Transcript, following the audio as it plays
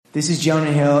This is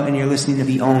Jonah Hill, and you're listening to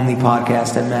the only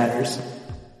podcast that matters.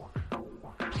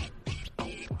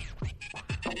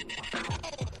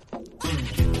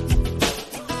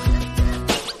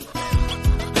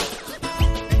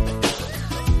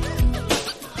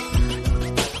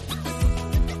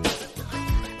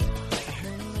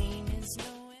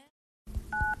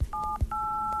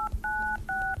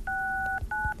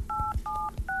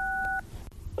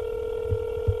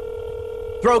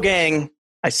 Bro gang,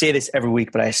 I say this every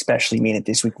week, but I especially mean it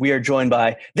this week. We are joined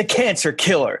by the cancer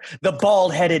killer, the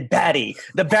bald-headed baddie,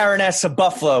 the Baroness of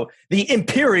Buffalo, the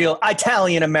imperial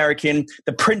Italian-American,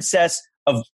 the princess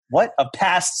of what? Of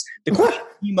pasts, the queen of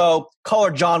emo, call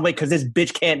her John Wick because this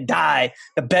bitch can't die,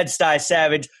 the Bed-Stuy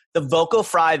savage, the vocal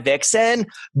fry vixen,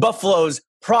 Buffalo's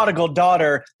prodigal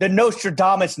daughter, the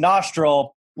Nostradamus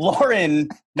nostril, Lauren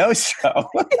Nostro.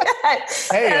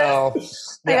 Hey, yo.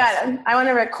 My God, I want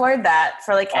to record that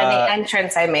for like any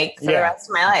entrance I make for the rest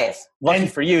of my life. Lucky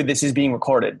for you, this is being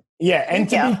recorded. Yeah, and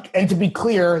to be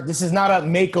clear, this is not a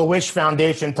Make-A-Wish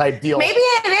Foundation type deal. Maybe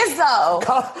it is, though.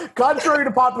 Contrary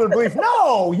to popular belief,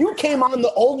 no, you came on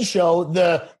the old show,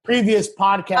 the previous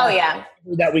podcast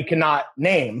that we cannot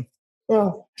name.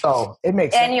 So it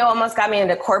makes sense. And you almost got me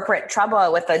into corporate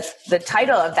trouble with the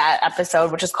title of that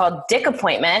episode, which is called Dick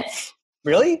Appointment.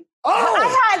 Really? Oh!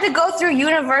 I had to go through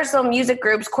Universal Music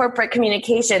Group's corporate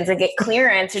communications and get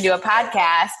clearance to do a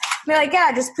podcast. They're like,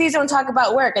 yeah, just please don't talk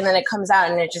about work. And then it comes out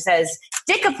and it just says,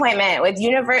 Dick Appointment with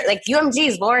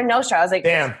UMG's Lauren Nostro. I was like,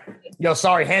 damn. Yo,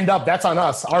 sorry, hand up. That's on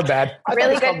us. Our bad. I thought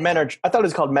it was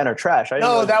called Men Are Trash. I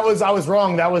was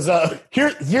wrong. That was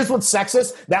here's what's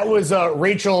sexist. That was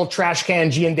Rachel Trashcan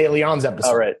Gian De Leon's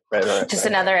episode. Oh, right. Just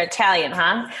another Italian,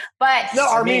 huh? But no,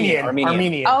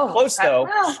 Armenian. Oh, close though.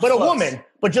 But a woman.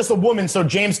 But just a woman, so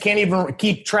James can't even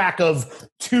keep track of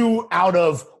 2 out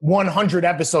of 100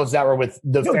 episodes that were with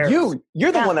the.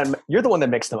 You're the one that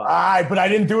mixed them up. But I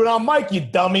didn't do it on mic, you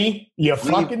dummy. You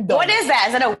fucking dummy. What is that?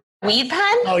 Is that a weed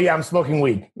pen? Oh yeah, I'm smoking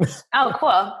weed. Oh,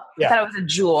 cool. Yeah. I thought it was a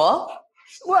jewel.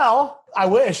 Well, I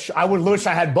wish I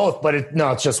had both, but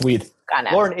it's just weed.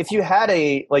 Lauren, if you had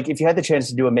the chance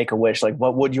to do a Make-A-Wish, like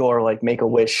what would your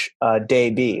Make-A-Wish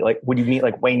day be? Like, would you meet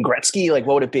Wayne Gretzky? Like,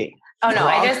 what would it be? Oh no,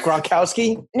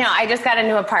 Gronkowski? No, I just got a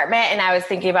new apartment and I was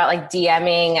thinking about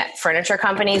DMing furniture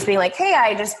companies being like, hey,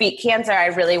 I just beat cancer. I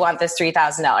really want this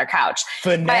 $3,000 couch.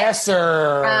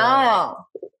 Finesser. Oh,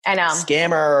 I know.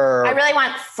 Scammer. I really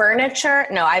want furniture.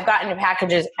 No, I've gotten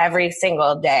packages every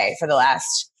single day for the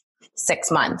last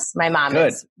 6 months. My mom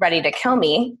is ready to kill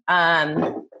me.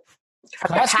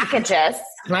 From the packages.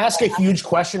 Can I ask a huge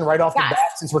question right off the bat,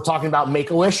 since we're talking about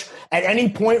Make-A-Wish? At any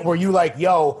point were you like,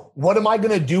 yo, what am I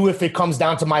going to do if it comes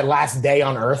down to my last day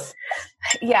on Earth?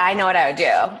 Yeah, I know what I would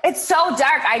do. It's so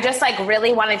dark. I just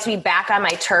really wanted to be back on my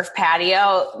turf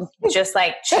patio, just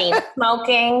chain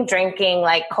smoking, drinking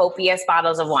copious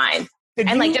bottles of wine.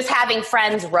 Just having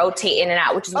friends rotate in and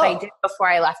out, which is what I did before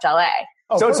I left LA.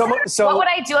 So what would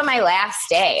I do on my last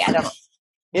day? I don't know.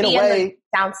 In a way, the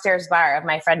downstairs bar of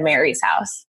my friend Mary's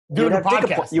house. You would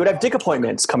have dick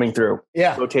appointments coming through.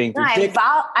 Yeah. Rotating through.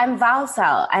 I'm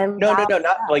Valcel. No,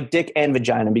 not like dick and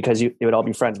vagina because they would all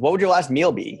be friends. What would your last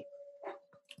meal be?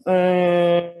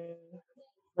 Lasagna.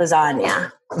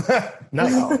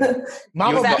 No.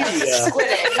 Mama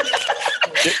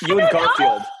You and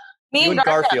Garfield. Me and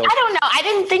Garfield. I don't know. I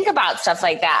didn't think about stuff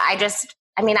like that. I don't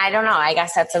know. I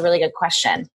guess that's a really good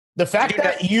question. The fact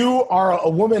that you are a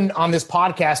woman on this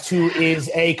podcast who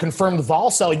is a confirmed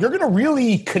Volcel, you're going to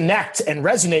really connect and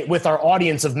resonate with our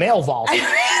audience of male Vols.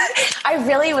 I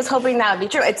really was hoping that would be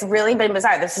true. It's really been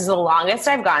bizarre. This is the longest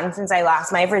I've gone since I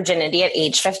lost my virginity at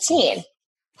age 15.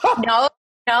 Huh.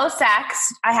 No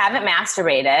sex. I haven't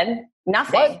masturbated.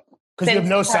 Nothing. What? Because you have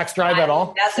no sex drive at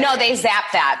all? No, they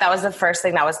zapped that. That was the first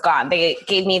thing that was gone. They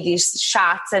gave me these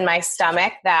shots in my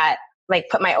stomach that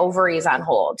put my ovaries on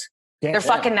hold. They're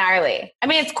fucking gnarly. I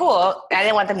mean, it's cool. I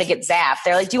didn't want them to get zapped.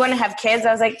 They're like, do you want to have kids?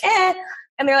 I was like, eh.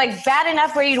 And they're like, bad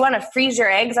enough where you'd want to freeze your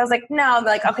eggs? I was like, no.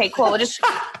 They're like, okay, cool. We'll just shoot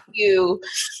you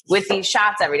with these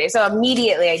shots every day. So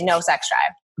immediately, I had no sex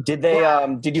drive. Did they,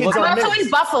 did you look at I'm also in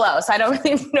Buffalo, so I don't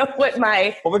really know what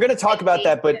my... Well, we're going to talk about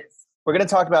that, but we're going to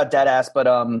talk about dead ass, but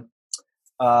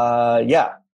yeah. What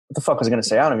the fuck was I going to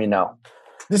say? I don't even know.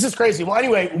 This is crazy. Well,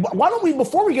 anyway, why don't we,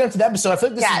 before we get into the episode, I feel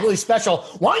like this is really special.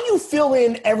 Why don't you fill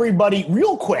in everybody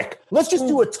real quick? Let's just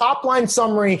do a top line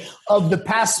summary of the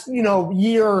past,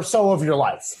 year or so of your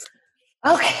life.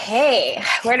 Okay.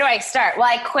 Where do I start? Well,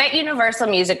 I quit Universal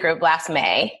Music Group last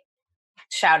May.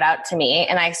 Shout out to me.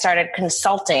 And I started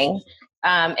consulting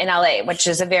in LA, which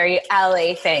is a very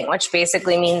LA thing, which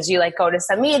basically means you like go to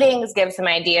some meetings, give some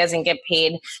ideas, and get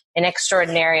paid an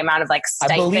extraordinary amount of like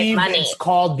stipend money. I believe it's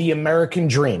called the American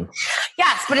Dream.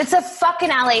 Yes, but it's a fucking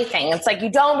LA thing. It's like you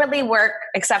don't really work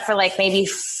except for like maybe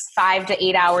 5 to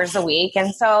 8 hours a week.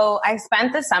 And so I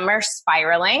spent the summer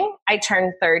spiraling. I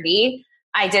turned 30.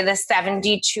 I did a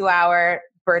 72-hour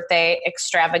birthday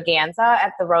extravaganza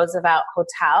at the Roosevelt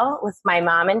Hotel with my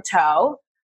mom in tow.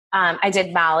 I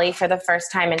did Molly for the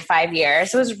first time in 5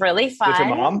 years. It was really fun. With your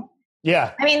mom?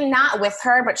 Yeah. I mean, not with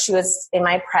her, but she was in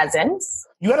my presence.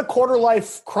 You had a quarter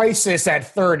life crisis at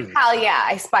 30. Hell yeah,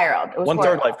 I spiraled. It was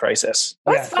One-third life crisis. It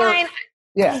was fine.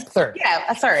 Third. Yeah,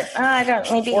 a third. I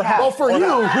don't maybe. Well, for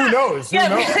you, who knows?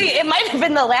 Yeah, really, it might have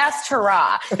been the last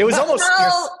hurrah. It was almost.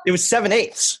 It was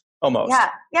 7/8 almost.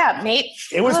 Yeah, mate.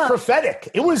 It was prophetic.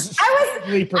 It was.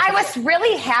 I was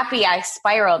really happy I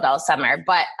spiraled all summer,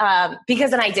 but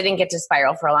because then I didn't get to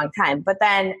spiral for a long time. But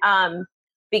then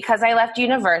because I left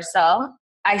Universal,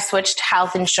 I switched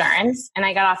health insurance and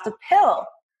I got off the pill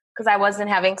because I wasn't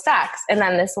having sex. And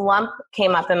then this lump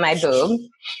came up in my boob.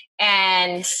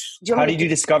 And how did you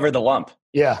discover the lump?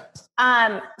 Yeah.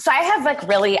 So I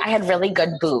had really good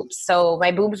boobs. So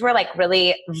my boobs were like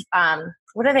really,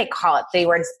 what do they call it? They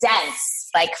were dense,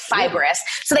 like fibrous.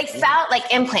 So they felt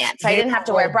like implants. So I didn't have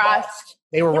to wear bras.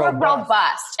 They were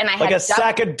robust. And I like had a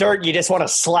sack of dirt you just want to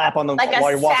slap on them like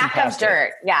while you're walking past it. Like a sack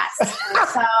of dirt,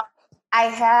 yes. So I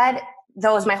had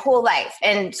those my whole life.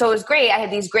 And so it was great. I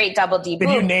had these great double D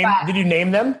boobs. Did you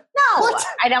name them? No, what?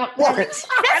 I don't.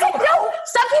 I don't know.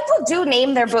 Some people do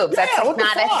name their boobs. That's not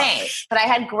a thing. But I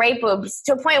had great boobs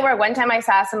to a point where one time I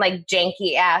saw some like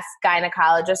janky ass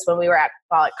gynecologist when we were at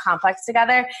Complex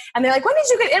together. And they're like, when did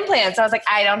you get implants? I was like,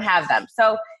 I don't have them.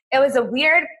 So it was a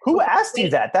weird. Who asked you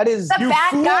that? That is the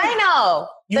bad gyno.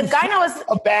 The gyno was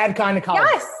a bad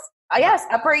gynecologist. Yes,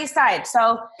 Upper East Side.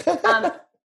 So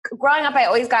growing up, I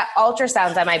always got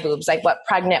ultrasounds on my boobs, like what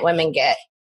pregnant women get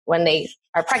when they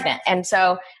are pregnant. And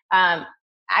so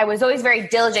I was always very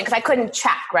diligent because I couldn't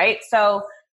check, right? So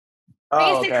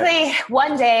basically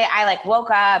one day I like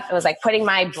woke up, it was like putting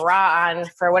my bra on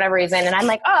for whatever reason. And I'm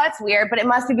like, oh, that's weird, but it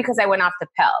must be because I went off the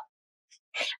pill.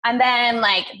 And then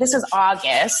like, this was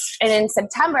August. And in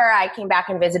September, I came back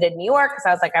and visited New York because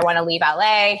I was like, I want to leave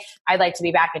LA. I'd like to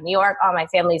be back in New York. All my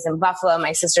family's in Buffalo,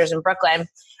 my sister's in Brooklyn.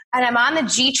 And I'm on the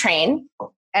G train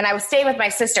and I was staying with my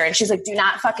sister and she's like, do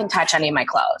not fucking touch any of my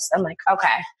clothes. I'm like,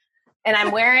 okay. And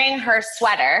I'm wearing her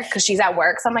sweater because she's at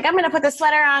work. So I'm like, I'm going to put the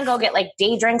sweater on, go get like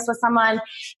day drinks with someone.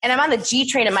 And I'm on the G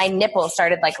train and my nipple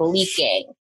started like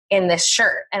leaking in this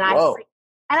shirt. And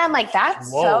I'm like,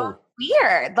 that's so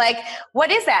weird. Like,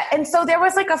 what is that? And so there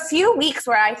was like a few weeks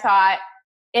where I thought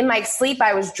in my sleep,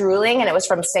 I was drooling and it was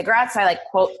from cigarettes. So I like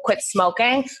quit smoking.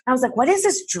 And I was like, what is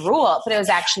this drool? But it was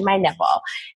actually my nipple.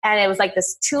 And it was like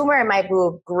this tumor in my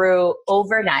boob grew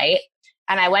overnight.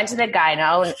 And I went to the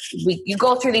gyno and you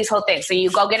go through these whole things. So you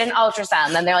go get an ultrasound.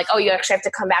 And then they're like, oh, you actually have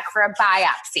to come back for a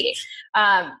biopsy.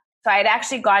 So I had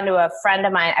actually gone to a friend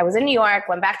of mine. I was in New York,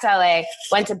 went back to LA,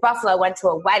 went to Buffalo, went to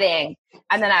a wedding.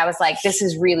 And then I was like, this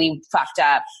is really fucked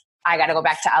up. I got to go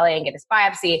back to LA and get this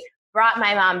biopsy. Brought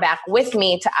my mom back with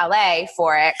me to LA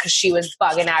for it because she was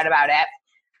bugging out about it.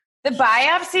 The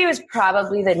biopsy was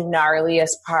probably the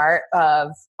gnarliest part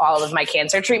of all of my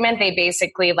cancer treatment. They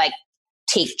basically like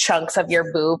take chunks of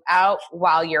your boob out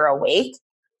while you're awake.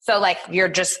 So like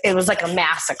it was like a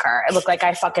massacre. It looked like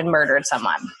I fucking murdered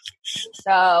someone.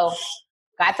 So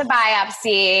got the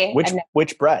biopsy.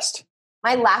 Which breast?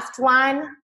 My left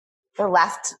one, the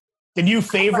left. Did you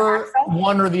favor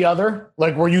one or the other?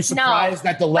 Like, were you surprised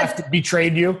that the left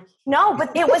betrayed you? No,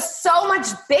 but it was so much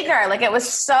bigger. Like, it was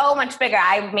so much bigger.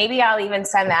 Maybe I'll even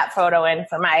send that photo in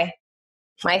for my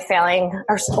failing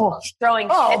or throwing.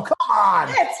 Oh, come on.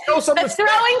 The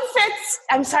throwing fits.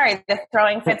 I'm sorry, the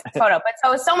throwing fits photo. But so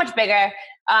it was so much bigger.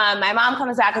 My mom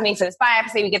comes back with me for this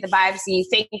biopsy. We get the biopsy. You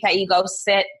think that you go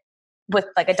sit with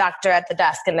like a doctor at the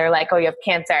desk and they're like, oh, you have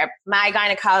cancer. My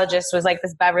gynecologist was like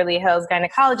this Beverly Hills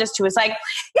gynecologist who was like,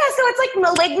 yeah, so it's like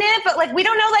malignant, but like, we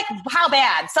don't know like how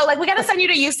bad. So like, we got to send you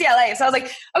to UCLA. So I was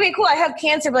like, okay, cool. I have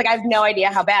cancer, but like, I have no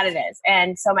idea how bad it is.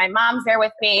 And so my mom's there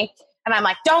with me and I'm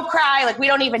like, don't cry. Like, we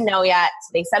don't even know yet.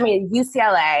 So they send me to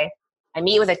UCLA. I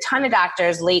meet with a ton of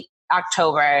doctors late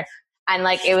October. And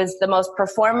like, it was the most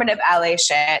performative LA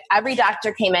shit. Every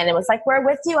doctor came in and was like, we're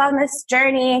with you on this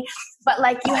journey, but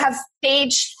like you have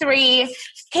stage 3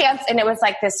 cancer. And it was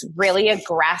like this really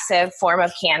aggressive form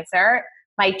of cancer.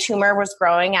 My tumor was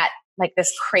growing at like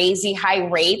this crazy high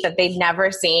rate that they'd never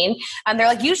seen. And they're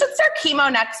like, you should start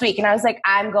chemo next week. And I was like,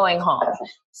 I'm going home.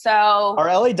 So are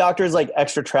LA doctors like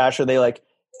extra trash? Are they like,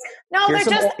 No,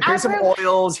 here's some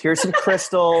oils, here's some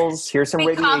crystals, here's some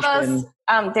radiation.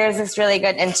 There's this really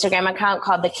good Instagram account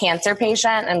called The Cancer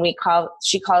Patient, and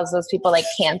she calls those people like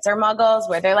cancer muggles,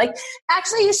 where they're like,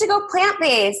 actually, you should go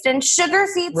plant-based and sugar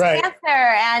feeds cancer,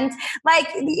 and like,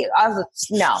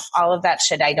 all of that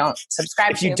shit I don't subscribe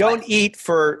to. If you don't eat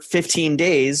for 15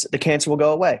 days, the cancer will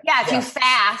go away. Yeah, if you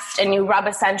fast and you rub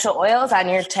essential oils on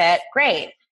your tit,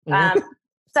 great.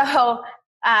 So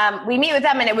we meet with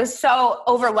them, and it was so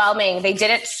overwhelming. They did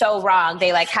it so wrong.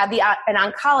 They like had an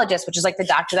oncologist, which is like the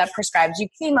doctor that prescribes you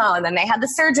chemo, and then they had the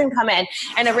surgeon come in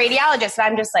and a radiologist. And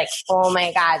I'm just like, oh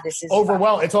my God, this is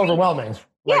overwhelming. It's overwhelming.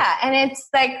 Yeah, and it's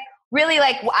like really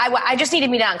like I just need to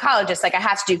meet an oncologist. Like I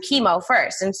have to do chemo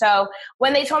first. And so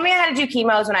when they told me I had to do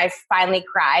chemo is when I finally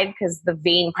cried, because the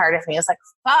vain part of me was like,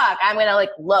 fuck, I'm gonna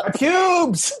like look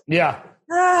pubes. Yeah.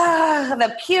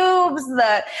 The pubes,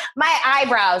 my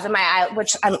eyebrows and my eye,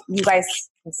 which you guys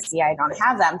can see I don't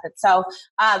have them. But so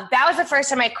that was the first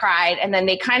time I cried. And then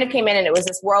they kind of came in and it was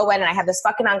this whirlwind, and I had this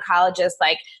fucking oncologist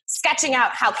like sketching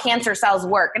out how cancer cells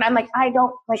work. And I'm like, I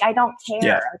don't care.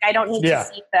 Yeah. Like, I don't need to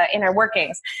see the inner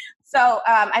workings. So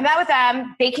I met with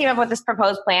them. They came up with this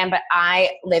proposed plan, but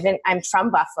I'm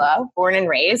from Buffalo, born and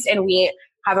raised, and we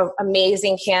have an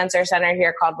amazing cancer center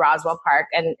here called Roswell Park.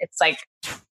 And it's like,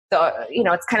 so,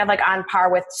 it's kind of like on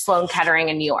par with Sloan Kettering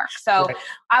in New York. So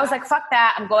I was like, fuck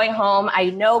that. I'm going home. I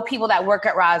know people that work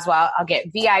at Roswell. I'll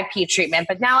get VIP treatment.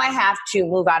 But now I have to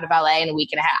move out of LA in a week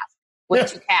and a half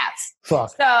with 2 cats.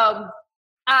 Fuck. So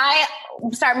I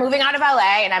start moving out of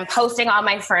LA, and I'm posting all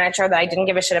my furniture that I didn't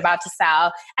give a shit about to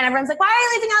sell. And everyone's like, why are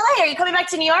you leaving LA? Are you coming back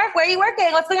to New York? Where are you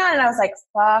working? What's going on? And I was like,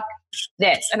 fuck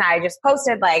this. And I just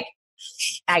posted like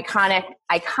iconic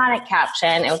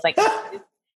caption. It was like,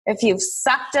 if you've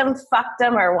sucked them, fucked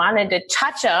them, or wanted to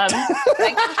touch them,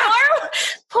 like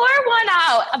pour one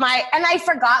out. And I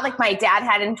forgot, like my dad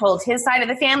hadn't told his side of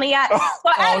the family yet. So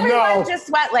everyone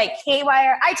just went like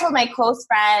haywire. I told my close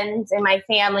friends and my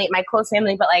close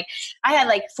family, but like I had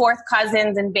like 4th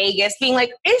cousins in Vegas being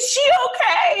like, is she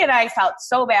okay? And I felt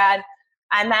so bad.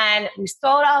 And then we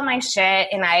sold all my shit,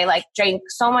 and I like drank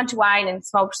so much wine and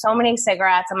smoked so many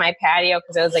cigarettes on my patio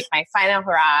because it was like my final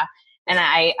hurrah. And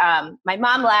my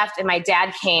mom left, and my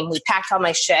dad came. We packed all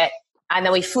my shit, and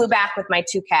then we flew back with my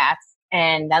 2 cats.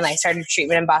 And then I started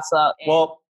treatment in Buffalo.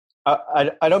 Well,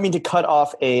 I don't mean to cut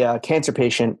off a cancer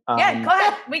patient. Yeah, go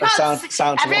ahead. We call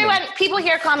everyone. People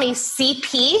here call me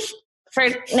CP for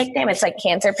nickname. It's like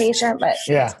cancer patient, but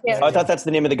yeah. I thought that's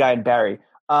the name of the guy in Barry.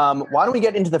 Why don't we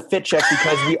get into the fit check,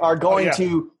 because we are going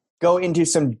to go into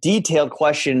some detailed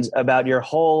questions about your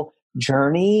whole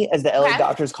journey, as the LA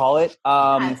doctors call it.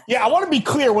 I want to be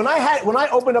clear. When I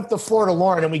opened up the floor to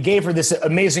Lauren and we gave her this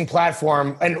amazing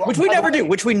platform, and which we never do,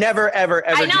 which we never ever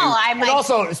I know, do. and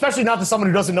also, especially not to someone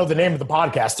who doesn't know the name of the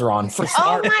podcast they're on.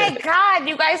 Oh my God,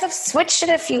 you guys have switched it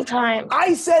a few times.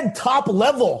 I said top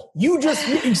level. You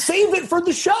save it for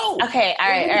the show. Okay, all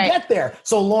right. Get there.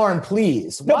 So Lauren,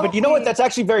 please. No, but you know what? That's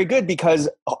actually very good, because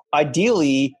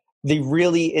ideally the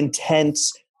really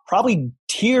intense, probably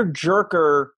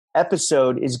tear-jerker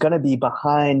episode is going to be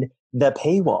behind the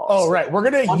paywall. Oh, right. We're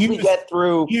going to once we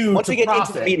get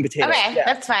into the meat and potatoes. Okay,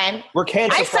 that's fine. We're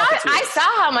cancer. I saw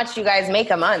how much you guys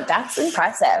make a month. That's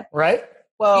impressive. Right?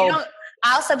 Well,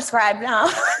 I'll subscribe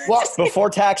now. Well, before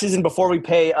taxes and before we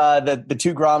pay the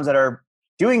 2 Groms that are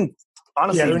doing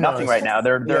honestly nothing right now.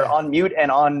 They're on mute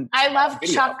and on. I love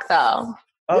video. Chuck though.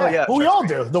 Oh yeah. Who we all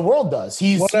do. The world does.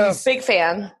 He's big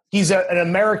fan. He's an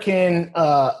American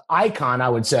icon, I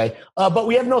would say. But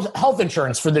we have no health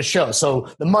insurance for this show. So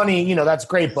the money, that's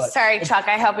great. But sorry, Chuck.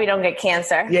 I hope you don't get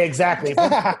cancer. Yeah, exactly.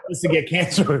 Just to get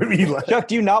cancer. Chuck,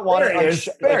 do you not want to?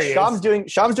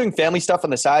 Sham's doing family stuff on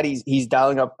the side. He's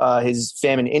dialing up his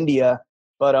fam in India.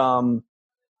 But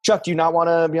Chuck, do you not want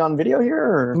to be on video here?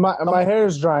 Or? My hair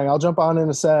is drying. I'll jump on in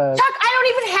a sec. Chuck, I don't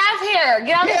even have hair.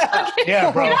 Get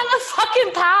on the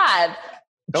fucking pod.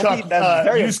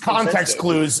 Chuck, use context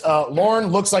clues. Lauren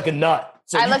looks like a nut.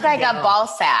 So I look like a ball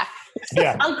sack.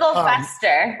 Yeah. Uncle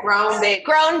Fester. Grown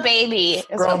baby.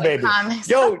 Grown baby.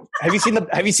 Yo, have you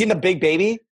seen the big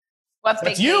baby? What big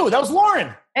That's you. Baby? That was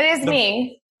Lauren. It is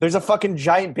me. There's a fucking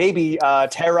giant baby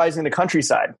terrorizing the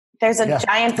countryside. There's a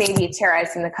giant baby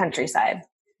terrorizing the countryside.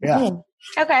 Yeah.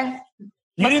 Okay.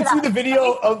 You didn't see the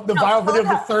video of the viral video of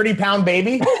the 30-pound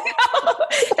baby?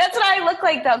 That's what I look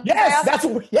like, though. Yes,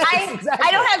 exactly.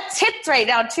 I don't have tits right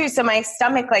now, too, so my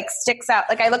stomach, sticks out.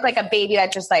 I look like a baby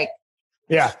that just, got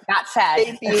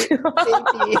fed. Baby.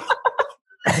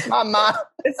 Mama.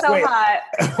 It's so hot.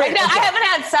 I haven't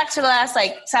had sex for the last,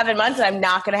 7 months, and I'm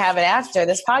not going to have it after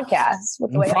this podcast.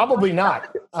 Probably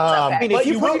not. I mean,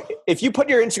 if you put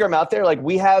your Instagram out there, like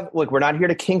we're not here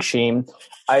to kink shame.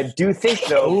 I do think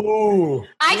though.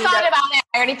 I thought about it.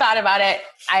 I already thought about it.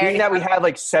 Being that we have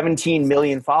like 17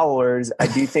 million followers, I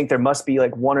do think there must be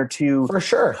like one or two for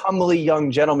sure comely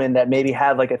young gentlemen that maybe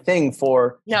have like a thing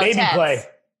for baby play.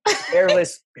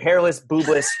 hairless,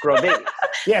 boobless, grown baby.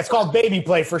 Yeah, it's called baby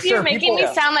play for sure. You're making me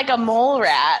sound like a mole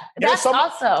rat. That's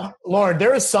also. Lauren,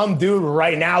 there is some dude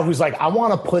right now who's like, I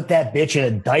want to put that bitch in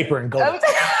a diaper and go.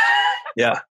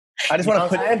 Yeah. I just want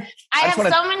to put. I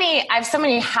have so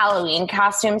many Halloween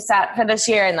costumes set for this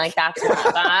year, and like that's one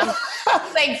of them.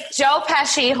 Like Joe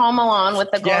Pesci, Home Alone with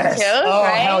the gold tooth. Oh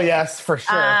right? Hell yes, for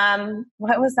sure.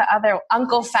 What was the other?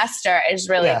 Uncle Fester is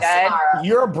really good. Samara.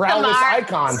 You're a browless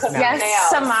icon. Yes,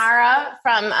 Samara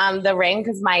from The Ring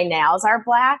because my nails are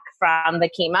black from the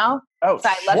chemo. Oh, so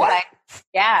I look like.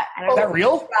 Yeah. Is that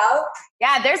real?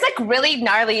 Yeah, there's like really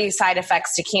gnarly side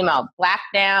effects to chemo. Black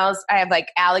nails. I have like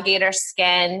alligator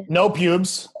skin. No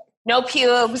pubes. No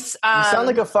pubes. You sound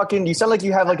like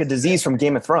you have like a disease from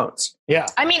Game of Thrones. Yeah.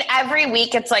 I mean, every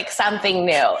week it's like something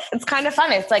new. It's kind of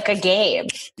fun. It's like a game.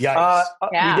 Yeah.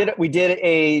 We did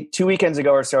a 2 weekends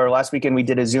ago or so, or last weekend, we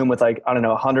did a Zoom with like, I don't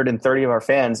know, 130 of our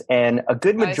fans, and a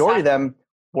good majority of them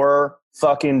were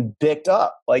fucking bicked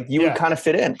up. Like you would kind of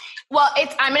fit in. Well,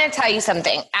 I'm going to tell you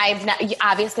something.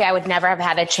 Obviously I would never have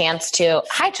had a chance to,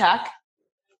 hi Chuck.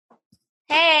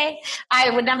 Hey, I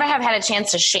would never have had a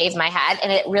chance to shave my head.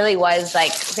 And it really was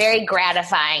like very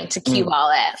gratifying to cue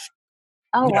all it.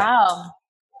 Oh, wow.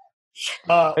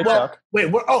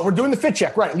 We're doing the fit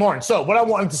check, right, Lauren? So what I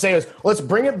wanted to say is let's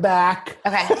bring it back.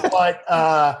 Okay. But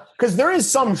because there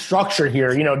is some structure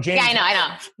here, you know, James. Yeah, I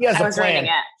know. He has I a was plan. reading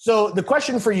it. So the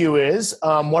question for you is,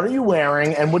 what are you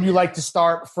wearing, and would you like to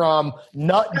start from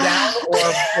nut down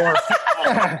or?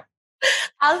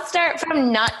 I'll start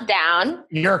from nut down.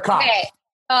 You're a cop. Okay.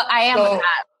 Oh, I am a cop.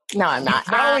 No, I'm not.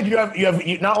 Not only do you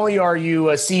have not only are you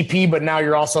a CP, but now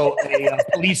you're also a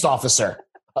police officer.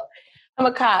 I'm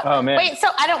a cop. Oh man! Wait, so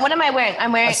what am I wearing?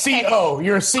 I'm wearing a CO.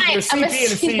 You're a CP and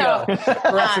a CO.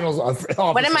 Correctional officer.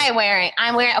 What am I wearing?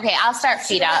 I'm wearing. Okay, I'll start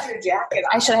feet up.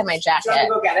 I should have my jacket. Do you want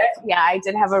to go get it? Yeah, I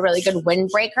did have a really good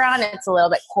windbreaker on. It's a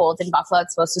little bit cold in Buffalo.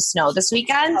 It's supposed to snow this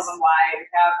weekend. Tell them why you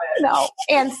have it. No,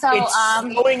 and so it's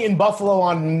snowing in Buffalo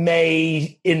in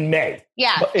May.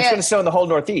 Yeah, it's going to snow in the whole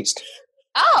Northeast.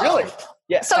 Oh, really?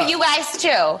 Yeah. So you guys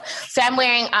too. So I'm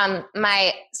wearing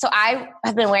so I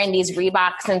have been wearing these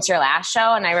Reebok since your last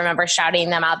show, and I remember shouting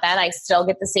them out then. I still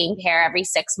get the same pair every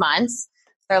 6 months.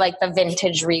 They're like the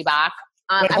vintage Reebok.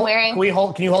 I'm wearing.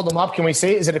 Can you hold them up? Can we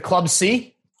see? Is it a Club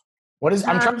C? What is?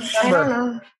 I'm trying to remember. I don't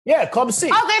know. Yeah, Club C.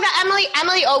 Oh, they're the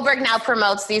Emily Oberg now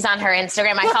promotes these on her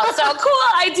Instagram. I felt so cool.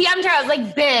 I DM'd her. I was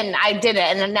like, "Ben, I did it,"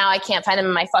 and then now I can't find them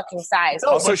in my fucking size.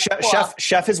 Also,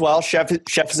 Chef as well. Chef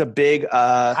is a big.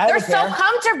 They're so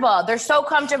comfortable. They're so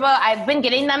comfortable. I've been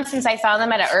getting them since I found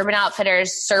them at an Urban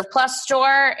Outfitters surplus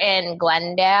store in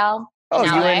Glendale. Oh,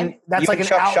 that's like an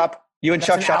Chuck shop. You and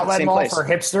Chuck shop at the same place for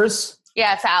hipsters.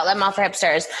 Yeah, it's an outlet mall for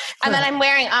hipsters. And then I'm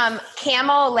wearing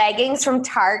camo leggings from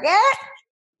Target.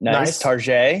 Nice.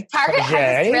 Target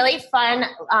has this really fun.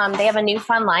 They have a new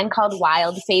fun line called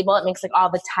Wild Fable. It makes like all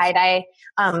the tie-dye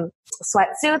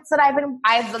sweatsuits that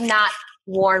I've not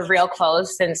worn real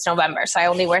clothes since November, so I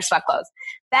only wear sweat clothes.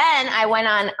 Then I went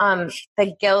on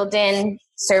the Gildan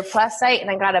surplus site and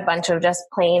I got a bunch of just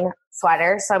plain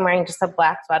sweaters. So I'm wearing just a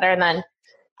black sweater, and then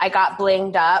I got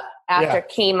blinged up after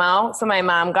chemo. So my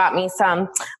mom got me some,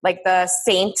 like the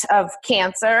Saint of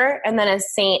Cancer, and then a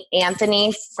Saint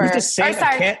Anthony for. Who's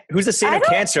the Saint of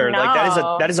Cancer? Know.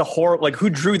 Like that is a horror. Like who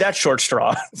drew that short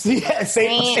straw? Yeah,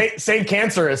 Saint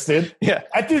Cancerous, dude. Yeah,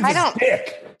 that dude's a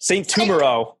dick. Saint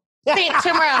Tumero. Saint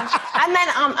Tumero, and then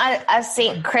a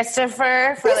Saint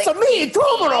Christopher for it's me,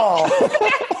 Tumero.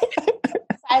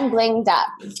 I'm blinged up.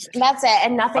 That's it,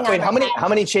 and nothing. Wait, how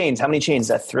many chains? How many chains?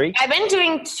 That 3? I've been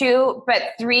doing 2, but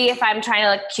 3 if I'm trying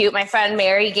to look cute. My friend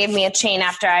Mary gave me a chain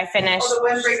after I finished the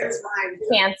windbreaker's mine.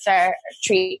 Cancer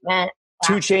treatment.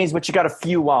 2 chains, but you got a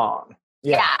few on.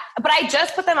 Yeah, but I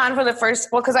just put them on for the first.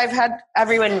 Well, because I've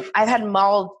had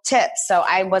mauled tips, so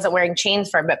I wasn't wearing chains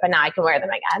for a bit, but now I can wear them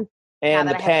again. And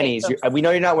the panties. We know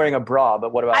you're not wearing a bra,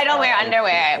 but what about? I don't wear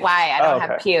underwear. Why? I don't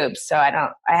have pubes, so I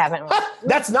haven't.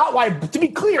 That's not why. To be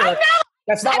clear,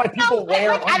 that's not why people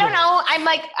wear. I don't know. I'm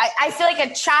like, I feel like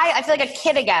a child. I feel like a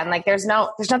kid again. Like there's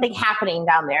nothing happening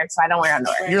down there, so I don't wear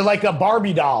underwear. You're like a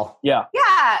Barbie doll. Yeah.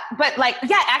 Yeah, but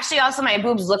actually, also my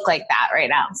boobs look like that right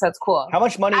now, so it's cool. How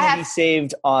much money have you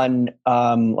saved on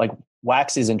like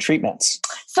waxes and treatments?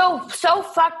 So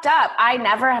fucked up. I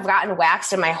never have gotten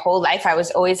waxed in my whole life. I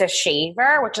was always a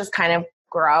shaver, which is kind of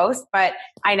gross, but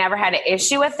I never had an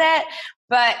issue with it.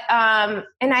 But, and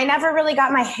I never really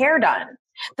got my hair done.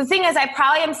 The thing is, I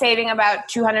probably am saving about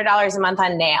 $200 a month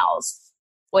on nails,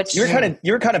 which you're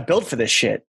kind of built for this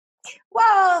shit.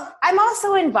 Well, I'm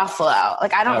also in Buffalo.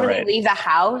 Like, I don't really leave the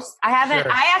house.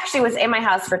 I actually was in my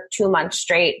house for 2 months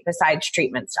straight besides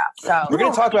treatment stuff. So we're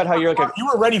going to talk about how you're like you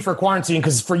were ready for quarantine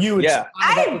because for you, it's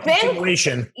I've been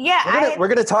continuation. Yeah. We're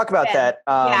going to talk about that.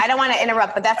 I don't want to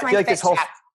interrupt, but that's my like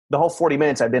the whole 40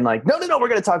 minutes I've been like, no, we're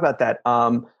going to talk about that.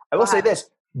 I will say this,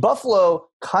 Buffalo,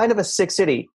 kind of a sick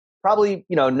city. Probably,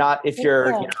 not if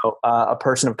you're, a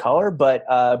person of color, but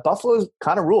Buffalo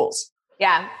kind of rules.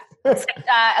 Yeah. It's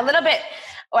a little bit,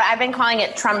 I've been calling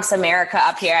it Trump's America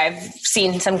up here. I've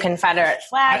seen some Confederate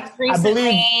flags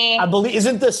recently. I believe,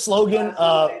 isn't the slogan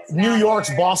New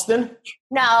York's Boston?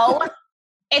 No,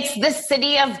 it's the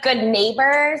city of good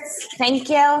neighbors. Thank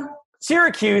you.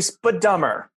 Syracuse, but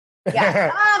dumber.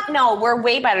 Yeah. No, we're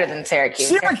way better than Syracuse.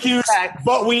 Syracuse,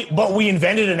 but we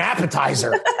invented an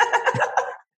appetizer.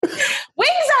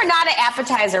 Wings are not an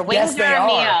appetizer. Wings are a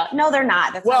meal. No, they're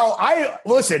not. That's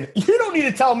listen, you don't need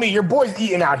to tell me your boy's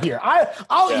eating out here.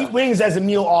 I'll eat wings as a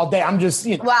meal all day. I'm just,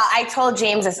 Well, I told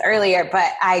James this earlier,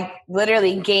 but I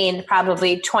literally gained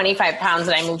probably 25 pounds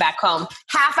when I moved back home.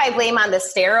 Half I blame on the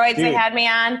steroids they had me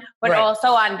on, but also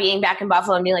on being back in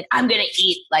Buffalo and being like, I'm going to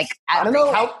eat I don't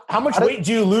know how much weight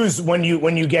do you lose when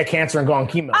you get cancer and go on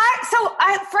chemo? So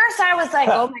at first I was like,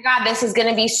 oh my God, this is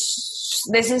going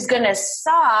to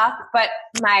suck. But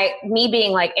me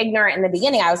being ignorant in the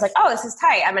beginning, I was like, oh, this is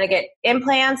tight. I'm going to get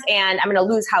implants and I'm going to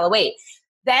lose hella weight.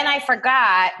 Then I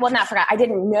I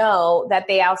didn't know that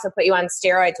they also put you on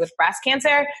steroids with breast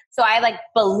cancer. So I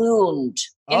ballooned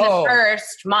in the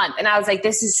first month. And I was like,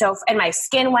 this is and my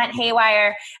skin went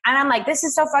haywire. And I'm like, this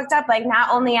is so fucked up. Not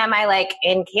only am I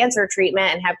in cancer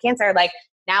treatment and have cancer,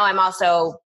 now I'm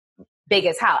also big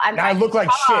as hell. I look like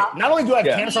shit. Not only do I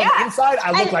have cancer on the inside,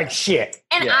 I look like shit.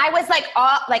 And I was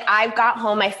I got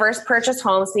home, my first purchase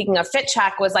home, speaking of fit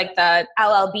check, was the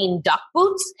LL Bean duck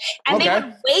boots. And they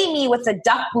would weigh me with the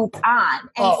duck boots on.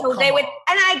 And they would,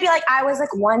 and I'd be I was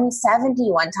 170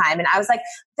 one time. And I was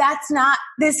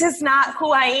this is not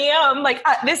who I am.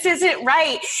 This isn't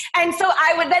right. And so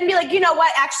I would then be you know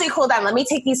what? Actually, hold on. Let me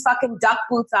take these fucking duck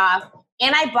boots off.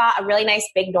 And I bought a really nice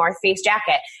big North Face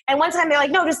jacket. And one time they're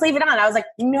no, just leave it on. I was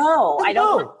no, I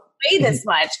don't want to weigh this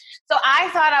much. So I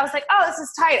thought, I was oh, this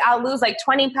is tight. I'll lose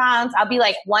 20 pounds. I'll be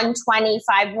 120,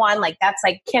 5'1". That's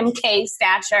Kim K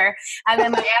stature. And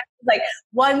then my ass was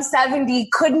 170,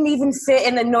 couldn't even fit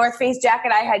in the North Face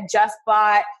jacket I had just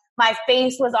bought. My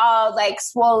face was all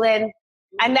swollen.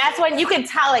 And that's when you can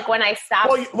tell, when I stopped.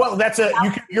 Well,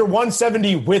 you're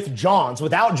 170 with Johns.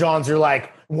 Without Johns, you're 120.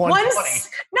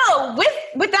 No,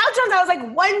 without Johns, I was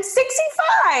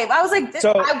 165. I was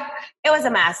it was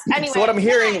a mess. Anyway. So what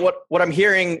I'm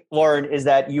hearing, Lauren, is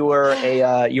that you were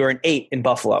you're an 8 in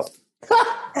Buffalo.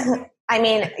 I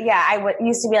mean, yeah, I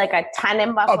used to be a 10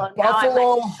 in Buffalo. Now I'm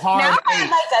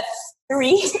a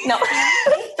 3. No,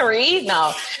 3.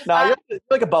 No,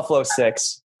 you're a Buffalo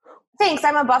 6. Thanks.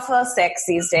 I'm a Buffalo 6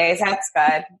 these days. That's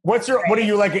good. What are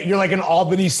you like? You're an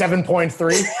Albany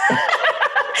 7.3?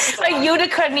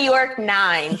 Utica, New York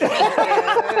 9.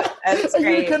 That's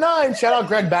great. Utica 9. Shout out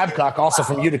Greg Babcock, also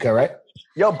from Utica, right?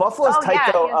 Yo, Buffalo's tight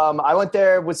though. Yeah. I went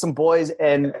there with some boys,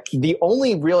 and the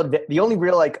only real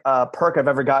perk I've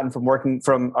ever gotten from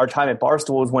our time at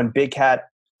Barstool was when Big Cat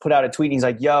put out a tweet. And he's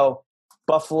like, "Yo,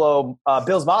 Buffalo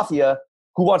Bills Mafia,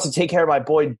 who wants to take care of my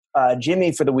boy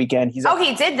Jimmy for the weekend?" He's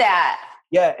he did that.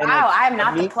 Yeah. And wow, I'm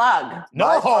not the plug.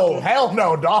 No, hell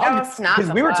no, dog.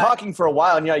 Because we were talking for a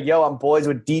while, and you're yo, I'm boys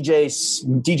with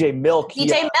DJ Milk.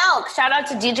 DJ Milk, shout out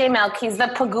to DJ Milk. He's the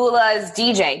Pagula's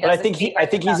DJ. But I think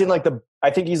he's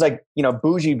in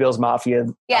bougie Bills Mafia.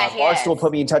 Yeah, Barstool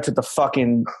put me in touch with the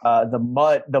fucking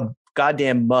the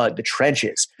goddamn mud, the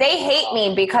trenches. They hate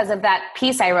me because of that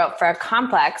piece I wrote for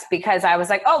Complex, because I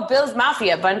was oh, Bills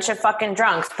Mafia, bunch of fucking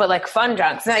drunks, but fun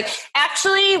drunks. And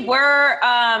actually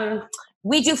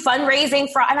we do fundraising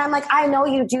for, and I'm I know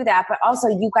you do that, but also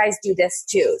you guys do this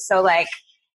too. So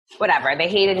whatever. They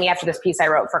hated me after this piece I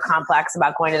wrote for Complex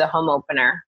about going to the home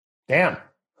opener. Damn.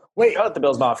 Wait, shout out the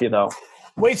Bills Mafia though.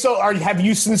 Wait, so have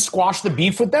you since squashed the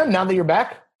beef with them now that you're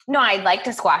back? No, I'd like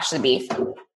to squash the beef.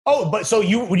 Oh, but so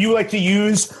would you like to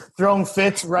use Throwing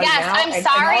Fits right now? Yes, I'm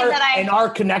sorry and our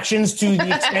connections to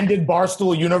the extended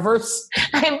Barstool universe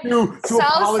I'm to so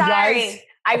apologize. Sorry.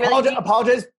 I really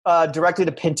apologize directly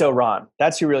to Pinto Ron.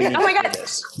 That's who really needs oh my God.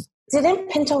 this. Didn't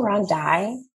Pinto Ron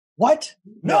die? What?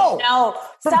 No.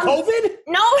 From COVID?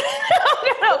 No.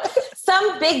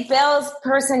 Some big Bills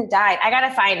person died. I gotta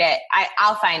find it.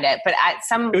 I'll find it. But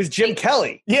it was Jim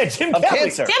Kelly. Yeah, Jim of Kelly.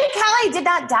 Cancer. Jim Kelly did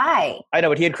not die. I know,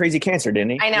 but he had crazy cancer,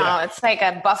 didn't he? I know. Yeah. It's like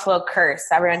a Buffalo curse.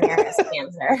 Everyone here has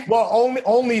cancer. Well,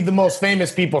 only the most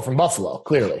famous people from Buffalo,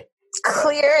 clearly.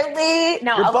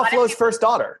 No. You're Buffalo's first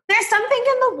daughter. There's something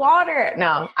in the water.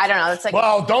 No, I don't know. It's like,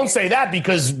 well, don't say that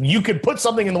because you could put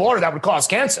something in the water that would cause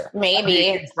cancer. Maybe.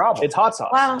 It's hot sauce.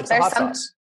 Well, it's there's hot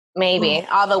sauce. Maybe.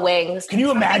 All the wings. Can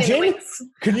you imagine?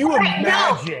 Can you imagine?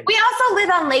 No. We also live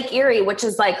on Lake Erie, which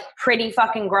is like pretty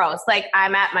fucking gross. Like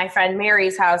I'm at my friend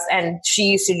Mary's house and she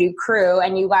used to do crew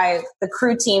and you guys, the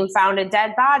crew team found a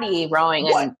dead body rowing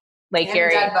in Lake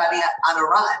Erie. Dead body on a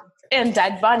run. And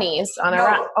dead bunnies on a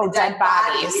run. Oh, dead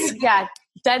bodies. Yeah,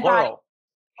 dead bodies.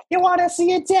 You want to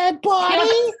see a dead body?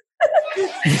 So,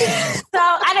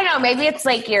 I don't know. Maybe it's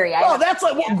Lake Erie. That's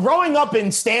like growing up in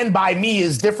Stand By Me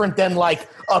is different than like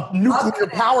a nuclear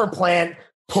power plant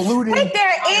polluting. Wait,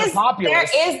 there is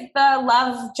the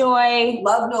Love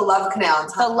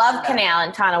Canal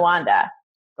in Tonawanda.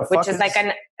 Which is like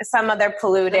some other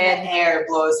polluted air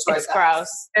blows towards it's gross.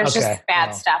 There's just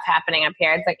bad stuff happening up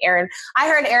here. It's like I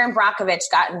heard Aaron Brockovich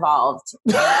got involved.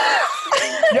 I'm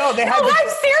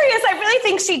serious. I really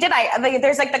think she did.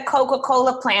 There's like the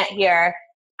Coca-Cola plant here.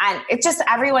 And it's just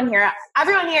everyone here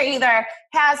either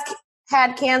has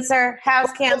had cancer,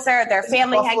 their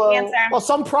family had cancer. Well,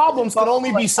 some problems can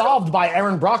only be solved by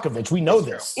Aaron Brockovich. We know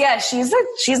this. Yeah, she's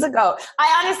a goat.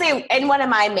 I honestly, in one of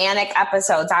my manic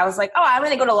episodes, I was like, I'm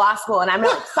going to go to law school and I'm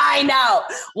going to find out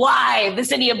why the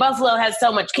city of Buffalo has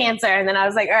so much cancer. And then I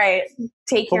was like, all right,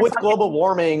 with global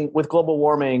warming,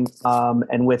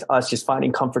 and with us just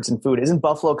finding comforts in food, isn't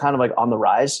Buffalo kind of like on the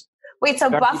rise? Wait, so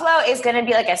Buffalo is going to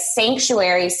be like a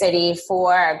sanctuary city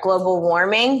for global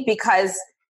warming because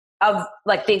of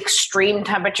like the extreme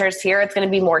temperatures here. It's going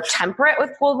to be more temperate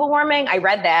with global warming. I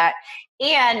read that.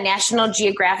 And National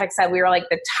Geographic said we were like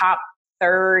the top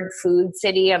 3rd food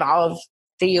city in all of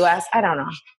the U.S. I don't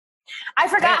know. I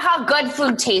forgot how good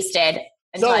food tasted.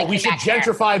 So we should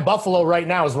gentrify Buffalo right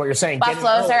now is what you're saying.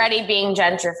 Buffalo's already being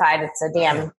gentrified. It's a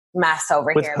damn mess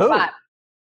over here. Who? But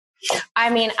I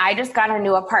mean, I just got a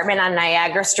new apartment on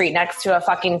Niagara Street next to a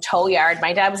fucking tow yard.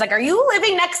 My dad was like, "Are you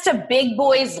living next to Big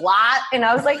Boy's lot?" And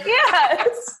I was like,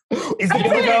 "Yes." Is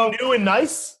it new and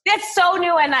nice? It's so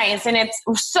new and nice, and it's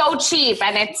so cheap,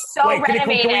 and it's so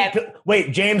renovated.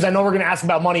 Wait, James, I know we're going to ask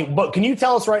about money, but can you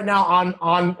tell us right now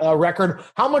on record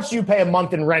how much you pay a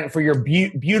month in rent for your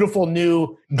beautiful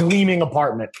new gleaming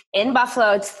apartment? In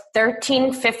Buffalo, it's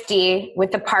 $1,350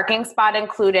 with the parking spot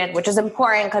included, which is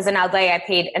important because in LA I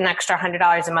paid an extra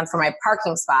 $100 a month for my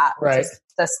parking spot, which is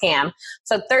the scam.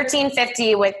 So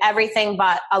 $1,350 with everything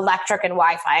but electric and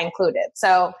Wi-Fi included.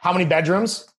 So how many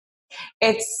bedrooms?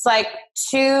 It's like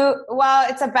it's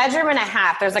a bedroom and a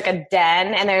half. There's like a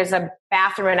den and there's a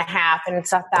bathroom and a half and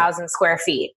it's 1,000 square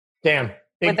feet. Damn.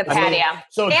 With a patio.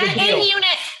 And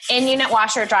in-unit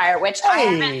washer dryer, which I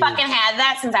haven't fucking had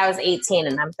that since I was 18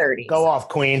 and I'm 30. Go off,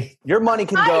 queen. Your money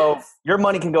can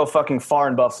go fucking far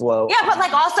in Buffalo. Yeah, but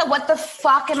like also what the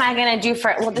fuck am I going to do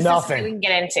for this nothing. Is we can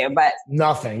get into, but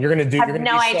nothing. You're going to do you're going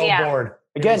to be so bored.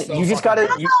 Again, you just got to.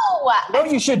 You know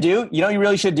what you should do? You know what you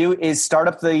really should do is start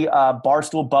up the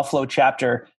Barstool Buffalo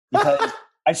chapter. Because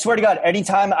I swear to God,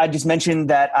 anytime I just mentioned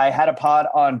that I had a pod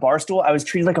on Barstool, I was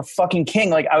treated like a fucking king.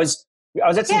 Like I was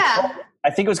at some club, I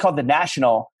think it was called The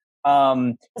National.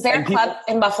 Is there a club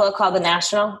in Buffalo called The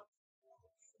National?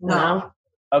 No.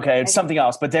 Okay, it's something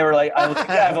else. But they were like, I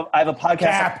have a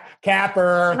podcast.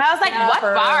 Capper. And I was like, what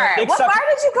bar? What bar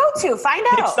did you go to? Find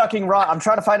out. Dick Sucking Ron. I'm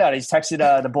trying to find out. He's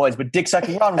texted the boys, but Dick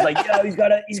Sucking Ron was like, yeah, he's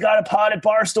got a pod at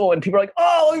Barstool. And people are like,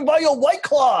 oh, let me buy you a White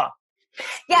Claw.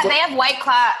 Yeah, they have White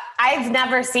Claw. I've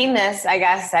never seen this, I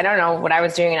guess. I don't know what I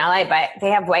was doing in LA, but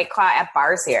they have White Claw at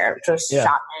bars here, which was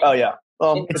shocking. Oh, yeah.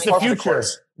 It's the future.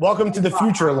 Welcome to the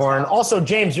future, Lauren. Also,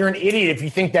 James, you're an idiot if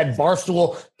you think that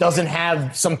Barstool doesn't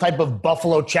have some type of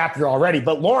Buffalo chapter already.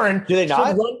 But Lauren, do they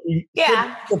not?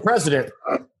 For president,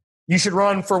 you should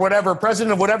run for whatever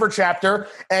president of whatever chapter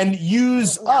and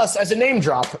use us as a name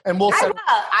drop. And we'll.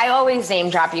 I always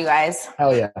name drop you guys.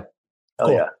 Hell yeah!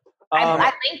 Hell yeah!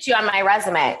 I linked you on my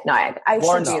resume. No, I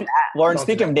should do that. Lauren,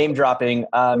 speaking of name dropping,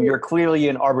 you're clearly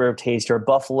an arbiter of taste. You're a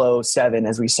Buffalo 7,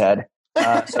 as we said.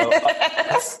 Top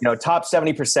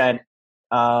 70%,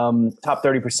 top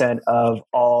 30% of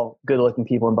all good-looking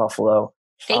people in Buffalo.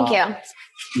 Thank you.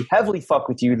 We heavily fuck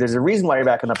with you. There's a reason why you're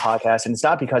back on the podcast, and it's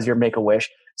not because you're Make-A-Wish.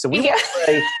 So we want to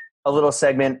play a little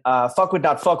segment, Fuck With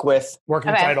Not Fuck With.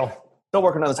 Working title. Still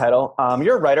working on the title.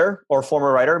 You're a writer or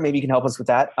former writer. Maybe you can help us with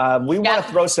that. We want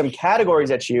to throw some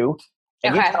categories at you,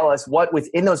 and you tell us what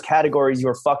within those categories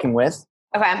you're fucking with.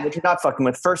 Okay. What you're not fucking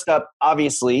with. First up,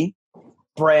 obviously,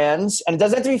 brands. And it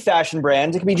doesn't have to be fashion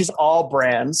brands. It can be just all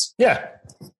brands. Yeah.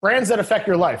 Brands that affect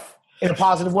your life in a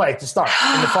positive way to start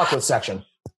in the fuck with section.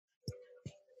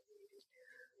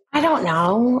 I don't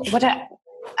know.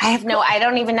 I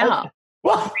don't even know.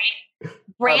 Well,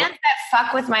 brands that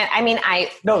fuck with my,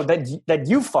 No, that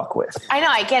you fuck with. I know,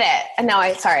 I get it.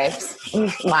 No, sorry.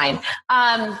 Mine.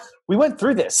 We went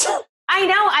through this. I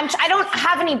know. I don't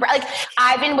have any,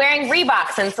 I've been wearing Reebok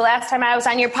since the last time I was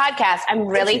on your podcast. I'm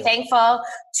really thankful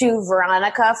to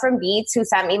Veronica from Beats who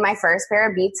sent me my first pair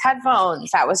of Beats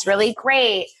headphones. That was really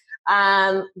great.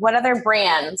 What other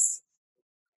brands?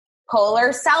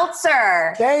 Polar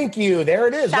Seltzer. Thank you. There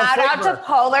it is. Shout out to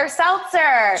Polar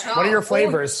Seltzer. What are your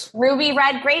flavors? Ruby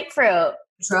Red Grapefruit.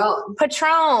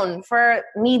 Patron for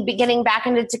me getting back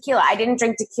into tequila. I didn't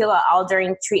drink tequila all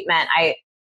during treatment.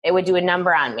 It would do a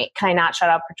number on me. Can I not shut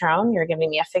up Patron? You're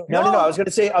giving me a finger. No. I was gonna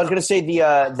say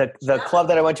the club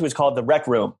that I went to was called the Rec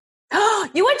Room.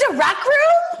 You went to Rec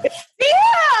Room?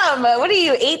 Damn! What are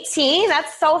you, 18?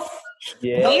 That's so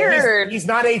weird. He's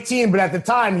not 18, but at the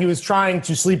time he was trying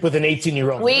to sleep with an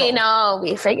 18-year-old. We know.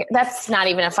 We figured. That's not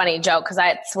even a funny joke because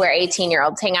that's where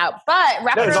 18-year-olds hang out. But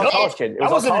Rec Room it was all college kid. It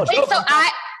was all college kid.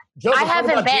 So I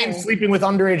haven't been. James sleeping with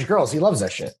underage girls. He loves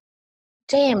that shit.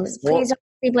 James, please don't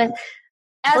sleep with...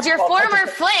 As your former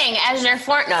fling,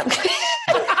 no.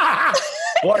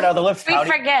 What are the lips pouty?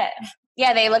 We forget.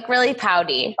 Yeah, they look really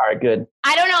pouty. All right, good.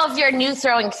 I don't know if your new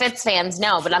Throwing Fits fans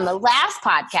know, but on the last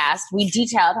podcast, we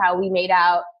detailed how we made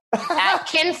out at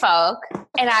Kinfolk.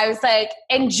 And I was like,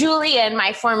 and Julian,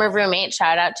 my former roommate,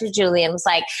 shout out to Julian, was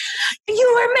like, you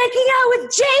were making out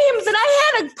with James and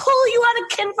I had to pull you out of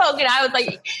Kinfolk. And I was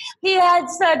like, he had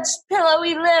such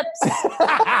pillowy lips.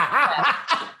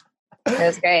 It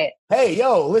was great. Hey,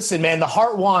 yo, listen, man. The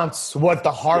heart wants what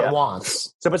the heart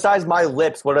wants. So besides my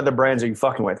lips, what other brands are you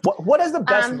fucking with? What is the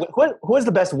best? Who has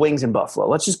the best wings in Buffalo?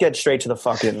 Let's just get straight to the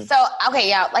fucking. So okay,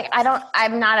 yeah.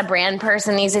 I'm not a brand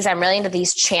person these days. I'm really into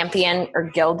these Champion or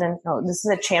Gildan. No, this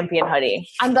is a Champion hoodie.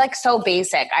 I'm so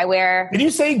basic. I wear. Did you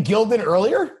say Gildan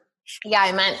earlier? Yeah,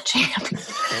 I meant Champion.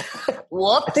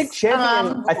 Whoops.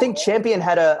 I think Champion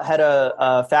had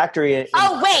a factory.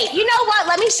 Oh wait, you know what?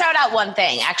 Let me shout out one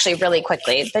thing actually really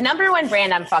quickly. The number one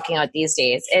brand I'm fucking with these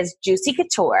days is Juicy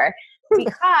Couture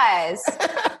because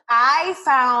I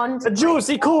found a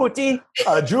Juicy Cootie.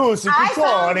 A Juicy Couture.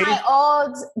 I found my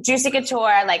old Juicy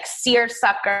Couture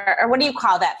seersucker or what do you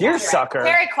call that? Seersucker.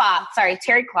 Terry cloth. Sorry,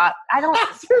 terry cloth. I don't.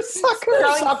 Seersucker.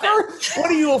 What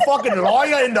are you, a fucking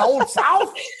lawyer in the Old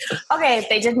South? Okay, if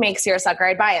they did make seersucker,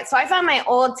 I'd buy it. So I found my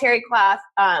old terry cloth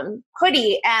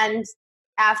hoodie, and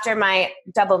after my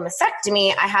double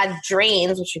mastectomy, I had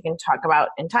drains, which we can talk about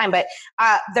in time, but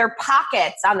their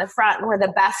pockets on the front were the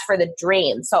best for the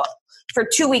drains. So for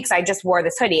 2 weeks, I just wore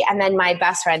this hoodie. And then my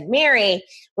best friend, Mary,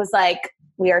 was like,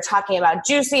 we were talking about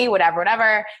Juicy,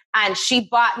 whatever. And she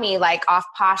bought me off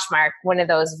Poshmark, one of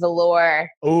those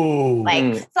velour. Ooh.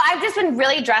 So I've just been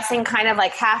really dressing kind of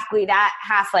half Guidat,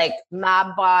 half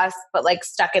mob boss, but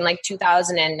stuck in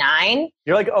 2009.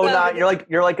 You're like,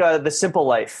 you're like the Simple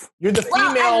Life. You're the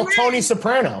female Tony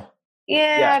Soprano.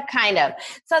 Yeah, kind of.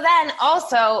 So then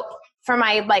also for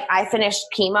my, I finished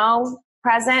chemo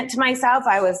present to myself,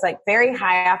 I was very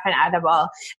high off an edible,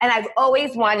 and I've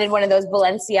always wanted one of those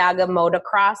Balenciaga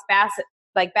motocross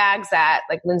bags that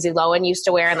Lindsay Lohan used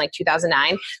to wear in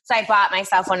 2009. So I bought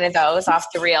myself one of those off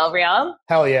the Real.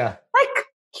 Hell yeah!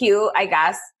 Cute, I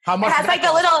guess. How much? It has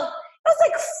a little.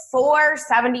 It was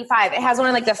 $4.75. It has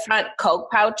one of the front Coke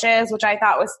pouches, which I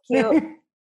thought was cute.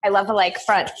 I love the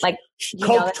front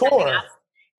Coke tour.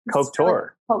 Coke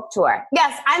tour. Coke tour.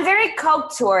 Yes, I'm very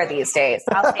Coke tour these days.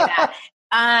 I'll say that.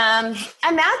 And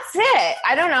that's it.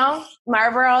 I don't know.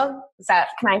 Marlboro. Can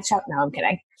I check? No, I'm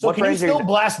kidding. So can you still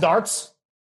blast darts?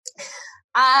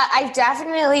 I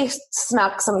definitely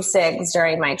snuck some cigs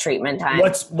during my treatment time.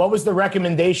 What was the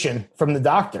recommendation from the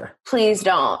doctor? Please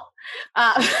don't.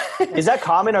 Is that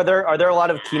common? Are there a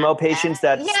lot of chemo patients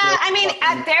that? Yeah, I mean,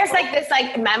 there's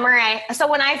this memory. So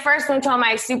when I first moved home,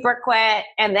 I super quit,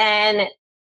 and then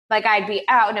I'd be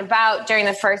out and about during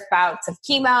the first bouts of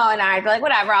chemo, and I'd be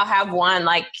whatever, I'll have one.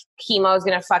 Chemo is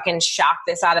gonna fucking shock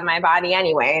this out of my body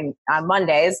anyway, and on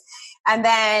Mondays. And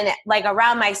then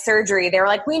around my surgery, they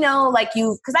were we know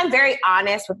because I'm very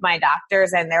honest with my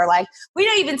doctors, and they're we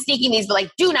know you've been sneaking these, but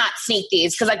do not sneak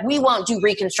these because we won't do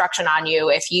reconstruction on you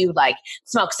if you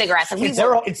smoke cigarettes. And it's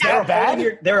that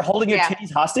bad? They're holding your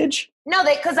titties hostage? No,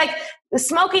 because like the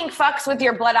smoking fucks with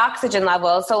your blood oxygen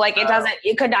levels. So like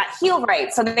it could not heal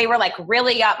right. So they were like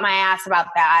really up my ass about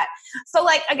that. So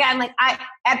like, again, like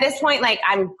at this point, like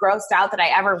I'm grossed out that I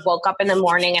ever woke up in the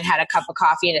morning and had a cup of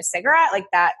coffee and a cigarette. Like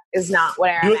that is not what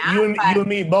I'm at. You and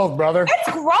me both, brother.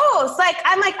 It's gross. Like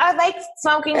I'm like, I like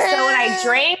smoking still when I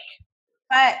drink,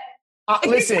 but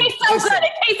listen, it tastes so good.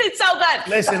 It tasted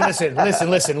so good.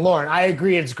 Listen, Lauren. I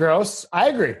agree, it's gross. I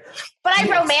agree. But I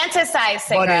romanticize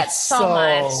cigarettes so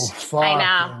much.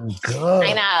 I know. Good.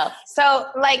 I know. So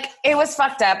like it was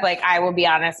fucked up. Like I will be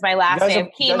honest. My last day of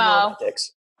chemo.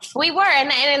 We were,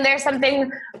 and there's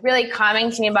something really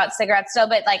calming to me about cigarettes still.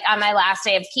 But like on my last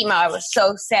day of chemo, I was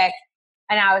so sick.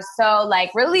 And I was so like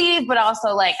relieved, but also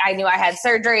like I knew I had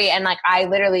surgery, and like I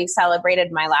literally celebrated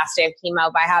my last day of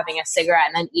chemo by having a cigarette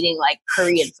and then eating like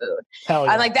Korean food. Hell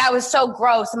yeah. I'm like, that was so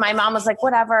gross. And my mom was like,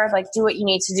 whatever, like do what you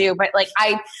need to do. But like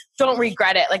I don't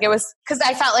regret it. Like it was because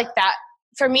I felt like that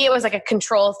for me, it was like a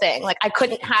control thing. Like I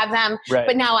couldn't have them,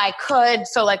 but now I could.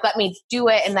 So like let me do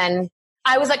it. And then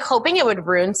I was like hoping it would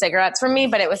ruin cigarettes for me,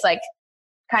 but it was like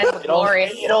kind of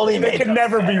glorious. They could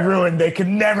never be ruined. They could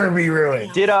never be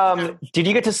ruined. Did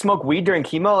you get to smoke weed during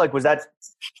chemo? Like, was that?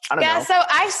 I don't know. Yeah, so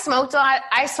I smoked a lot.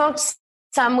 I smoked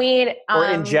some weed. Or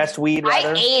ingest weed,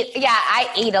 rather? I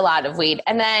ate a lot of weed.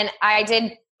 And then I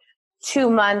did 2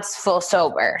 months full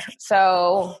sober.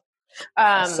 So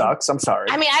that sucks. I'm sorry.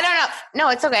 I mean, I don't know. No,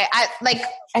 it's okay.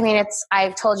 I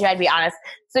told you I'd be honest.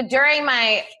 So during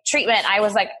my treatment, I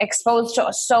was like exposed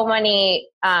to so many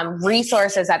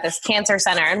resources at this cancer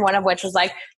center. And one of which was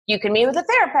like, you can meet with a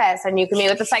therapist and you can meet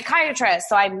with a psychiatrist.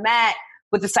 So I met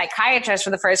with the psychiatrist for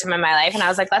the first time in my life. And I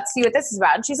was like, let's see what this is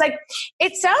about. And she's like,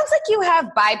 it sounds like you have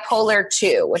bipolar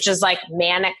 2, which is like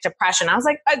manic depression. I was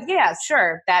like, yeah,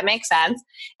 sure. That makes sense.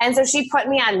 And so she put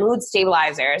me on mood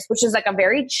stabilizers, which is like a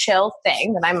very chill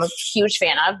thing that I'm a huge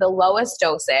fan of, the lowest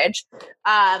dosage.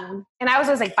 And I was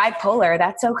always like, bipolar,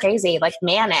 that's so crazy. Like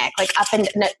manic, like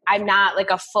I'm not like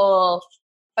a full,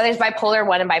 but there's bipolar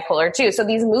 1 and bipolar 2. So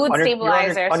these mood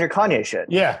stabilizers. On your Kanye shit.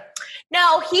 Yeah.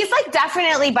 No, he's like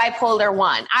definitely bipolar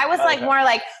 1. I was like more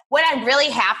like when I'm really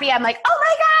happy, I'm like, oh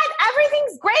my God,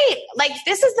 everything's great. Like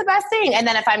this is the best thing. And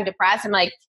then if I'm depressed, I'm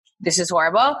like, this is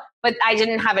horrible. But I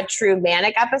didn't have a true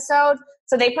manic episode.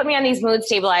 So they put me on these mood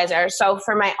stabilizers. So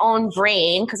for my own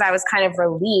brain, because I was kind of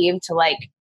relieved to like,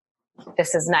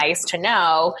 this is nice to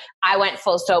know, I went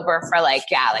full sober for like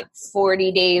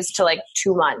 40 days to like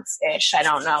 2 months ish. I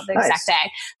don't know the exact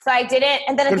day. So I did it.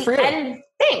 And then at the end,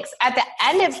 at the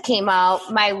end of chemo,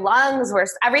 my lungs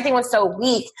everything was so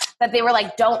weak that they were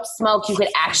like, don't smoke. You could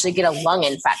actually get a lung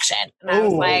infection. And I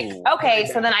was like, okay.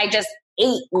 So then I just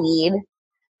ate weed.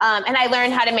 And I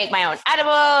learned how to make my own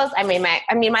edibles.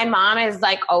 My mom is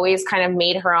like always kind of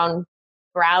made her own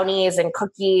brownies and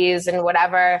cookies and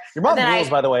whatever. Your mom rules,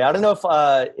 by the way. I don't know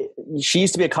if she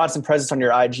used to be a constant presence on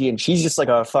your IG, and she's just like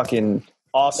a fucking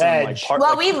awesome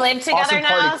we live together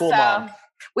now, so mom.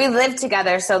 We live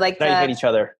together. So like now you hate each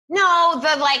other. No,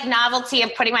 the like novelty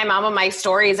of putting my mom on my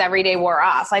stories every day wore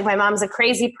off. Like my mom's a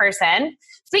crazy person.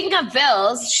 Speaking of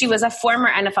Bills, she was a former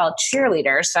NFL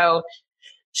cheerleader, so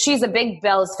she's a big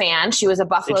Bills fan. She was a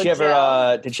Buffalo.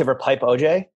 Did she ever pipe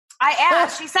OJ? I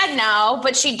asked. She said no,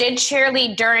 but she did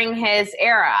cheerlead during his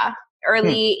era,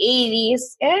 early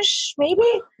 80s-ish, maybe.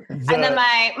 And then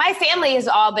my family has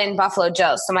all been Buffalo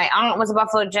Joes. So my aunt was a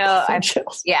Buffalo Joe.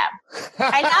 Yeah.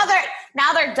 And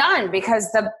now they're done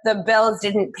because the Bills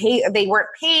didn't pay. They weren't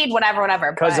paid,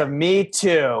 whatever. Because of Me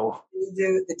Too. You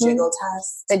do the jiggle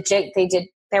test. They did.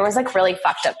 There was like really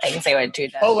fucked up things they would do.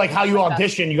 Like how you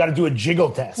audition, you got to do a jiggle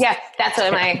test. Yeah, that's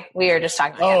what we were just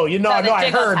talking about. Oh, I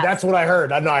heard. Test. That's what I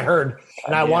heard. I heard.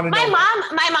 And I wanted to know.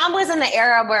 My mom was in the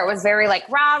era where it was very like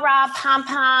rah-rah,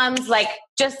 pom-poms, like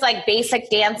just like basic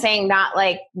dancing, not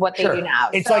like what they do now.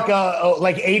 It's like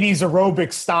 80s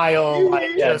aerobic style.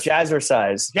 Like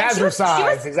jazzercise.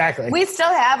 Jazzercise, exactly. We still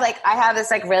have I have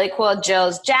this like really cool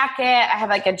Jill's jacket. I have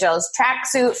like a Jill's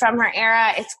tracksuit from her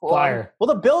era. It's cool. Fire. Well,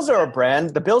 the Bills are a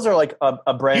brand. The Bills are like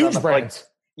a brand. Huge brand.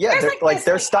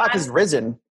 Their stock has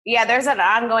risen. Yeah, there's an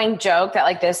ongoing joke that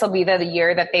like this will be the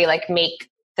year that they like make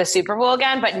the Super Bowl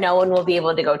again, but no one will be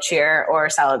able to go cheer or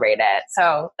celebrate it.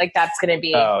 So like that's going to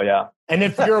be. Oh yeah. And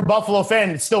if you're a Buffalo fan,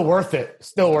 it's still worth it.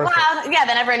 Yeah,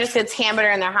 then everyone just gets hamburger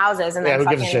in their houses and then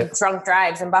fucking drunk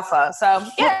drives in Buffalo. So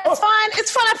yeah, it's fun. It's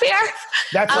fun up here.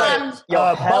 That's right.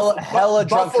 Hella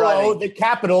drunk Buffalo, driving. the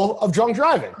capital of drunk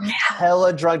driving.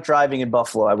 Hella drunk driving in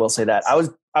Buffalo. I will say that. I was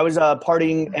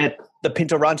partying at the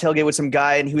Pinto Ron tailgate with some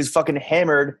guy, and he was fucking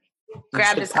hammered.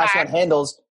 Grabbed his car. On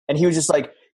handles, and he was just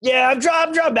like, "Yeah, I'm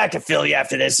driving back to Philly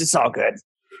after this. It's all good."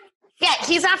 Yeah,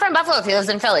 he's not from Buffalo if he lives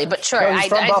in Philly, but sure. No, he's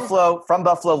from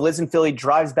Buffalo, lives in Philly,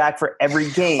 drives back for every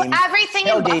game. Everything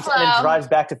in Buffalo. And then drives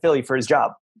back to Philly for his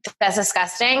job. That's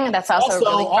disgusting. That's also a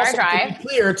really far drive.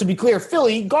 To be clear,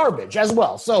 Philly garbage as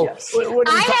well. So yes.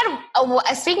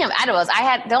 Speaking of edibles,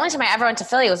 the only time I ever went to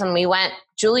Philly was when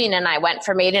Julian and I went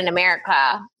for Made in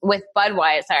America with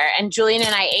Budweiser, and Julian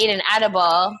and I ate an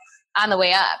edible on the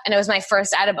way up, and it was my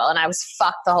first edible, and I was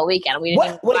fucked the whole weekend. You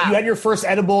had your first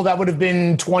edible? That would have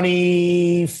been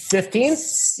 2015?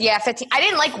 Yeah, 15. I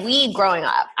didn't like weed growing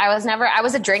up. I was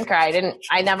a drinker. I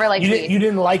never liked weed. You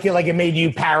didn't like it, like it made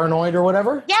you paranoid or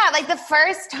whatever? Yeah, like the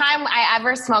first time I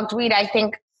ever smoked weed,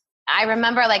 I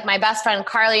remember like my best friend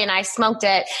Carly and I smoked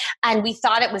it, and we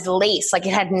thought it was lace. Like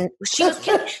it had. She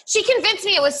convinced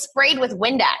me it was sprayed with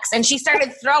Windex, and she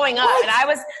started throwing up, and I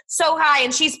was so high,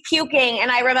 and she's puking, and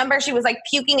I remember she was like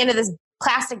puking into this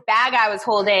plastic bag I was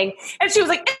holding, and she was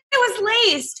like, "It was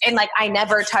laced," and like I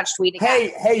never touched weed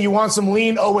again. Hey, you want some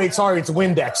lean? Oh wait, sorry, it's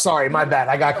Windex. Sorry, my bad.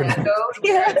 I got confused.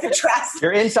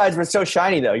 Your insides were so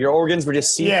shiny though. Your organs were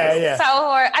just see-through. Yeah. So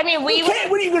I mean, what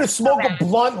are you going to smoke a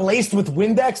blunt laced with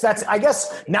Windex? I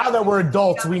guess now that we're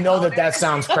adults, we know that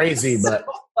sounds crazy, but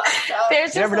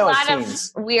there's just a lot of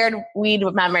weird weed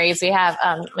memories we have.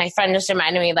 My friend just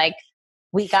reminded me, like,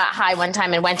 we got high one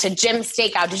time and went to Jim's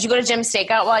Steakout. Did you go to Jim's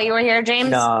Steakout while you were here, James?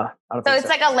 No, I don't think so. It's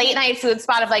like a late night food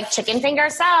spot of like chicken finger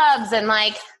subs and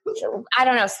like, I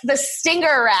don't know, the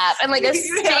stinger wrap and like a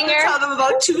stinger. Tell them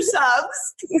about 2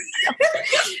 subs.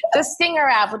 The stinger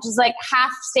wrap, which is like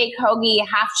half steak hoagie,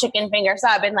 half chicken finger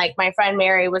sub. And like my friend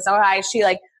Mary was so high, she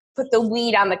like put the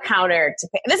weed on the counter to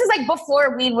pay. This is like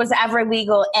before weed was ever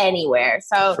legal anywhere.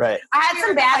 So I had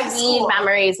some bad weed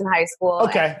memories in high school.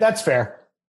 Okay, that's fair.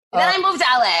 Then I moved to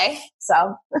LA,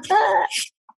 so.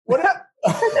 What happened?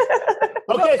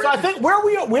 Okay, so I think where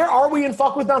are we in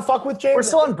Fuck With Not Fuck With, James? We're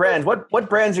still on brands. What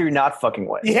brands are you not fucking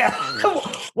with? Yeah.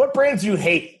 What brands do you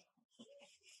hate?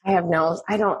 I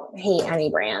don't hate any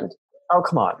brand. Oh,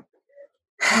 come on.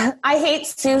 I hate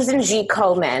Susan G.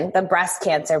 Komen, the breast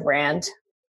cancer brand.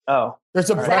 Oh. There's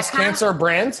a breast cancer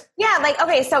brand? Yeah, like,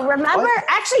 okay, so remember,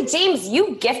 actually, James,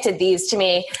 you gifted these to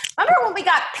me. Remember when we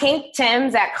got pink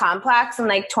Tims at Complex in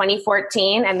like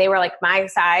 2014 and they were like my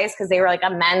size because they were like a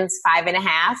men's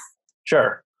 5.5?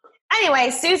 Sure.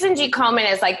 Anyway, Susan G.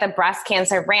 Komen is like the breast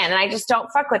cancer brand, and I just don't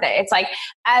fuck with it. It's like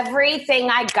everything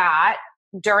I got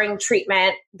during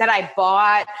treatment that I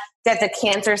bought that the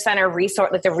cancer center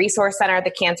like the resource center,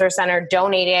 the cancer center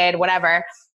donated, whatever.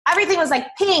 Everything was like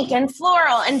pink and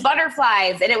floral and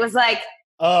butterflies. And it was like,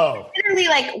 literally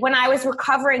like when I was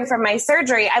recovering from my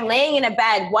surgery, I'm laying in a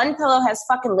bed. One pillow has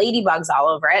fucking ladybugs all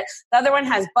over it. The other one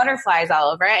has butterflies all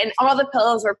over it. And all the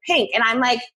pillows were pink. And I'm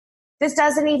like, this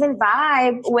doesn't even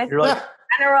vibe with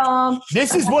general.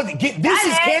 This is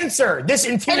cancer. This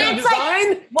interior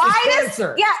design is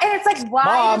cancer. Yeah. And it's like, why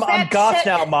Mom, I'm goth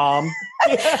now, Mom.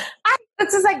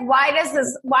 It's just like, why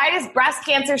does breast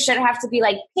cancer shit have to be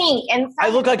like pink? And I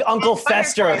look like Uncle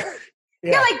Fester.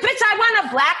 Yeah, like, bitch, I want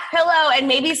a black pillow and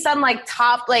maybe some like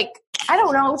top, like, I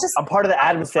don't know. Just I'm part of the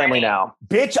Addams family now.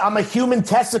 Bitch, I'm a human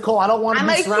testicle. I don't want to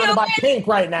be surrounded by pink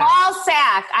right now. Ball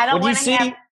sack. I don't want to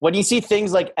have. When you see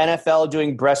things like NFL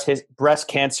doing breast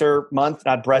cancer month,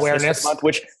 not breast history month,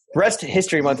 which breast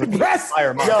history month would be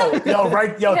entire month.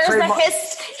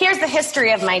 Here's the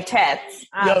history of my tits.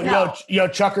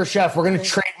 Chucker Chef, we're going to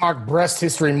trademark Breast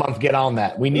History Month. Get on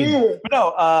that. We need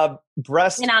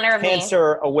breast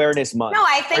cancer awareness month. No,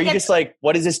 I think are you just like,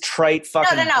 what is this trite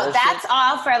fucking No. bullshit? That's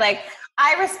all for like.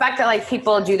 I respect that like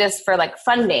people do this for like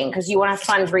funding because you want to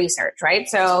fund research, right?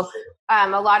 So a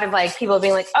lot of like people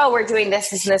being like, oh, we're doing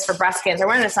this and this for breast cancer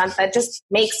awareness month. That just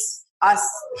makes us,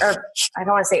 or I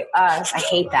don't want to say us, I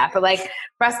hate that, but like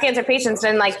breast cancer patients,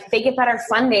 then like they get better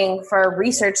funding for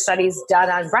research studies done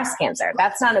on breast cancer.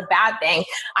 That's not a bad thing.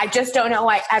 I just don't know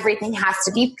why everything has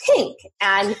to be pink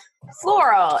and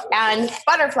floral and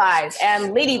butterflies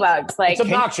and ladybugs. Like, it's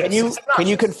obnoxious. Can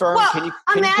you confirm? Well, can you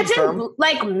imagine confirm?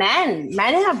 like men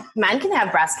can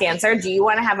have breast cancer. Do you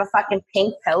want to have a fucking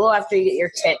pink pillow after you get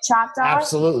your tit chopped off?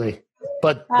 Absolutely.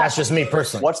 But that's just me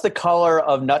personally. What's the color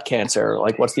of nut cancer?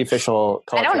 Like, what's the official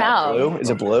color? I don't know. Blue? Is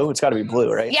it blue? It's got to be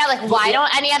blue, right? Yeah, like why don't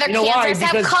any other cancers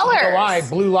have colors? You know why?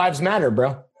 Blue lives matter,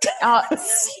 bro. Oh,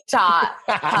 stop.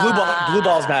 Blue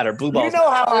balls matter. Blue balls. You know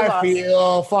how I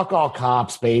feel. Fuck all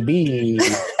cops, baby.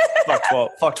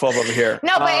 Fuck 12 over here.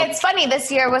 No, but it's funny.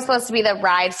 This year was supposed to be the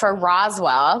ride for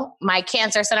Roswell, my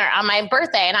cancer center, on my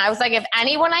birthday. And I was like, if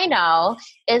anyone I know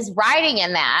is riding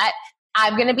in that,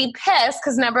 I'm going to be pissed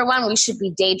because number one, we should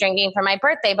be day drinking for my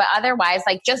birthday, but otherwise,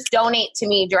 like, just donate to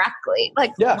me directly.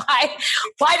 Like,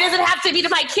 why does it have to be to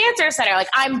my cancer center? Like,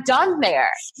 I'm done there.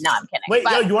 No, I'm kidding. Wait,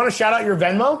 you want to shout out your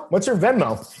Venmo? What's your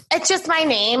Venmo? It's just my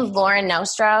name, Lauren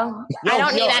Nostro. I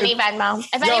don't need any Venmo.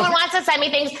 If anyone wants to send me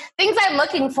things I'm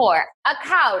looking for, a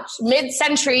couch,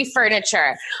 mid-century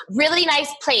furniture, really nice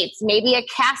plates, maybe a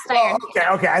cast iron.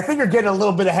 Okay. I think you're getting a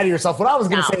little bit ahead of yourself. What I was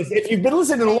going to say is if you've been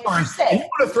listening to Lauren and you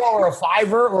want to throw her a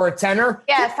 $5 or a $10.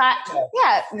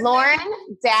 Yeah, Lauren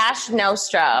 -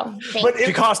 Nostro.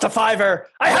 It cost a $5.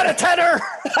 I had a $10.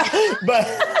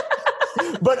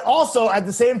 but also at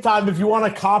the same time, if you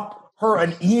want to cop her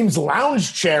an Eames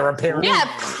lounge chair, apparently. Yeah,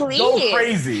 please. Go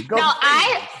crazy.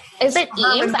 Is it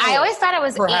Eames? I always thought it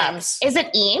was Eames. Is it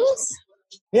Eames?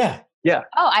 Yeah. Yeah.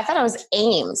 Oh, I thought it was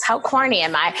Ames. How corny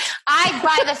am I? I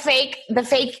buy the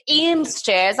fake Eames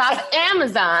chairs off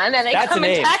Amazon, and they come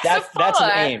in packs of 4.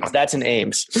 That's an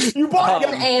Ames. You bought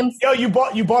Ames. Yo, you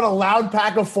bought a loud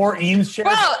pack of 4 Eames chairs.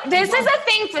 Bro, this is a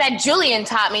thing that Julian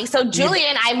taught me. So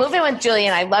Julian, I moved in with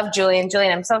Julian. I love Julian.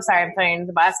 Julian, I'm so sorry I'm throwing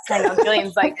the bus. I know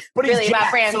Julian's like really about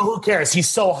brands. So who cares? He's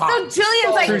so hot. So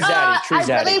Julian's I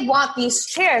really want these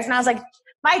chairs, and I was like,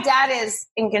 my dad is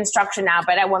in construction now,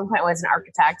 but at one point was an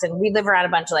architect, and we live around a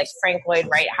bunch of like Frank Lloyd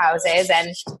Wright houses.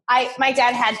 And my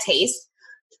dad had taste.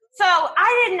 So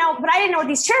I didn't know what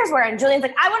these chairs were. And Julian's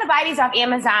like, I want to buy these off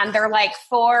Amazon. They're like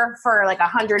 4 for like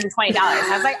 $120. I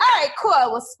was like, all right,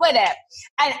 cool. We'll split it.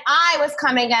 And I was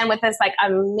coming in with this like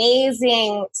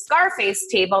amazing Scarface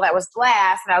table that was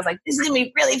glass. And I was like, this is going to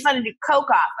be really fun to do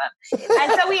coke off of.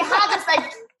 And so we had this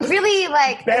like really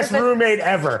like best roommate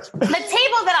ever. The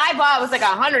table that I bought was like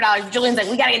 $100. Julian's like,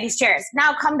 we got to get these chairs.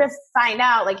 Now come to find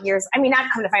out years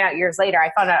later, I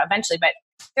found out eventually, but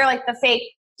they're like the fake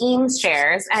Eames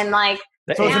chairs, and like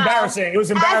so it's embarrassing. It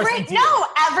was embarrassing.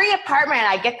 Every apartment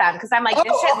I get them because I'm like,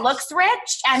 this shit looks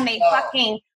rich, and they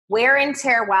fucking wear and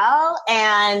tear well,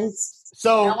 and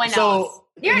no one knows.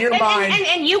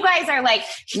 And you guys are like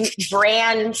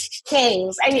brand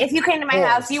kings. And if you came to my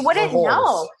house, you wouldn't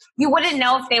know. You wouldn't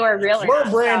know if they were real or not.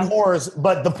 We're brand whores,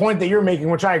 but the point that you're making,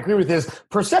 which I agree with, is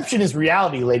perception is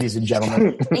reality, ladies and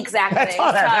gentlemen. Exactly. That's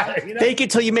all that matters, you know? Fake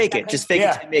it till you make it. Just fake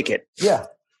it till you make it. Yeah.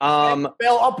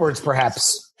 Fail upwards,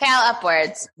 perhaps. Fail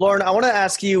upwards. Lauren, I want to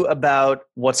ask you about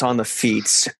what's on the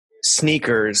feet.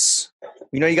 Sneakers.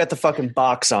 You know you got the fucking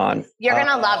box on. You're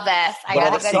gonna love this.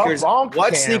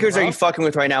 What sneakers are you fucking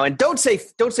with right now? And don't say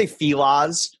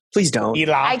Fila's. Please don't.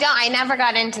 I don't. I never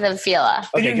got into the Fila.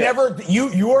 Okay,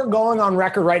 you are going on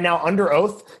record right now under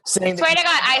oath saying.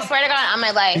 I swear to God on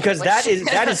my life. Because that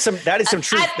is some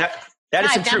truth.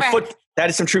 That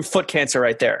is some true foot cancer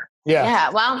right there. Yeah.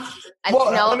 Well,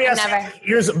 let me ask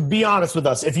you, be honest with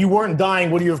us. If you weren't dying,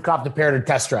 would you have copped a pair to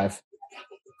test drive?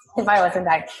 If I wasn't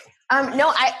dying.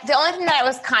 No, the only thing that I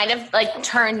was kind of like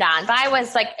turned on by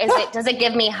was like, does it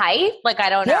give me height? Like, I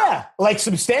don't know. Yeah, like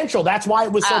substantial. That's why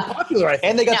it was so popular.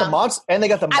 And they got the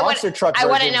monster truck. I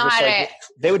wouldn't know how to.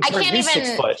 They would turn you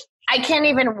 6 foot. I can't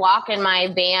even walk in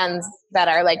my Vans that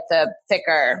are like the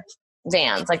thicker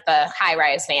Vans, like the high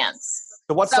rise Vans.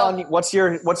 So what's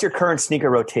your current sneaker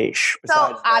rotation?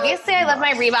 So obviously I love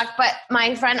my Reebok, but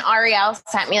my friend Ariel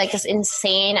sent me like this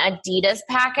insane Adidas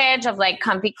package of like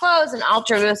comfy clothes and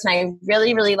Ultra Boost, and I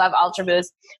really, really love Ultra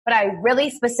Boost. But I really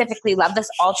specifically love this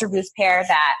Ultra Boost pair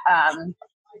that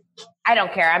I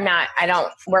don't care. I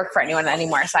don't work for anyone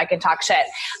anymore, so I can talk shit.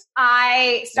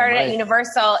 I started at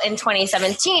Universal in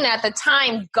 2017. At the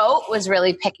time, GOAT was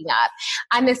really picking up.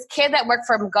 And this kid that worked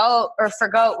for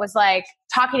GOAT was like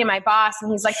talking to my boss,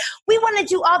 and he's like, we want to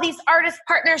do all these artist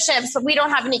partnerships, but we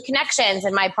don't have any connections.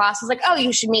 And my boss was like, oh,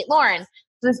 you should meet Lauren.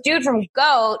 So this dude from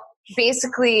GOAT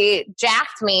basically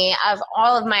jacked me of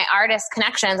all of my artist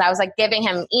connections. I was like giving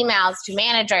him emails to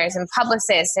managers and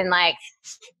publicists and like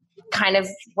kind of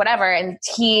whatever, and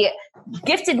he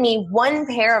gifted me 1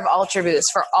 pair of Ultra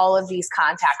Boost for all of these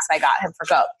contacts I got him for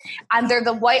GOAT. And they're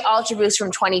the white Ultra Boost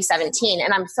from 2017,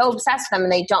 and I'm so obsessed with them,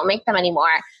 and they don't make them anymore,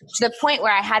 to the point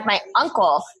where I had my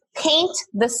uncle paint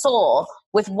the sole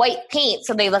with white paint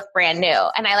so they look brand new.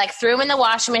 And I like threw them in the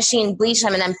washing machine, bleached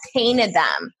them, and then painted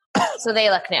them so they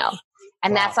look new.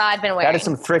 And that's all I've been wearing. That is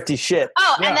some thrifty shit.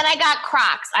 Oh, yeah. And then I got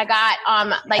Crocs. I got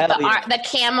the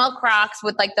camel Crocs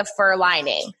with like the fur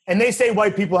lining. And they say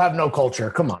white people have no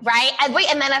culture. Come on. Right? And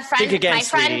then a friend, Think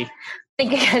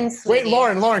again, sweetie. Wait,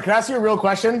 Lauren, can I ask you a real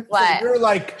question? What?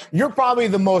 So you're probably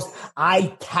the most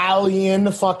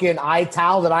Italian fucking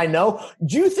Ital that I know.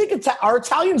 Do you think are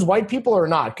Italians white people or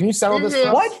not? Can you settle this?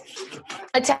 What?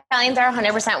 Italians are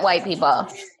 100% white people.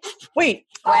 Wait,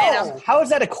 How is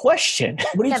that a question?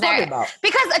 What are you talking about?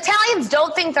 Because Italians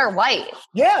don't think they're white.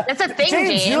 Yeah. That's a thing,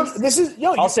 James.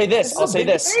 I'll say this. I'll say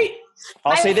this.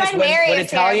 When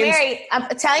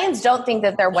Italians don't think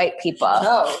that they're white people.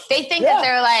 No. They think that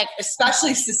they're like,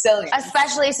 especially Sicilians.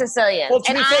 Well,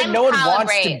 to be fair, no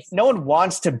one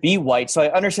wants to be white, so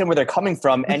I understand where they're coming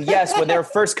from. And yes, when they're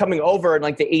first coming over in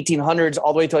like the 1800s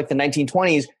all the way to like the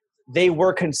 1920s, they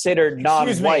were considered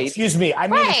non-white. Excuse me. I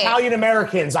mean, Italian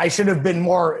Americans. I should have been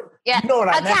more. Yeah, you know what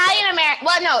I meant. Italian American.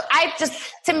 Well, no,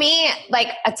 to me, like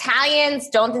Italians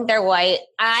don't think they're white.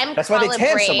 That's why they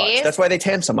tan so much. That's why they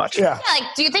tan so much. Yeah.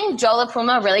 Like, do you think Joe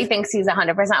LaPuma really thinks he's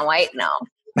 100% white? No.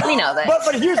 We know that.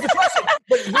 but here's the question.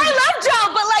 I love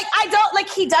Joe, but like I don't like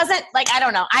he doesn't like I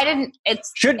don't know. I didn't.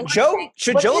 Should Joe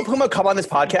LaPuma come on this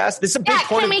podcast? This is a big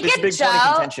point. Point of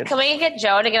contention. Can we get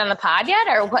Joe to get on the pod yet,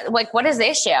 or what? Like, what is the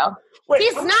issue?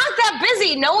 He's not that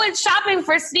busy. No one's shopping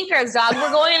for sneakers, dog.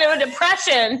 We're going into a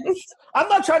depression. I'm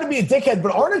not trying to be a dickhead,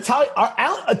 but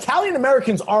Italian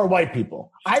Americans are white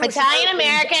people. Italian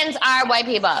Americans are white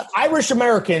people. Irish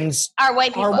Americans are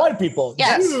white people.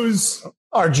 Yes. Jews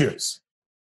are Jews.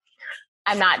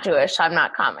 I'm not Jewish, so I'm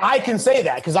not commenting. I can say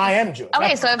that because I am Jewish.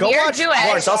 Okay, so if you're Jewish,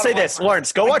 Lawrence, I'll say this.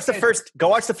 Lawrence, go watch the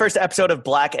first episode of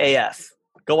Black AF.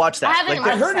 Go watch that.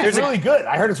 I heard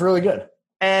it's really good.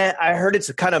 And I heard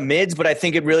it's kind of mids, but I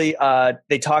think it really,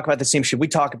 they talk about the same shit we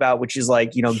talk about, which is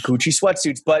like, Gucci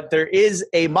sweatsuits. But there is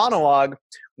a monologue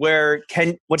where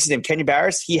what's his name? Kenya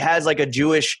Barris. He has like a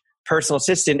Jewish personal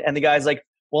assistant and the guy's like,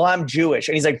 well, I'm Jewish.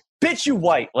 And he's like, bitch, you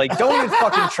white. Like, don't even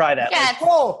fucking try that. Yeah. Like,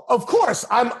 well, of course,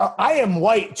 I am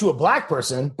white to a black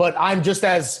person, but I'm just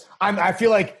I feel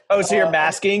like. Oh, so you're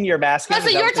masking? You're masking? So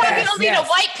you're talking only to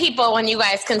white people when you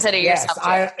guys consider yourself.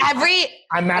 I'm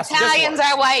masking. Italians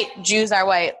are white. Jews are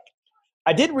white.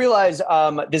 I did realize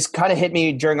this kind of hit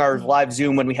me during our live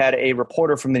Zoom when we had a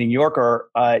reporter from the New Yorker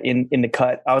in the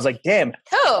cut. I was like, damn,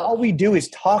 all we do is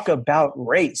talk about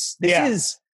race. This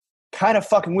is kind of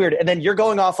fucking weird. And then you're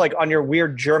going off like on your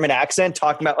weird German accent,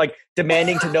 talking about like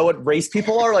demanding to know what race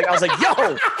people are. Like I was like,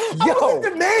 yo,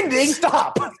 demanding.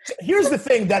 Stop. Here's the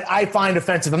thing that I find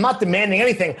offensive. I'm not demanding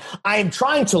anything. I am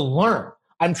trying to learn.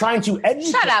 I'm trying to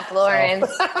educate. Shut up, Lawrence.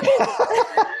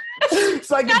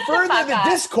 So I can further the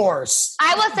discourse.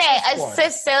 I will say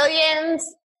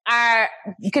Sicilians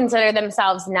consider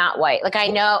themselves not white. Like I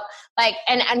know, like,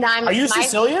 and I'm. Are you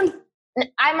Sicilian?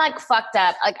 I'm like fucked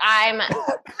up. Like I'm.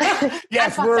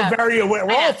 Yes, we're very aware.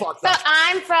 We're all fucked up.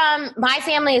 So my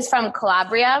family is from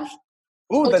Calabria.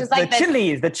 Ooh, the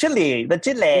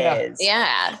Chilis.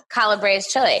 Yeah, Calabrese,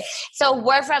 Chile. So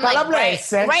we're from like right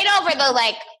over the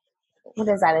like. What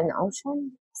is that? An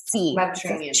ocean? Sea.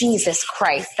 Mediterranean. Jesus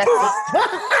Christ! That's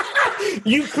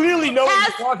you clearly know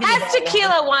what you're talking about. As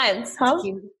tequila once, huh?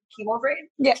 Chemo brain?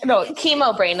 Yeah, no,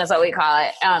 chemo brain is what we call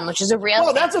it, which is a real.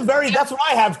 Oh, that's what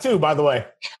I have too, by the way.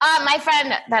 My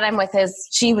friend that I'm with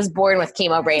she was born with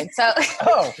chemo brain. So.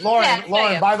 Oh, Lauren,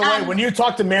 by the way, when you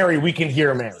talk to Mary, we can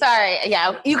hear Mary. Sorry,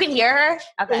 yeah, you can hear her.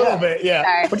 Okay. A little bit, yeah,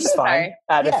 sorry. Which is fine.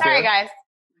 Sorry, guys.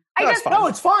 It's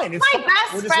fine. It's my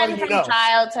best friend from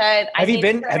childhood. Have you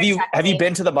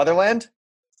been to the motherland?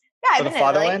 Yeah, I've been to the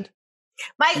fatherland.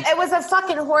 It was a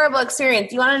fucking horrible experience.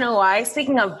 Do you want to know why?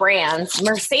 Speaking of brands,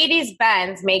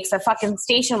 Mercedes-Benz makes a fucking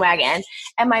station wagon.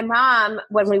 And my mom,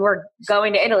 when we were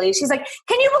going to Italy, she's like,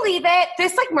 can you believe it?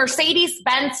 This like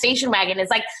Mercedes-Benz station wagon is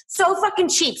like so fucking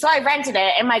cheap. So I rented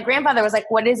it. And my grandfather was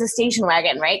like, what is a station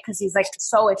wagon, right? Because he's like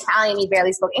so Italian, he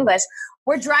barely spoke English.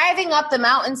 We're driving up the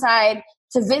mountainside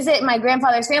to visit my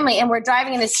grandfather's family, and we're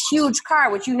driving in this huge car,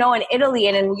 which in Italy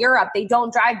and in Europe, they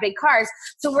don't drive big cars.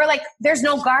 So we're like, there's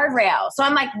no guardrail. So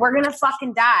I'm like, we're going to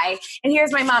fucking die. And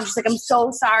here's my mom. She's like, I'm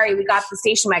so sorry we got the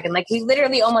station wagon. Like, we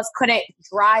literally almost couldn't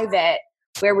drive it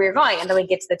where we were going. And then we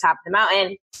get to the top of the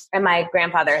mountain, and my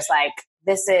grandfather's like,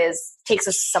 takes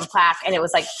us some plaque. And it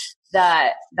was like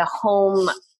the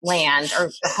homeland or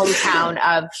the hometown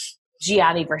of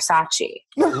Gianni Versace.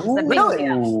 Really?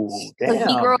 So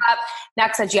he grew up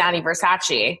next to Gianni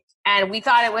Versace, and we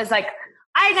thought it was like,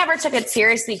 I never took it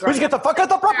seriously. Please get the fuck out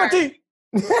the property.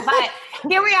 But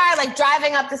here we are, like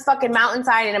driving up this fucking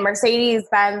mountainside in a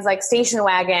Mercedes-Benz like station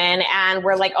wagon, and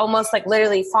we're like almost like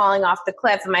literally falling off the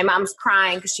cliff. And my mom's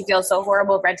crying because she feels so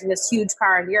horrible renting this huge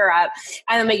car in Europe.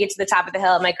 And then we get to the top of the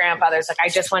hill, and my grandfather's like, I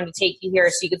just wanted to take you here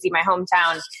so you could see my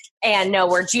hometown and know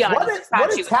where Gianni Versace.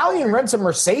 What Italian rents a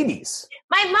Mercedes?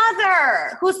 My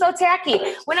mother, who's so tacky.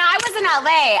 When I was in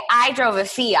LA, I drove a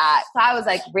Fiat, so I was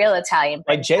like real Italian.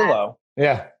 Like J-Lo.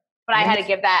 Yeah. But I had to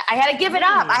give it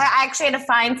up. I actually had to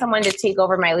find someone to take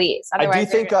over my lease. Otherwise, I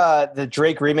do think the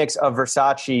Drake remix of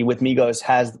Versace with Migos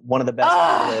has one of the best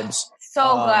libs. So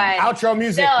good. Outro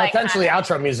music, Still potentially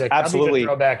outro music. Absolutely.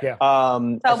 That'd be a good throwback, yeah.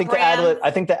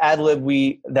 I think the ad lib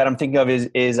that I'm thinking of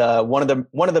is one of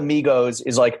the Migos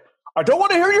is like, I don't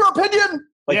want to hear your opinion.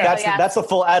 Like that's the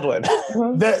full ad lib.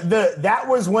 That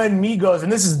was when Migos,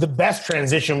 and this is the best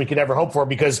transition we could ever hope for,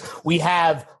 because we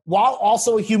have, while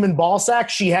also a human ball sack,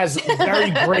 she has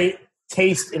very great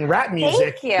taste in rap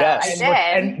music. Thank you. Yes.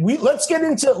 I did.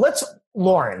 And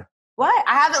Lauren. What?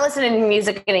 I haven't listened to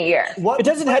music in a year. It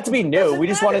doesn't have to be new. We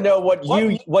just want to know what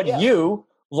you,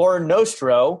 Lauren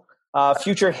Nostro,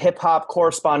 future hip hop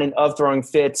correspondent of Throwing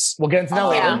Fits. We'll get into that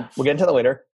later. Yeah. We'll get into that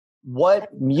later.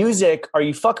 What music are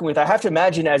you fucking with? I have to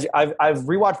imagine, as I've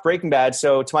rewatched Breaking Bad,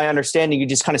 so to my understanding, you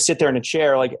just kind of sit there in a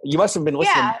chair. Like, you must have been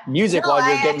listening to music while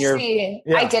you're getting your.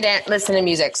 I didn't listen to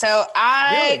music, so so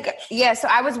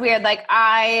I was weird. Like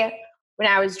when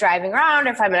I was driving around,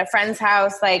 if I'm at a friend's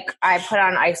house, like I put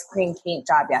on Ice Cream Paint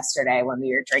Job yesterday when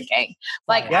we were drinking.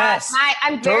 Like,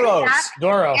 I'm very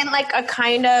Doro, in like a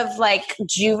kind of like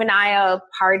juvenile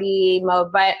party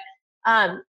mode, but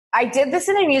I did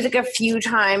listen to music a few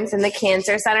times in the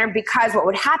cancer center, because what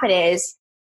would happen is,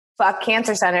 fuck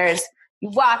cancer centers. You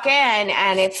walk in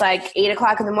and it's like 8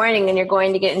 o'clock in the morning and you're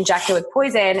going to get injected with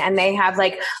poison, and they have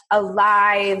like a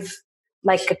live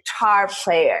like guitar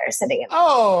player sitting in there.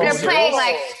 Oh, they're playing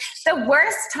like the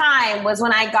worst time was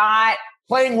when I got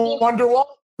playing Wonderwall.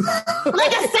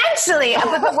 Like essentially,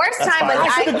 but the worst time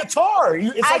was I the guitar.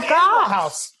 It's like Animal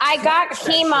House. I got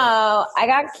chemo. I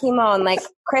got chemo on like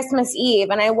Christmas Eve,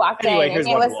 and I walked in, and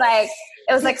it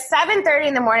was like 7:30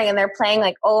 in the morning, and they're playing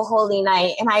like "Oh Holy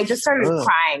Night," and I just started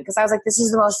crying because I was like, "This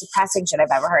is the most depressing shit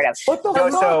I've ever heard of." What the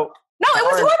fuck? No, it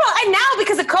was horrible. And now,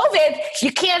 because of COVID,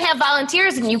 you can't have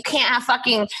volunteers and you can't have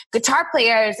fucking guitar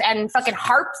players and fucking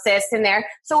harpsists in there.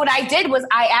 So what I did was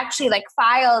I actually like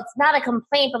filed, not a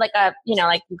complaint, but like a,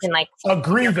 like you can like a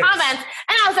grievance comments.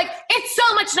 And I was like, it's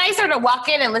so much nicer to walk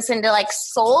in and listen to like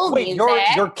soul music.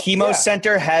 Your chemo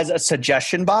center has a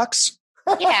suggestion box?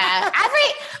 Yeah.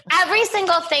 Every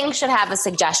single thing should have a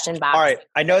suggestion box. All right.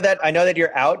 I know that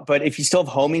you're out, but if you still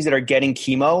have homies that are getting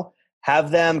chemo,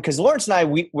 have them, because Lawrence and I,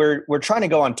 we're trying to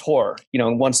go on tour,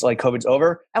 once like COVID's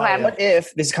over. Okay. What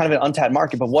if, this is kind of an untapped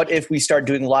market, but what if we start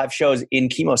doing live shows in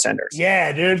chemo centers?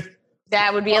 Yeah, dude.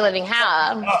 That would be a living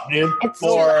hell. Oh, dude.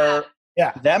 For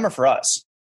them or for us?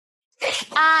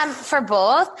 For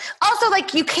both. Also,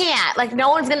 like, you can't. Like, no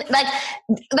one's gonna like.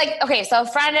 Okay, so a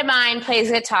friend of mine plays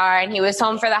guitar, and he was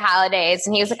home for the holidays,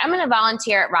 and he was like, "I'm gonna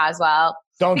volunteer at Roswell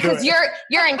because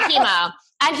you're in chemo."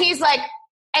 And he's like.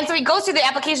 And so he goes through the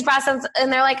application process, and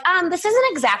they're like, this isn't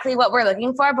exactly what we're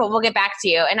looking for, but we'll get back to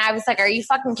you. And I was like, are you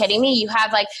fucking kidding me? You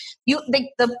have like,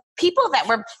 the people that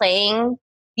were playing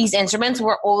these instruments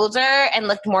were older and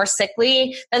looked more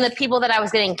sickly than the people that I was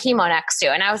getting chemo next to.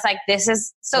 And I was like, this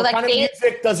is so what like. What kind of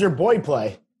music does your boy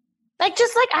play? Like,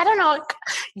 just like, I don't know,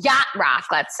 yacht rock,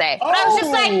 let's say. But I was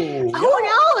just like, who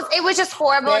knows? It was just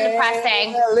horrible and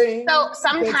depressing. So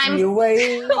sometimes,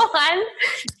 I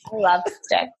love this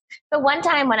stick. So one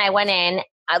time when I went in,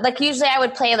 like usually I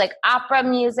would play like opera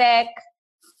music.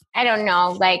 I don't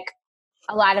know, like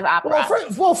a lot of opera.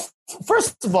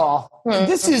 First of all,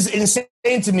 this is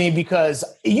insane to me, because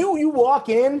you walk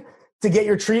in to get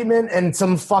your treatment and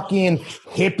some fucking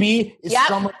hippie is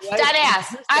dead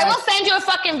ass. I will send you a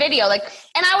fucking video. Like,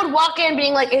 and I would walk in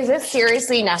being like, is this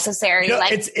seriously necessary?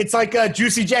 Like, it's like a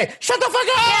Juicy J. Shut the fuck up!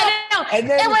 Yeah, no. And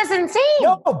then, it was insane.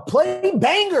 No, play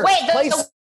bangers. Wait,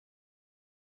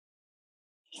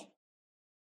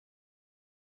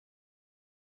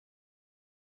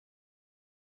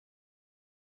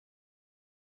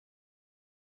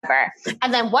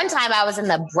 and then one time I was in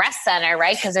the breast center,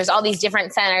 right? Because there's all these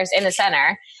different centers in the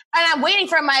center. And I'm waiting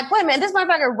for my appointment. This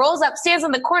motherfucker rolls up, stands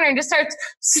in the corner, and just starts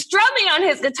strumming on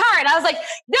his guitar. And I was like,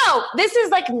 no, this is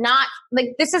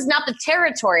not the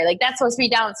territory. Like, that's supposed to be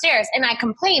downstairs. And I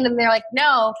complained, and they're like,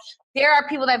 no, there are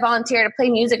people that volunteer to play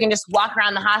music and just walk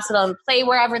around the hospital and play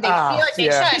wherever they feel like they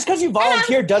should. Just because you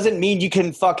volunteer doesn't mean you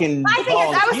can fucking volunteer.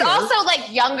 I was also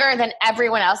like younger than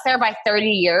everyone else there by 30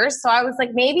 years. So I was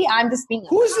like, maybe I'm just being.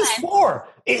 Who is this for?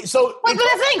 But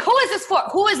the thing, who is this for?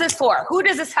 Who is this for? Who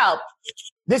does this help?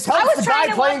 This helps the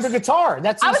guy playing the guitar.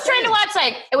 That's I was trying to watch,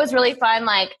 like, it was really fun.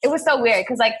 Like, it was so weird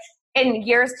because, like, in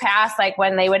years past, like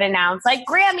when they would announce like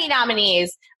Grammy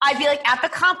nominees, I'd be like at the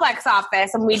Complex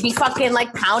office and we'd be fucking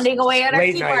like pounding away at our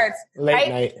keyboards. Late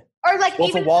night. Or like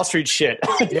Wolf even of Wall Street shit.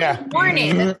 Yeah.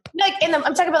 Morning. Like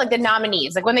I'm talking about like the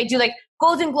nominees, like when they do like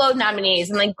Golden Globe nominees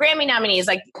and like Grammy nominees,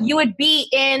 like you would be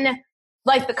in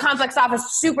like the complex office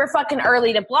super fucking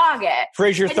early to blog it.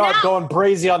 Frazier And thought now- going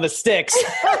brazy on the sticks.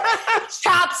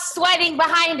 Chops sweating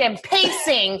behind him,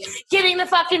 pacing, getting the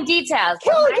fucking details.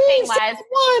 My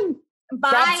thing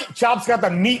was, Chops got the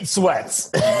meat sweats.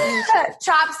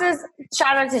 Chops is,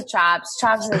 shout out to Chops.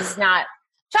 Chops is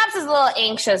a little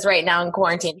anxious right now in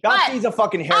quarantine. Chops But needs a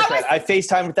fucking haircut. I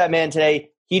FaceTimed with that man today.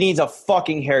 He needs a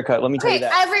fucking haircut. Let me tell you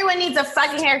that. everyone needs a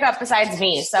fucking haircut besides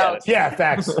me. So, Yeah,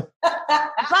 facts.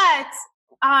 but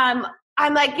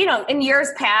I'm like, in years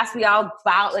past, we all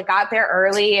got there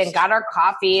early and got our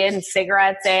coffee and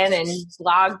cigarettes in and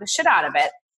blogged the shit out of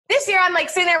it. This year, I'm like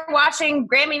sitting there watching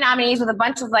Grammy nominees with a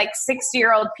bunch of like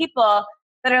 60-year-old people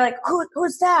that are like,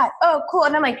 who's that? Oh, cool.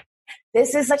 And I'm like,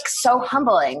 this is like so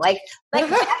humbling. Like last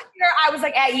year I was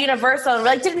like at Universal and we're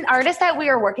like, did an artist that we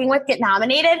were working with get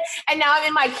nominated? And now I'm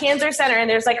in my cancer center and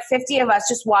there's like 50 of us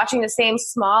just watching the same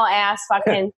small ass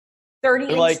fucking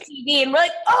 30-inch TV. And we're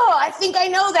like, oh, I think I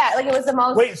know that. Like it was the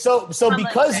most. Wait, so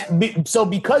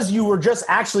because you were just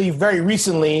actually very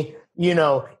recently,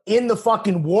 in the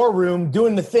fucking war room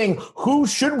doing the thing, who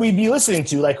should we be listening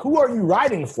to? Like, who are you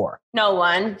riding for? No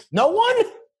one. No one?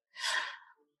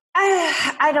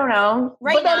 I don't know.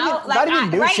 Not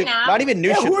even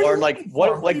new shit, Lauren. Like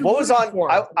what was on?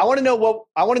 I want to know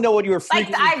what you were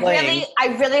frequently playing. I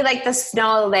really like the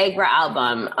Snow Allegra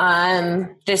album.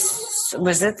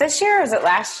 Was it this year or was it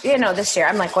last year? No, this year.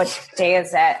 I'm like, what day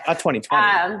is that?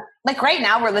 2020. Like right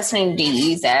now we're listening to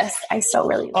Yeezus. I still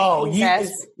really like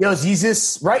Yeezus.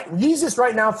 Yeezus, right? Yeezus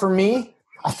right now for me.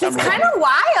 It's kind of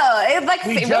wild. It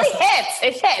really hits.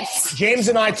 It hits. James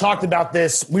and I talked about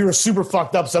this. We were super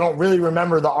fucked up, so I don't really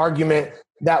remember the argument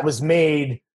that was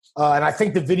made. And I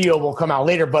think the video will come out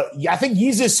later. But I think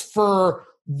Yeezus for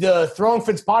the Throwing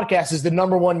Fits podcast is the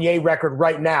number one Ye record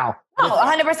right now. Oh,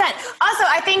 100%. Also,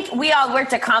 I think we all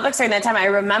worked at Complex during that time. I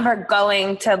remember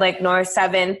going to like North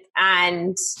 7th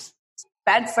and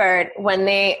Bedford when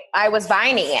I was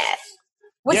vining it.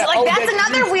 Which, that's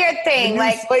another weird thing.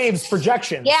 Like Slaves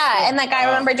projection. Yeah, and I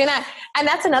remember doing that. And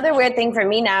that's another weird thing for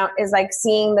me now is like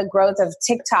seeing the growth of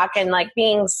TikTok and like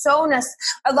being so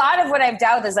a lot of what I've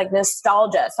dealt with is like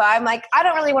nostalgia. So I'm like, I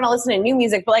don't really want to listen to new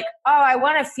music, but like, I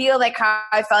want to feel like how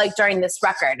I felt like during this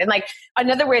record. And like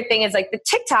another weird thing is like the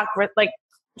TikTok like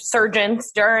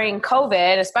surgence during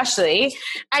COVID, especially,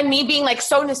 and me being like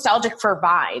so nostalgic for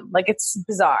Vine. Like it's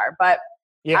bizarre, but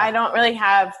I don't really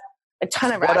have a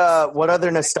ton of reps. What other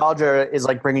nostalgia is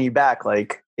like bringing you back?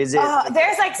 Like, is it?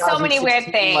 There's like so many weird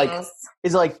things. Like,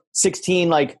 is it like 16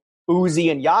 like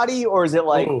Uzi and Yachty, or is it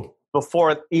like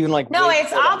before even like? No,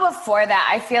 it's all before that.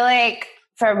 I feel like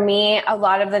for me, a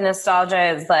lot of the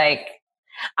nostalgia is like.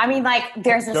 I mean, like,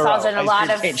 there's nostalgia in a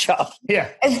lot of. Yeah.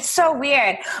 It's so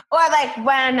weird. Or, like,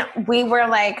 when we were,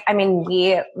 like,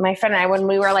 my friend and I, when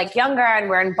we were, like, younger and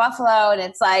we're in Buffalo, and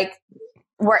it's, like,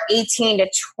 we're 18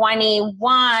 to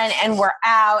 21, and we're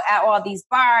out at all these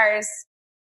bars.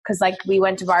 Because, like, we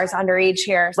went to bars underage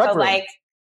here. So, like,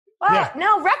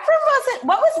 no, Rec Room wasn't.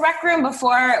 What was Rec Room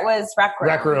before it was Rec Room?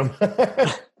 Rec Room.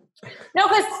 No,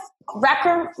 because Rec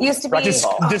Room used to be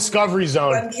Discovery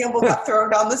Zone. When Campbell got thrown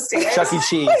down the stairs. Chuck E.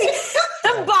 Cheese.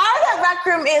 The bar that Rec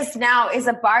Room is now is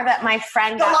a bar that my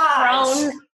friend got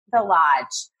thrown. The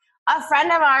Lodge. A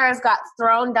friend of ours got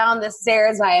thrown down the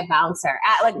stairs by a bouncer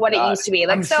at like what it used to be.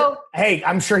 Like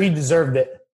I'm sure he deserved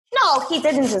it. No, he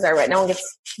didn't deserve it. No one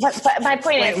gets. But my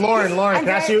point is, Lauren, can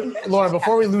I ask you, Lauren,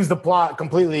 before we lose the plot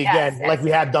completely again, like we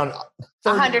had done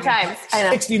 100 times, I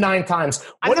know, 69 times.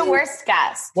 I'm the worst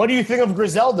guest. What do you think of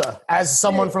Griselda as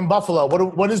someone from Buffalo?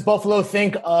 What does Buffalo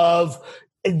think of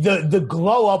the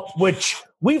glow up, which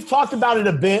we've talked about it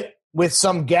a bit with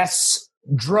some guests?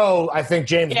 Dro, I think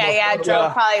James. Yeah, Dro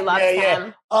probably loves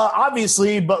him.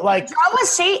 Obviously, but like Dro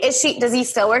was does he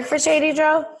still work for Shady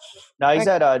Dro? No, he's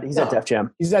at Def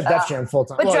Jam. He's at Def Jam full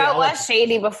time. But Dro was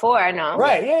shady before, no?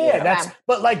 Right, yeah.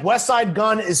 But like West Side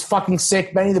Gun is fucking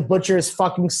sick. Benny the Butcher is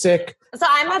fucking sick. So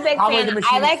I'm a big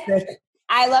fan.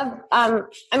 I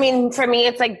love, for me,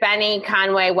 it's like Benny,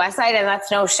 Conway, West Side, and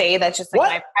that's no shade. That's just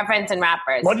like my preference in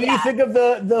rappers. What do you think of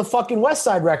the fucking West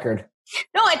Side record?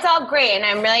 No, it's all great. And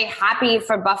I'm really happy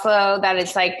for Buffalo that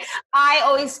it's like, I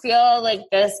always feel like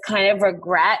this kind of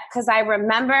regret because I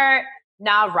remember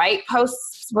Now Right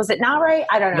posts. Was it Now Right?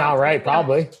 I don't know. Now Right,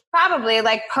 probably. Probably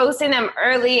like posting them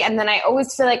early. And then I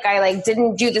always feel like I like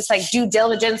didn't do this like due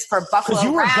diligence for Buffalo. Because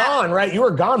you were gone, right? You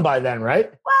were gone by then,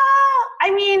 right? Well,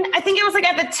 I think it was like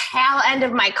at the tail end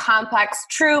of my Complex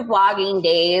True blogging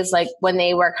days, like when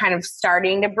they were kind of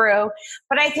starting to brew.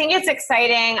 But I think it's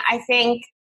exciting. I think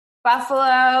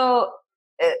Buffalo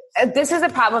this is a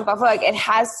problem with Buffalo. Like, it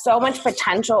has so much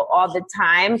potential all the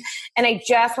time, and I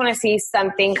just want to see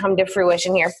something come to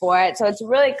fruition here for it. So it's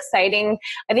really exciting.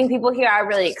 I think people here are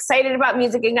really excited about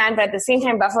music again, but at the same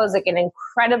time, Buffalo is like an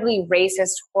incredibly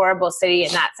racist, horrible city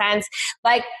in that sense.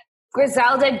 Like,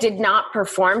 Griselda did not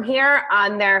perform here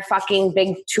on their fucking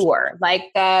big tour. Like,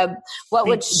 what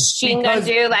would Shinga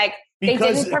do? Like, they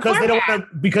didn't perform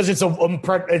because it's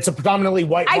a predominantly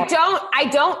white market. I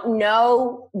don't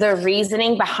know the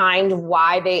reasoning behind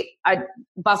why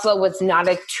Buffalo was not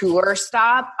a tour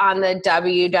stop on the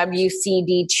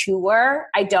WWCD tour.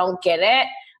 I don't get it.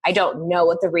 I don't know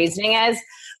what the reasoning is,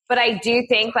 but I do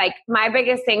think, like, my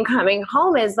biggest thing coming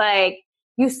home is, like,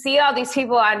 you see all these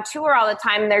people on tour all the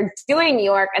time, and they're doing New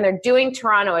York and they're doing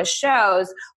Toronto as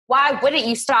shows. Why wouldn't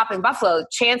you stop in Buffalo?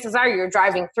 Chances are you're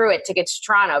driving through it to get to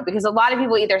Toronto, because a lot of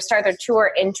people either start their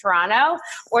tour in Toronto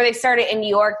or they start it in New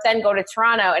York, then go to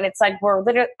Toronto. And it's like,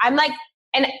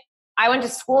 and I went to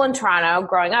school in Toronto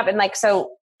growing up, and like,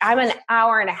 so I'm an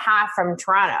hour and a half from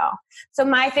Toronto. So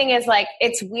my thing is, like,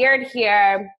 it's weird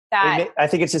here that I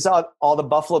think it's just all the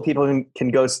Buffalo people can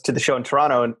go to the show in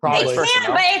Toronto, and they can,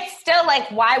 but it's still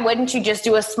like, why wouldn't you just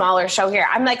do a smaller show here?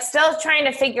 I'm like still trying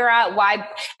to figure out why,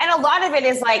 and a lot of it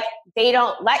is like they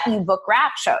don't let you book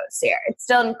rap shows here. It's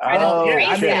still incredibly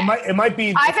crazy. I mean, it might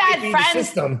be. I've had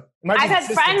friends. I've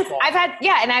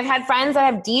had friends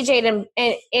that have DJ'd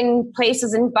in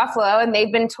places in Buffalo, and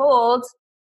they've been told,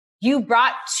 you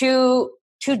brought too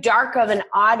dark of an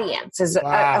audience, is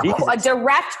a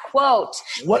direct quote.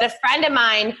 That a friend of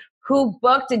mine who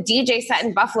booked a DJ set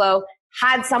in Buffalo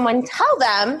had someone tell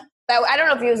them that, I don't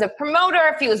know if he was a promoter,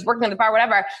 if he was working at the bar,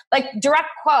 whatever, like, direct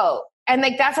quote. And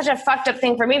like, that's such a fucked up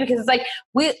thing for me, because it's like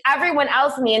everyone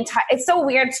else in the entire, it's so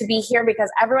weird to be here because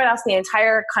everyone else in the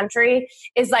entire country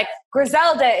is like,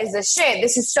 Griselda is the shit.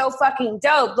 This is so fucking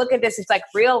dope. Look at this. It's like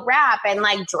real rap, and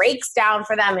like Drake's down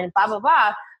for them and blah, blah,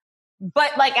 blah.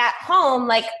 But like at home,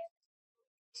 like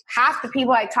half the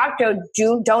people I talk to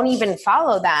don't even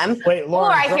follow them. Wait,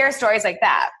 Lauren, or I hear stories like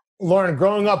that. Lauren,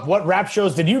 growing up, what rap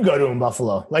shows did you go to in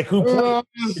Buffalo? Like, who played?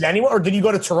 Did anyone, or did you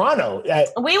go to Toronto?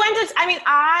 We went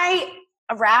to,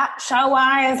 rap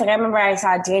show-wise, like, I remember I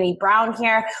saw Danny Brown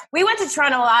here. We went to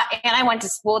Toronto a lot, and I went to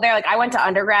school there. Like, I went to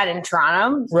undergrad in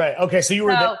Toronto. Right. Okay, so you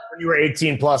were there when you were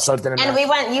 18 plus, something. And we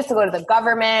used to go to the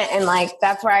Government, and like,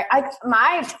 that's where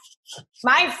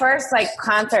my first like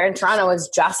concert in Toronto was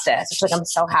Justice. It's like, I'm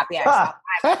so happy I saw it.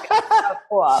 So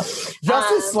cool.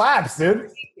 Justice slaps, dude.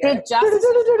 Dude, Justice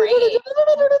is great.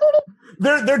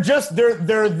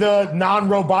 They're the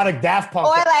non-robotic Daft Punk.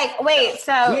 Or like, wait,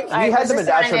 so we had them in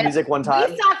Nashville Music one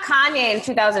time. We saw Kanye in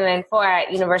 2004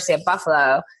 at University of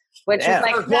Buffalo, which is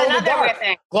like another weird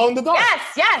thing. Glow in the dark.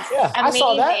 Yes. Yeah,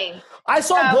 amazing. I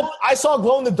saw that. I saw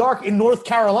Glow in the Dark in North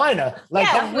Carolina.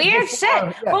 Like, weird shit.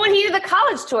 Yeah. But when he did the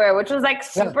college tour, which was like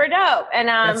super dope, and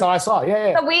that's how I saw.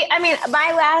 Yeah. So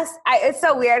it's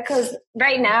so weird because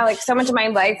right now, like, so much of my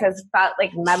life is about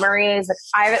like memories. Like,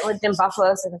 I haven't lived in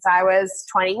Buffalo since I was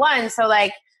 21, so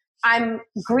like, I'm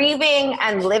grieving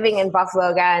and living in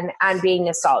Buffalo again and being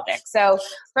nostalgic. So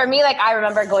for me, like, I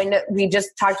remember we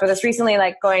just talked about this recently,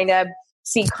 like going to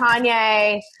see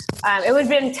Kanye. It would have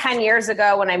been 10 years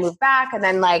ago when I moved back. And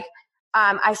then like,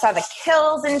 I saw the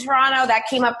Kills in Toronto. That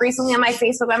came up recently on my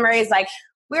Facebook memories. Like,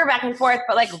 we were back and forth,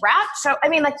 but like rap show, I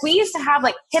mean, like, we used to have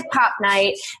like hip hop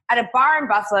night at a bar in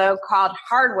Buffalo called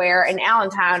Hardware in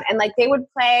Allentown. And like, they would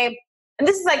play, and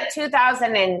this is like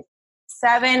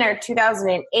 2007 or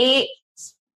 2008,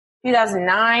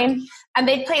 2009. And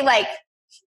they'd play like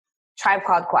Tribe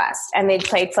Called Quest, and they'd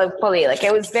play Flo Fully. Like,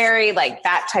 it was very like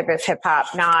that type of hip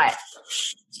hop, not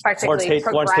particularly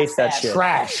progressive. Taste that shit.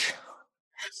 Trash.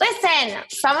 Listen,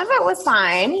 some of it was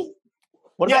fine.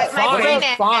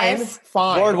 Fine.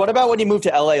 Lauren, what about when you moved to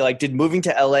LA? Like, did moving to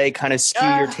LA kind of skew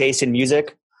your taste in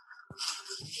music?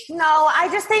 No, I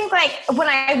just think like when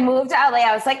I moved to LA,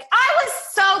 I was like, I was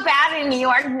so bad in New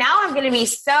York. Now I'm going to be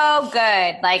so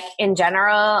good, like, in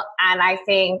general. And I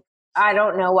think, I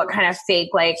don't know what kind of fake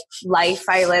like life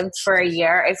I lived for a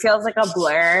year. It feels like a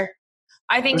blur.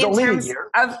 I think in terms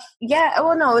of, it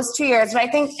was 2 years. But I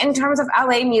think in terms of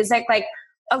LA music, like,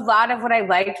 a lot of what I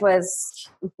liked was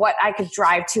what I could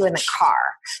drive to in the car.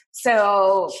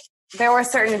 So there were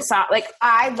certain songs, like,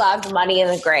 I loved Money in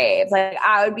the Grave. Like,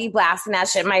 I would be blasting that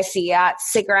shit in my Fiat,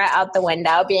 cigarette out the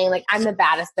window, being like, I'm the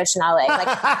baddest bitch in LA. Like,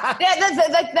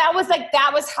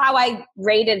 that was how I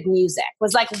rated music.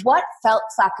 Was like, what felt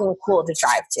fucking cool to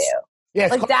drive to. Yeah,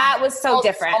 like, that was so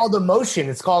different. It's called emotion.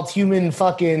 It's called human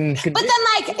fucking condition. But then,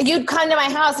 like, you'd come to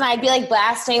my house and I'd be like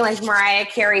blasting like Mariah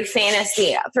Carey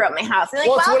Fantasy throughout my house. And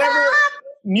like,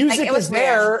 music is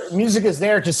there. Music is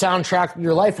there to soundtrack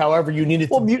your life however you need it.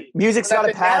 Well, music's got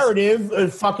a pass.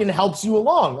 Narrative fucking helps you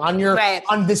along on your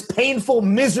on this painful,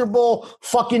 miserable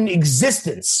fucking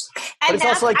existence. But it's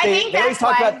also like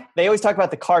they always talk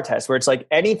about the car test, where it's like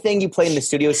anything you play in the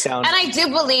studio sound. And I do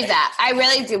believe that. I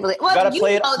really do believe. Well, you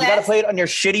gotta play it on your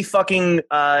shitty fucking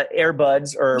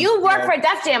earbuds. Or you work for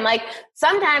Def Jam. Like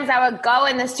sometimes I would go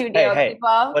in the studio. Hey,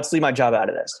 people. Let's leave my job out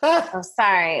of this. Oh,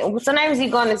 sorry. Sometimes you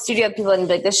go in the studio with people and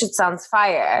be like, "This shit sounds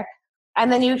fire,"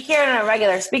 and then you hear it on a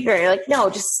regular speaker, and you're like, "No,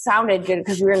 it just sounded good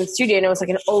because we were in the studio and it was like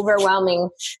an overwhelming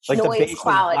noise the bass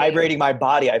quality, was vibrating my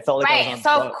body. I felt like right." I was so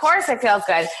on of course it feels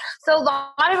good. So a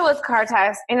lot of it was car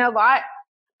tests, and a lot.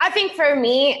 I think for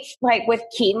me, like with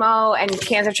chemo and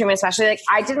cancer treatment, especially, like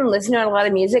I didn't listen to a lot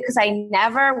of music because I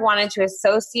never wanted to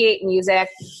associate music.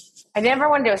 I never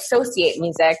wanted to associate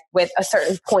music with a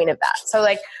certain point of that. So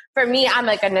like for me, I'm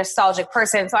like a nostalgic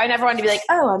person. So I never wanted to be like,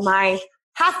 oh, am I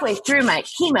halfway through my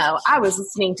chemo? I was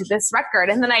listening to this record.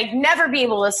 And then I'd never be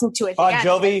able to listen to it again.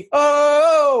 Bon Jovi,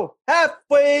 oh,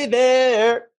 halfway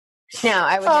there. No,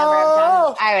 I would never have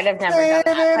done I would have never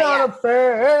done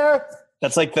that.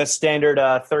 That's like the standard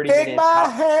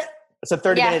 30-minute. It's a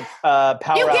 30-minute power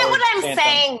hour. You get what I'm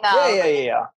saying, though.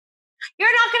 Yeah.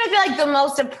 You're not going to be like the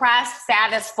most depressed,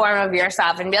 saddest form of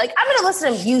yourself and be like, I'm going to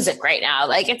listen to music right now.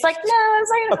 Like, it's like, no,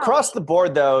 it's like across the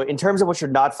board, though, in terms of what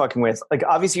you're not fucking with, like,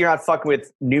 obviously you're not fucking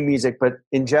with new music, but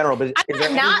in general, but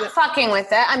I'm not fucking with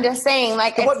it. I'm just saying,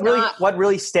 like, so what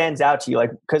really stands out to you?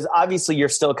 Like, because obviously you're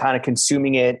still kind of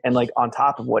consuming it and like on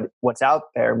top of what's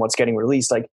out there and what's getting released.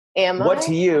 Like,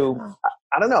 to you?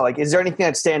 I don't know. Like, is there anything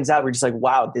that stands out where you're just like,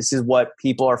 wow, this is what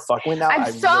people are fucking with now?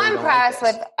 I'm so impressed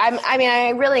with,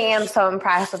 I really am so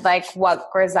impressed with like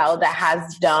what Griselda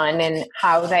has done and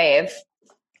how I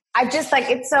just like,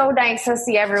 it's so nice to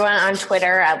see everyone on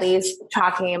Twitter at least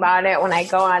talking about it when I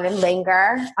go on and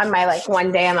linger on my like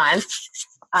one day a month.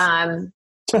 No,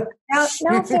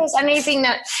 if there's anything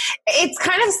that it's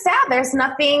kind of sad. There's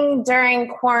nothing during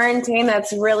quarantine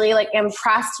that's really like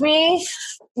impressed me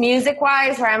music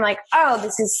wise where I'm like, oh,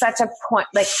 this is such a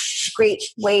great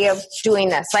way of doing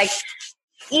this. Like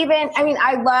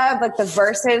I love like the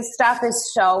verses stuff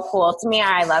is so cool to me.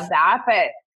 I love that, but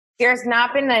there's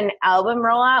not been an album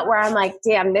rollout where I'm like,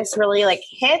 damn, this really like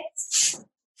hits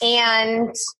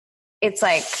and it's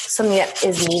like something that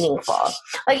is meaningful.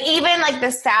 Like even like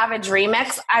the Savage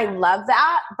remix, I love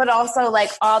that. But also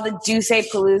like all the Duce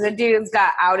Palooza dudes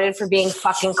got outed for being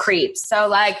fucking creeps. So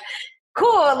like,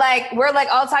 cool. Like we're like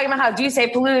all talking about how Duce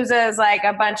Palooza is like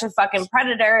a bunch of fucking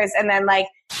predators. And then like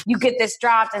you get this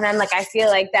dropped and then like I feel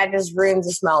like that just ruins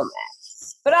this moment.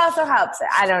 But also helps it.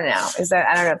 I don't know.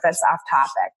 I don't know if that's off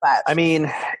topic, but I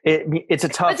mean, it's a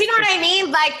tough. But you know what I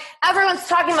mean? Like everyone's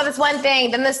talking about this one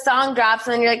thing, then this song drops,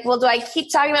 and then you're like, well, do I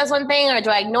keep talking about this one thing, or do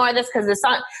I ignore this because the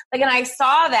song? Like, and I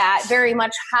saw that very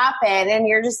much happen, and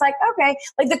you're just like, okay.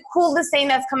 Like the coolest thing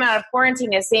that's coming out of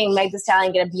quarantine is seeing Meg Thee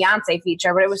Stallion get a Beyonce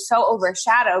feature, but it was so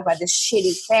overshadowed by this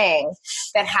shitty thing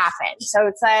that happened. So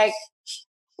it's like,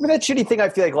 I mean, that shitty thing I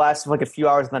feel like lasted like a few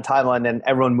hours on the timeline, and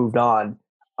everyone moved on.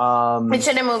 It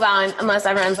shouldn't move on unless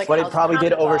everyone's like. But it probably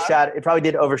did overshadow. It probably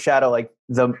did overshadow like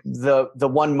the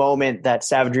one moment that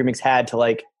Savage Remix had to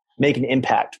like make an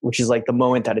impact, which is like the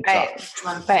moment that it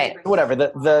dropped. Right. Whatever.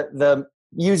 The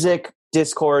music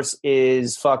discourse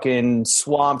is fucking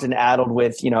swamped and addled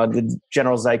with the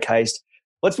general zeitgeist.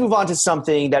 Let's move on to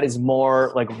something that is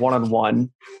more like one-on-one.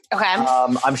 Okay.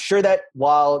 I'm sure that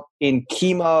while in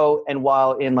chemo and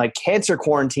while in like cancer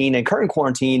quarantine and current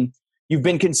quarantine, you've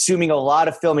been consuming a lot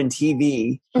of film and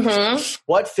TV. Mm-hmm.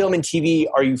 What film and TV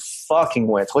are you fucking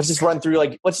with? Let's just run through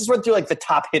like the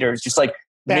top hitters. Just like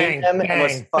bang, name them bang, and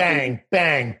let's bang,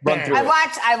 bang, run bang. through it.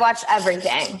 I watch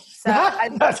everything. So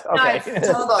That's okay.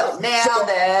 Nailed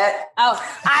it.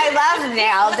 Oh, I love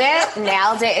Nailed It.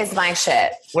 Nailed It is my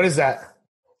shit. What is that?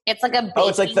 It's like a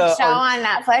baking show on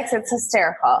Netflix. It's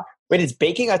hysterical. Wait, it's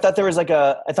baking? I thought it was like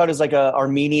a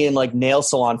Armenian like nail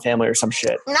salon family or some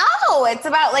shit. No, it's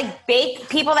about like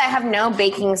people that have no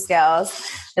baking skills.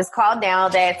 It's called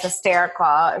Nailed It. It's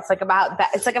hysterical. It's like about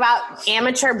that. It's like about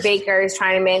amateur bakers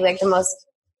trying to make like the most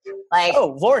like.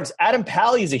 Oh, Lawrence, Adam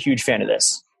Pally is a huge fan of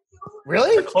this.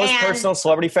 Really? A close personal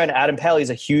celebrity friend, Adam Pally,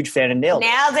 is a huge fan of Nailed It.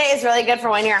 Nailed It is really good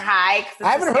for when you're high.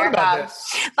 I haven't heard about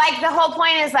this. Like the whole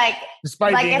point is like,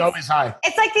 despite being always high,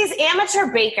 it's like these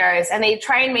amateur bakers, and they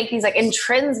try and make these like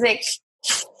intrinsic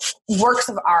works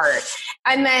of art,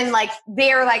 and then like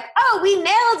they're like, "Oh, we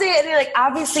nailed it!" And they're like,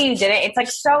 "Obviously, you did it." It's like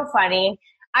so funny.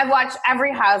 I've watched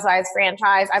every Housewives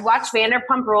franchise. I've watched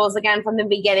Vanderpump Rules again from the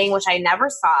beginning, which I never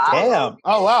saw. Damn.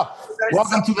 Oh wow!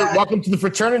 Welcome to the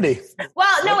fraternity.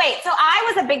 Well, no, wait. So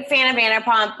I was a big fan of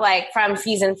Vanderpump, like from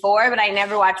season 4, but I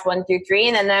never watched 1 through 3.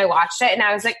 And then I watched it, and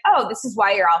I was like, "Oh, this is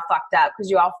why you're all fucked up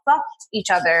because you all fucked each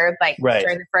other like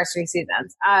during the first 3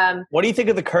 seasons." What do you think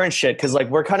of the current shit? Because like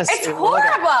we're kind of it's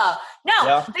horrible.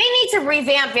 No, they need to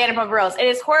revamp Vanderpump Rules. It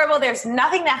is horrible. There's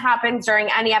nothing that happens during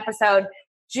any episode.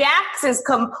 Jax is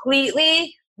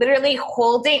literally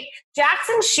holding. Jax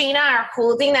and Sheena are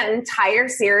holding that entire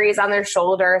series on their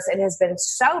shoulders. It has been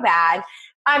so bad.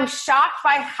 I'm shocked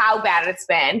by how bad it's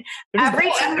been. They're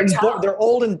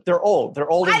old.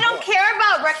 I don't care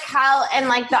about Raquel and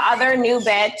like the other new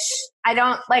bitch. I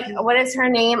don't like. What is her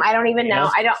name? I don't even know.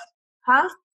 I don't. Huh?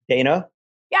 Dana.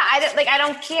 Yeah, I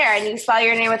don't care. And you spell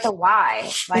your name with a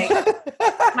Y. Like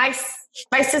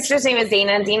my sister's name is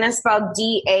Dana. Dana spelled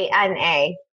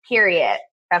D-A-N-A. Period.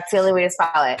 That's the only way to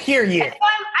spell it. Period. And so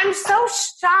I'm so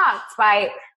shocked by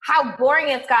how boring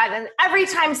it's gotten. And every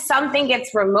time something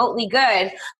gets remotely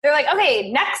good, they're like,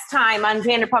 okay, next time on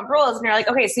Vanderpump Rules. And you're like,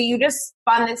 okay, so you just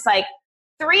spun this like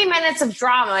 3 minutes of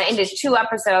drama into 2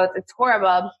 episodes. It's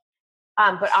horrible.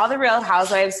 But all the Real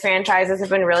Housewives franchises have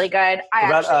been really good.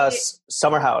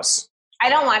 Summer House? I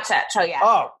don't watch that show yet.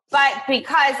 Oh. But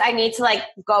because I need to like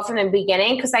go from the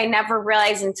beginning, because I never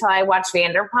realized until I watched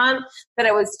Vanderpump that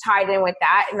it was tied in with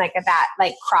that, and like that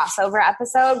like crossover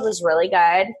episode was really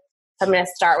good. So I'm going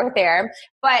to start with there.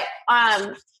 But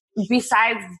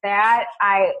besides that,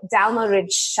 I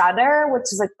downloaded Shudder, which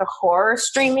is like the horror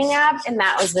streaming app, and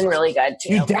that has been really good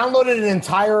too. You downloaded an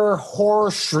entire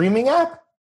horror streaming app?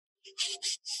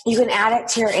 You can add it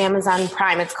to your Amazon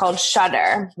Prime. It's called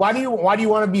Shudder. Why do you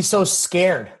want to be so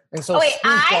scared and so? Wait,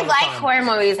 I like horror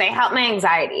movies. They help my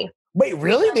anxiety. Wait,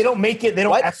 really? They don't make it. They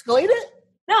don't escalate it.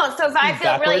 No. So if I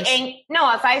feel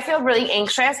if I feel really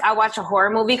anxious, I'll watch a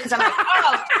horror movie because I'm like,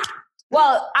 oh,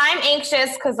 well, I'm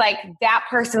anxious because like that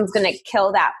person's gonna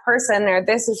kill that person or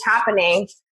this is happening.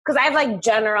 Because I have like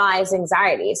generalized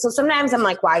anxiety. So sometimes I'm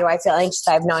like, why do I feel anxious?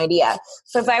 I have no idea.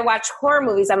 So if I watch horror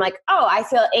movies, I'm like, oh, I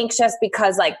feel anxious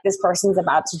because like this person's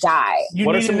about to die.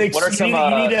 You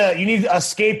need a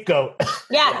scapegoat.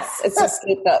 Yes, it's a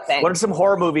scapegoat thing. What are some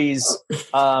horror movies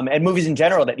and movies in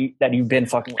general that you've been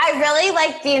fucking with? I really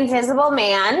like The Invisible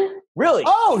Man. Really?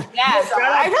 Oh, yes.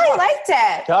 I really liked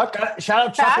it. Chuck? Shout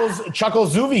out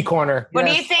Chuckles Zuvi Corner. What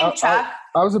do you think, Chuck?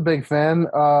 I was a big fan.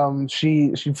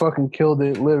 She fucking killed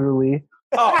it, literally.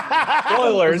 Oh,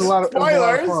 spoilers. It was a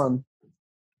lot of fun.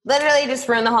 Literally just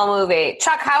ruined the whole movie.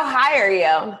 Chuck, how high are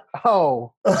you?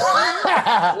 Oh.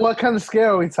 What kind of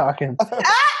scale are we talking?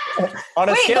 On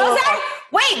a scale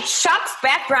Wait, Chuck's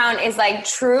background is like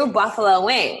true buffalo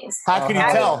wings. How can you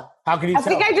tell? How can you tell? I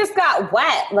think I just got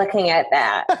wet looking at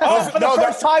that. For the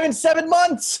first time in 7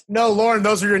 months. No, Lauren,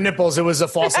 those are your nipples. It was a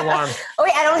false alarm. Oh,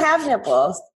 wait, I don't have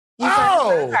nipples.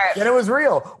 Then it was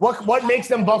real. What makes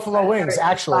them buffalo wings,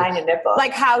 actually?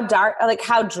 Like how dark, like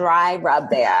how dry rub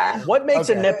they are. What makes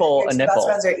a nipple a nipple? Best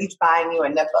friends are each buying you a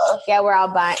nipple. Yeah, we're all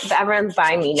buying, everyone's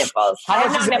buying me nipples. How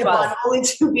much is a nipple? Only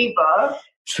 2 people.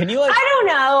 Can you like? I don't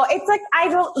know. It's like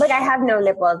I have no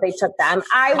nipples. They took them.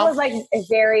 I was like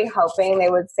very hoping they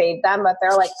would save them, but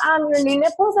they're like, your new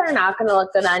nipples are not going to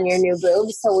look good on your new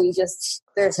boobs. So we just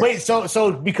wait.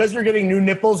 So because you're getting new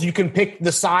nipples, you can pick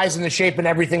the size and the shape and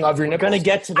everything of your nipples. We're gonna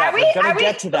get to that. We're gonna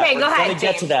get to that. Okay, go ahead. We're gonna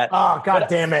get to that. Oh God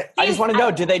damn it! I just want to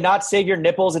know: do they not save your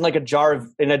nipples in like a jar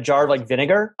of like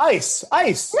vinegar? Ice.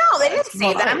 No, they didn't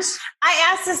save them.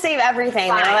 I asked to save everything.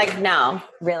 They were like, no,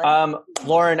 really.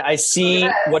 Lauren, I see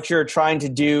what you're trying to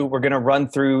do. We're gonna run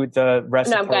through the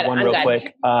rest of part 1 real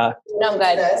quick. No, I'm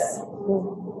good.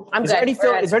 I'm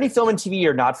good. Is there any film and TV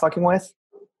you're not fucking with?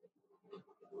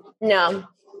 No.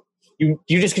 You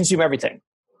just consume everything.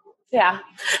 Yeah.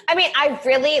 I mean, I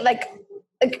really like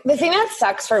the thing that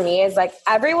sucks for me is like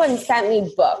everyone sent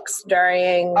me books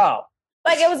during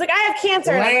like it was like I have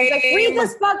cancer and I was like read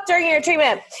this book during your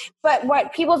treatment. But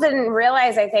what people didn't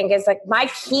realize, I think, is like my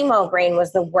chemo brain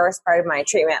was the worst part of my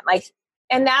treatment. Like,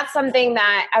 and that's something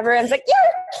that everyone's like,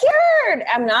 you're cured.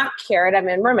 I'm not cured. I'm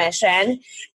in remission.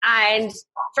 And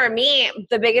for me,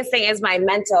 the biggest thing is my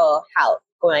mental health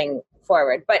going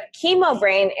forward. But chemo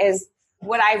brain is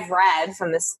what I've read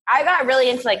from this. I got really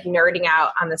into like nerding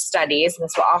out on the studies, and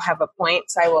this will all have a point,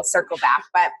 so I will circle back.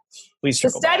 But the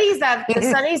studies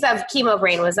of chemo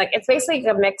brain was like it's basically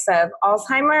a mix of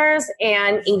Alzheimer's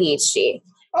and ADHD.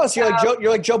 Oh, so you're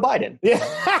like Joe Biden. Yeah.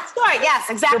 Sure, yes,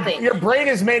 exactly. Your brain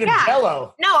is made of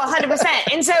jello. No, 100%.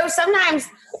 And so sometimes,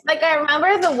 like I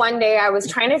remember the one day I was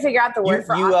trying to figure out the word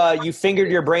for you fingered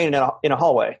your brain in a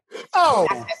hallway. Oh,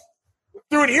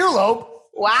 through an earlobe.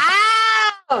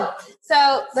 Wow.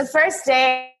 So the first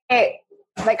day,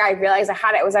 like I realized I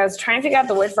had it was I was trying to figure out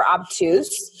the word for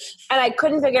obtuse, and I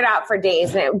couldn't figure it out for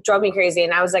days, and it drove me crazy.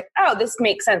 And I was like, "Oh, this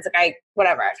makes sense." Like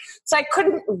whatever. So I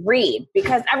couldn't read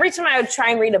because every time I would try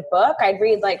and read a book, I'd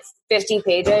read like 50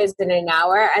 pages in an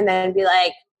hour, and then be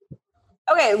like,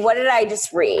 "Okay, what did I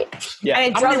just read?" Yeah.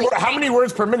 And How many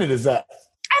words per minute is that?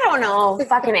 I don't know,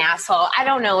 fucking asshole. I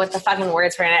don't know what the fucking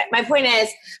words for it. My point is,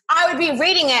 I would be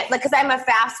reading it like because I'm a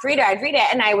fast reader. I'd read it,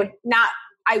 and I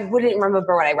wouldn't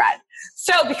remember what I read.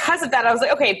 So because of that, I was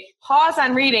like, okay, pause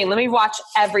on reading. Let me watch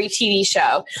every TV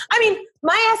show. I mean,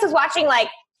 my ass is watching like,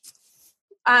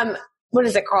 what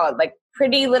is it called? Like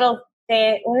Pretty Little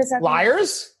Thing. What is that?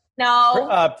 Liars?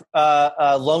 No.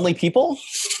 Lonely People?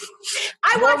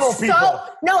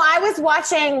 I was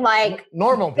watching like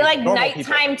normal people. Like normal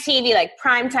nighttime TV, like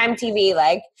primetime TV.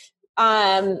 Like,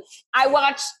 I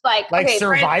watched like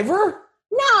Survivor?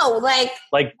 No,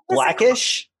 like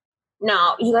Blackish?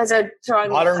 No, you guys are throwing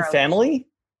Modern Family?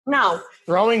 No.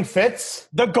 Throwing fits?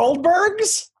 The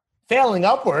Goldbergs? Failing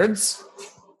upwards?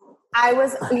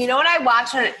 You know what I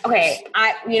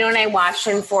watched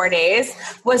in 4 days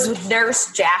was with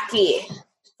Nurse Jackie.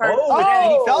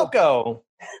 Danny Falco.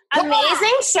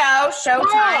 Amazing show, Showtime,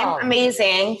 Wow.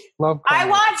 amazing. Love I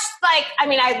watched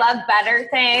I love Better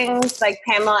Things, like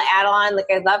Pamela Adlon, like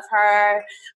I love her.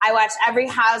 I watched every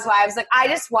Housewives, like I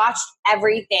just watched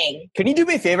everything. Can you do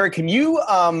me a favor? Can you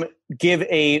give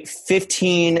a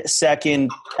 15-second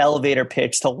elevator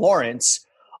pitch to Lawrence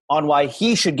on why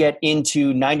he should get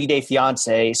into 90 Day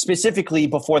Fiancé, specifically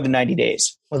before the 90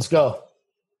 days? Let's go.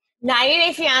 90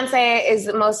 Day Fiancé is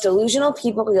the most delusional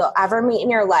people you'll ever meet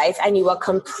in your life, and you will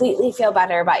completely feel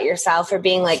better about yourself for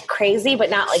being like crazy,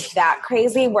 but not like that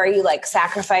crazy where you like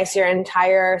sacrifice your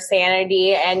entire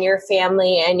sanity and your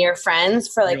family and your friends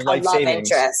for like a love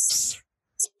interest.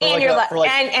 And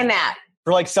that.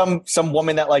 For like some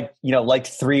woman that liked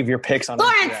 3 of your pics on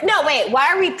Lawrence, Instagram. no, wait, why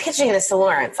are we pitching this to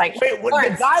Lawrence? Like, Wait,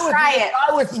 Lawrence, the guy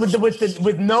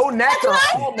with no neck That's or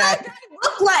what all I neck?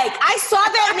 look like. I saw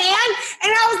that man,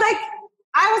 and I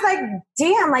was like,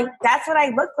 damn, like that's what I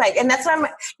look like, and that's what I'm.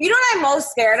 You know what I'm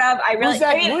most scared of?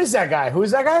 Who is that guy? Who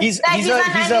is that guy? He's on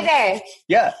 90 Day.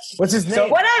 Yeah. What's his name? So-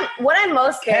 What I'm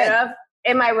most scared Ken. of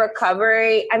in my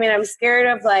recovery. I mean, I'm scared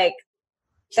of like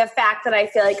the fact that I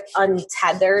feel like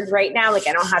untethered right now. Like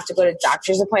I don't have to go to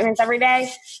doctor's appointments every day.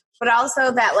 But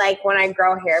also that, like, when I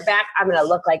grow hair back, I'm going to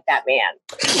look like that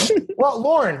man. Well,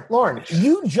 Lauren,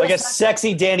 you just... Like a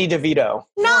sexy Danny DeVito.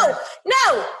 No,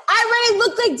 I already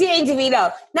look like Danny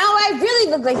DeVito. No, I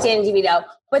really look like Danny DeVito.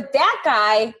 But that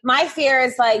guy, my fear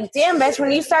is like, damn, bitch,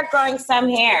 when you start growing some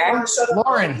hair...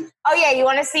 Lauren. Oh, yeah, you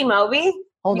want to see Moby?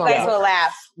 Hold you on. guys will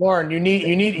laugh. Lauren, you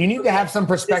need to have some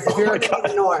perspective here.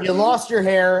 You lost your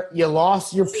hair. You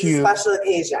lost your pubes. Special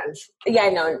occasion. Yeah, I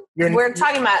know. We're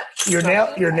talking about...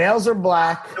 Your nails are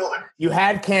black. You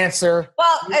had cancer.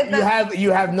 Well,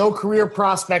 you have no career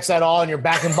prospects at all, and you're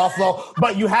back in Buffalo.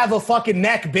 But you have a fucking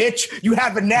neck, bitch. You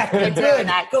have a neck. You're good.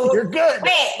 You're good.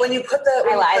 Wait, When you put the...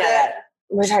 I lied at it.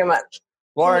 We're talking about...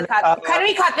 Lauren, Can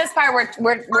we cut this part?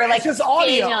 We're like it's just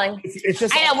audio. finagling. It's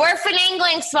just I know we're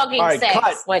finagling smoking all right, sticks.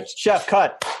 cut. Which Chef,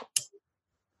 cut.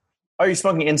 Are you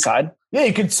smoking inside? Yeah,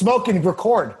 you could smoke and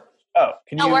record. Oh,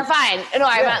 can you? no, we're fine. No,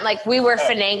 I meant like we were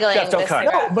finagling. Chef, don't this cut.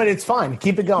 cigarette. No, but it's fine.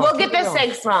 Keep it going. We'll Keep get it this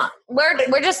going. thing smoked.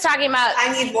 We're just talking about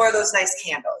I need more of those nice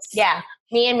candles. yeah.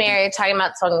 Me and Mary are talking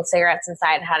about smoking cigarettes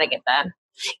inside and how to get them.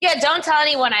 Yeah, don't tell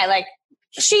anyone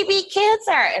she beat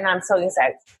cancer, and I'm so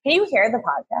excited. Can you hear the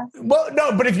podcast? Well,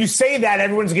 no, but if you say that,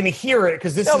 everyone's going to hear it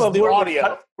because this is the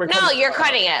audio. No, you're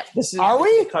cutting it. Are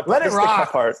we? Let it this is the cut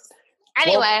rock. part.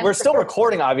 Anyway, Well, we're still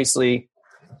recording, obviously.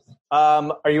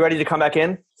 Are you ready to come back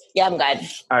in? yeah, I'm good.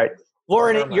 All right.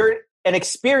 Lauren, you're an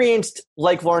experienced,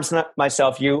 like Lawrence and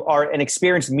myself, you are an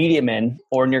experienced media man,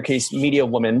 or in your case, media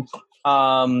woman.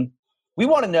 We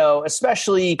want to know,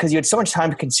 especially because you had so much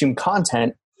time to consume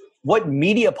content, what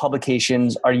media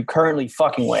publications are you currently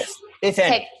fucking with, if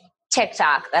any?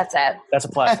 TikTok, that's it. That's a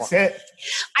platform. That's it.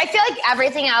 I feel like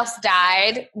everything else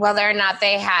died, whether or not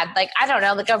they had, I don't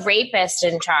know, a rapist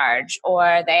in charge,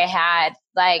 or they had,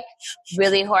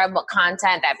 really horrible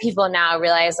content that people now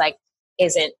realize,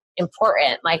 isn't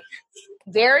important.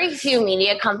 Very few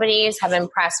media companies have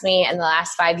impressed me in the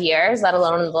last 5 years, let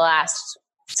alone in the last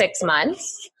 6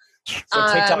 months.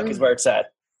 So TikTok is where it's at.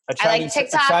 I like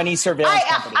TikTok. A Chinese surveillance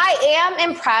company. I am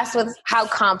impressed with how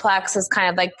Complex has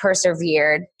kind of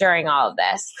persevered during all of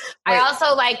this. Wait. I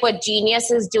also like what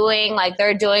Genius is doing.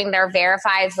 They're doing their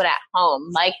verifieds, but at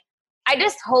home. I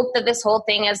just hope that this whole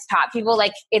thing has taught people,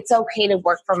 like, it's okay to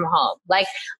work from home. Like,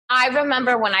 I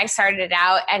remember when I started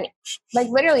out, and like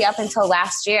literally up until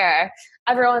last year,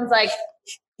 everyone's like,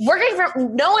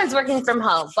 no one's working from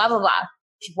home, blah, blah, blah.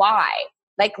 Why?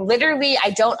 Like, literally, I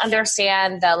don't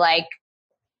understand the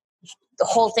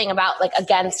whole thing about like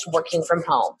against working from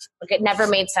home. Like, it never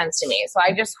made sense to me. So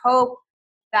I just hope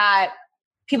that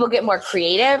people get more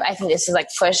creative. I think this is like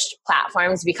pushed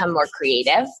platforms to become more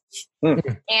creative.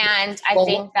 And I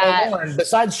think that Lauren,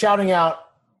 besides shouting out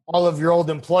all of your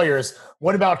old employers,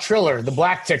 what about Triller, the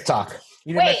black TikTok?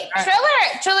 Wait,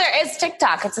 Triller is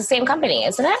TikTok. It's the same company,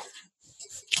 isn't it?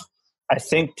 I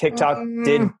think TikTok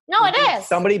did. No, it is.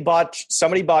 Somebody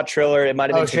bought Triller. It might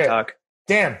have been TikTok. Shit.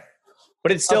 Damn.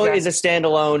 But it still is a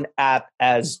standalone app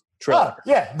as Triller. Oh,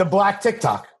 yeah, the black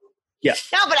TikTok. Yeah.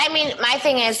 No, but I mean, my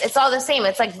thing is, it's all the same.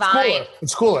 It's like Vine.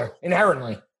 It's cooler,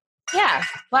 inherently. Yeah.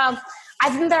 Well, I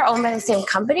think they're owned by the same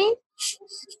company.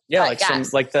 Yeah,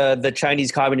 like the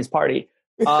Chinese Communist Party.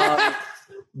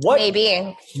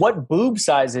 Maybe. What boob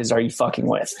sizes are you fucking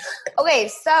with? Okay,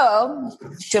 so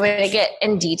do you want me to get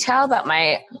in detail about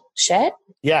my shit?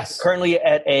 Yes. Currently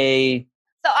at a...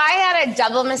 So I had a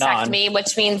double mastectomy,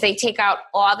 which means they take out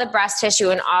all the breast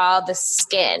tissue and all the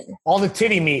skin. All the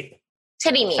titty meat.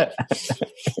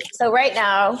 So right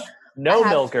now... No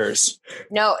milkers.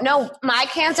 No. My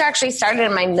cancer actually started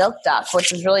in my milk duct,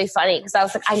 which is really funny because I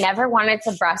was like, I never wanted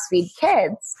to breastfeed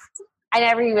kids. I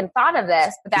never even thought of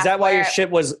this. But Is that why your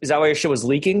shit was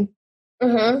leaking?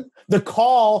 Mm-hmm. The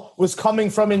call was coming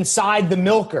from inside the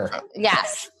milker.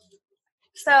 Yes.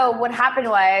 So what happened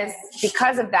was,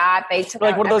 because of that, they took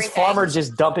like out one of those everything. farmers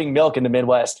just dumping milk in the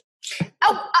Midwest.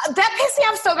 Oh, that pissed me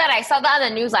off so bad. I saw that on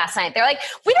the news last night. They're like,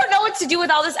 we don't know what to do with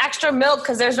all this extra milk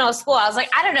because there's no school. I was like,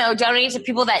 I don't know. Donate to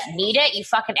people that need it, you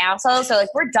fucking assholes. So,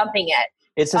 like, we're dumping it.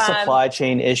 It's a supply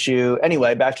chain issue.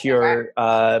 Anyway, back to your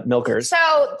milkers.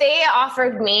 So they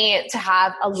offered me to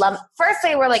have a lump. First,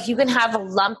 they were like, you can have a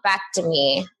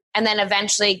lumpectomy and then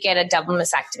eventually get a double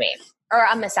mastectomy or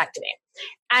a mastectomy.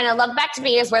 And a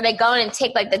lumpectomy is where they go in and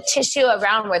take like the tissue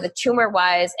around where the tumor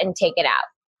was and take it out.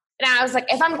 And I was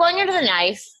like, if I'm going under the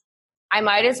knife, I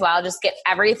might as well just get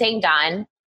everything done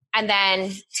and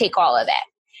then take all of it.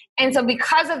 And so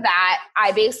because of that,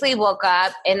 I basically woke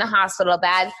up in the hospital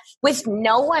bed with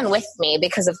no one with me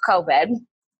because of COVID,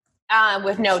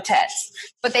 with no tits.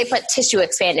 But they put tissue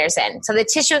expanders in. So the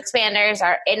tissue expanders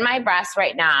are in my breast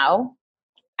right now.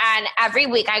 And every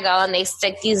week I go and they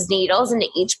stick these needles into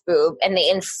each boob and they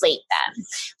inflate them.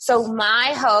 So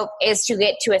my hope is to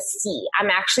get to a C. I'm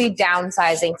actually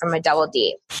downsizing from a double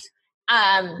D.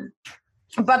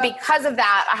 But because of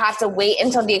that, I have to wait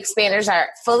until the expanders are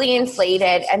fully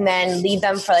inflated and then leave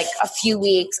them for like a few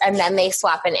weeks. And then they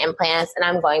swap in implants and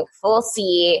I'm going full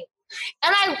C.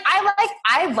 And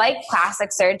I like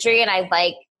plastic surgery and I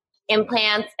like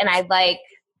implants and I like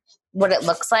what it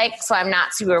looks like. So I'm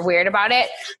not super weird about it.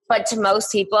 But to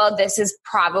most people, this is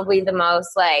probably the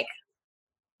most like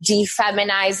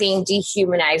defeminizing,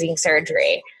 dehumanizing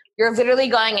surgery. You're literally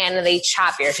going in and they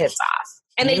chop your tits off.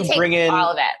 And they take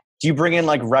all of it. Do you bring in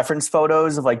like reference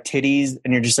photos of like titties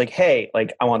and you're just like, hey,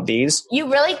 like I want these?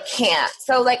 You really can't.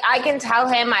 So like I can tell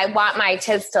him I want my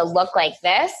tits to look like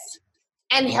this.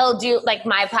 And he'll do like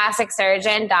my plastic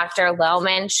surgeon, Dr.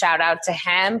 Lohman, shout out to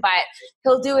him, but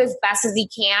he'll do as best as he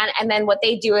can. And then what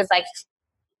they do is like,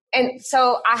 and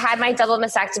so I had my double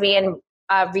mastectomy and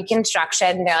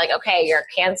reconstruction. They're like, okay, you're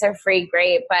cancer free,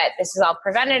 great, but this is all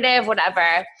preventative,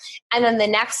 whatever. And then the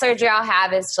next surgery I'll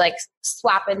have is to like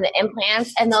swap in the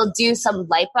implants and they'll do some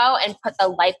lipo and put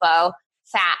the lipo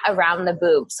fat around the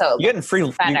boob. So you're getting free.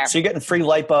 So you're getting free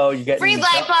lipo. You're getting free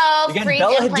lipo. You're getting free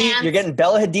Bella implants. Hadid. You're getting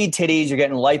Bella Hadid titties. You're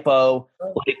getting lipo.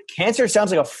 Like, cancer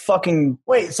sounds like a fucking.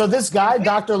 Wait, so this guy,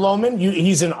 Dr. Lohman,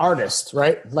 he's an artist,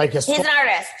 right? Like he's an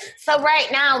artist. So right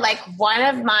now, like one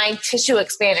of my tissue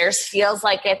expanders feels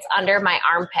like it's under my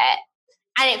armpit.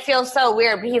 And it feels so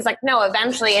weird, but he's like, no,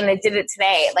 eventually, and it did it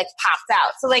today, it like popped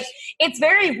out. So like, it's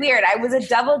very weird. I was a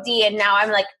double D and now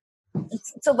I'm like,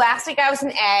 so last week I was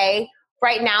an A.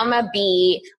 Right now I'm a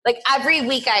B. Like every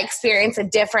week I experience a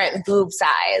different boob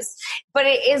size. But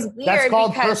it is weird. That's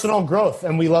called personal growth,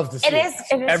 and we love to see it. It is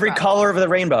every fun. color of the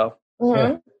rainbow. Mm-hmm.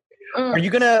 Yeah.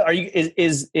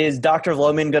 Is Dr.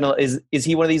 Lohman is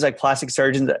he one of these like plastic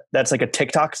surgeons that's like a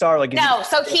TikTok star? Like no,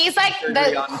 so he's like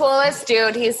the coolest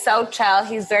dude. He's so chill.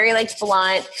 He's very like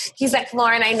blunt. He's like,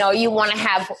 Lauren, I know you want to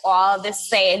have all this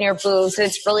say in your boobs. So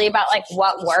it's really about like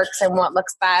what works and what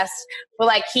looks best. But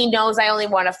like he knows I only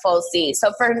want a full C.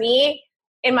 So for me,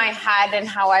 in my head and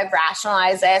how I've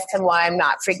rationalized this and why I'm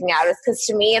not freaking out is because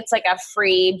to me it's like a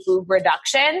free boob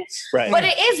reduction. Right. But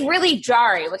it is really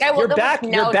jarring. Like I woke up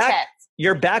with no tits.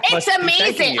 Your back it's must be thanking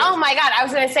amazing. you. Oh my God. I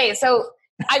was going to say, so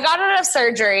I got out of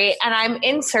surgery and I'm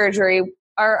in surgery,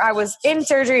 or I was in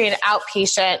surgery and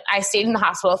outpatient. I stayed in the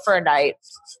hospital for a night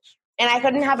and I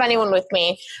couldn't have anyone with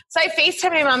me. So I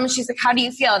FaceTimed my mom and she's like, how do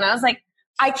you feel? And I was like,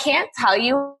 I can't tell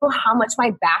you how much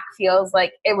my back feels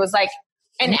like. It was like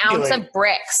an ounce of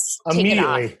bricks.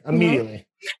 Immediately. And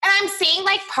I'm seeing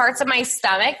like parts of my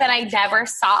stomach that I never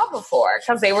saw before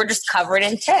because they were just covered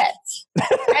in tits.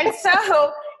 And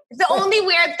so the only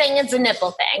weird thing is the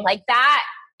nipple thing. Like that,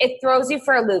 it throws you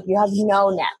for a loop. You have no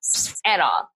nips at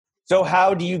all. So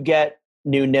how do you get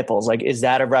new nipples? Like, is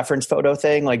that a reference photo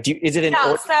thing? Like, is it an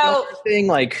thing?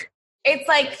 Like, it's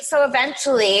like, so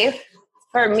eventually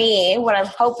for me, what I'm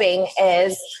hoping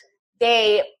is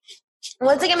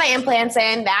once I get my implants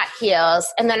in, that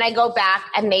heals. And then I go back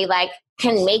and they like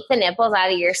can make the nipples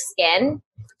out of your skin.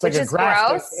 It's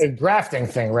like a grafting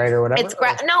thing, right? Or whatever?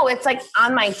 No, it's like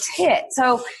on my tit.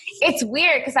 So it's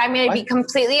weird because I'm going to be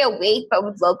completely awake, but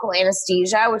with local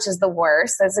anesthesia, which is the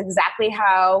worst. That's exactly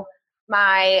how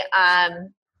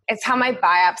it's how my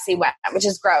biopsy went, which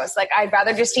is gross. Like I'd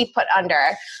rather just be put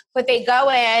under, but they go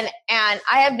in and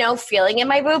I have no feeling in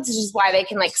my boobs, which is why they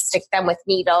can like stick them with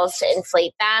needles to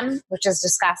inflate them, which is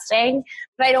disgusting,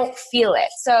 but I don't feel it.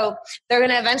 So they're going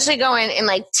to eventually go in and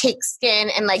like take skin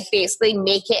and like basically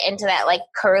make it into that like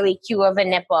curly Q of a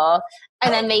nipple.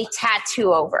 And then they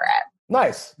tattoo over it.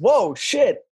 Nice. Whoa,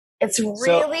 shit. It's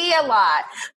really a lot.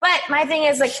 But my thing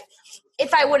is like,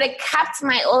 if I would have kept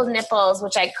my old nipples,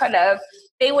 which I could have,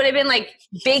 they would have been like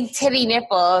big titty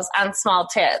nipples on small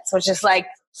tits, which is like,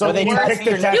 so they pick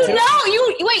the tattoo.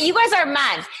 You guys are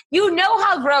men. You know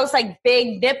how gross like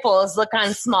big nipples look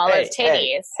on smaller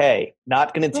titties. Hey,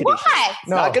 not going to titty shame.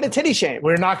 No. Not going to titty shame.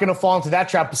 We're not going to fall into that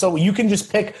trap. So you can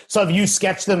just pick. So if you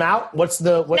sketch them out,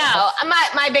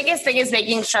 my biggest thing is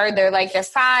making sure they're like the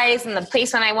size and the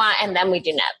placement I want, and then we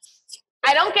do nips.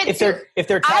 I don't get if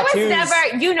they're tattoos. I was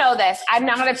never, you know this, I'm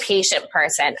not a patient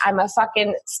person. I'm a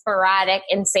fucking sporadic,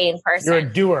 insane person. You're a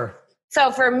doer. So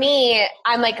for me,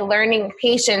 I'm like learning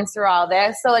patience through all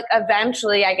this. So like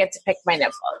eventually I get to pick my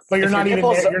nipples. But you're not even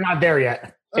there. You're not there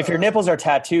yet. If your nipples are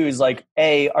tattoos, like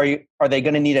A, are they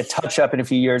going to need a touch up in a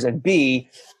few years? And B,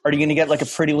 are you going to get like a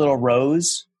pretty little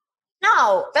rose?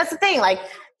 No, that's the thing. Like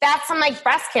that's some like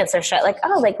breast cancer shit. Like,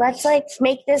 oh, like let's like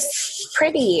make this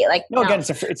pretty. Like no. Again,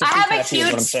 it's a I have a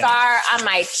huge scar on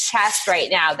my chest right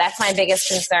now. That's my biggest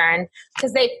concern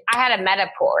because I had a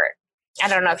Metaport. I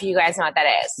don't know if you guys know what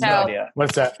that is. So no idea.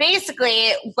 What's that?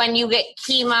 Basically, when you get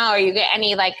chemo or you get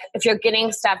any like if you're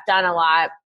getting stuff done a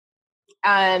lot,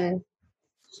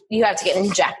 you have to get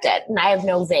injected, and I have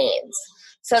no veins,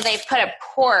 so they put a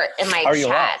port in my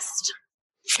chest.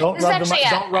 Don't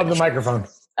rub the microphone.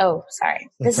 Oh, sorry.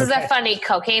 This is a funny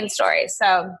cocaine story.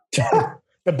 So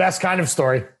the best kind of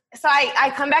story. So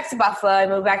I come back to Buffalo. I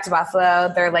move back to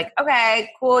Buffalo. They're like,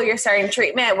 okay, cool. You're starting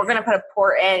treatment. We're going to put a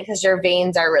port in because your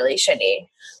veins are really shitty.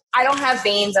 I don't have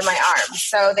veins on my arms.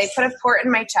 So they put a port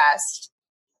in my chest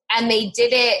and they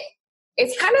did it.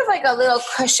 It's kind of like a little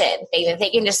cushion thing that they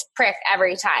can just prick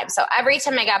every time. So every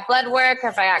time I got blood work or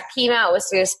if I got chemo, it was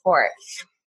through this port.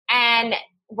 And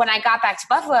when I got back to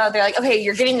Buffalo, they're like, okay,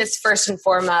 you're getting this first and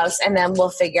foremost, and then we'll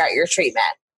figure out your treatment.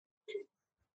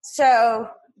 So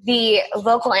the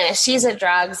local anesthesia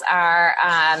drugs are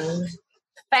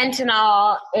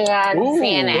fentanyl and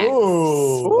Xanax.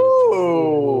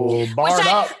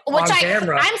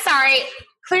 I'm sorry.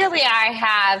 Clearly, I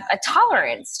have a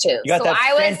tolerance to. You got that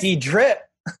Fenty drip.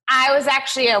 I was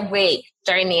actually awake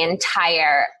during the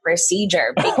entire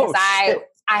procedure because I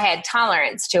had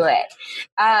tolerance to it.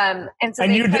 And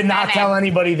you did not tell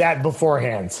anybody that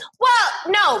beforehand. Well,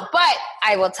 no, but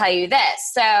I will tell you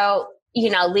this. So,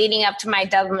 leading up to my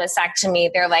double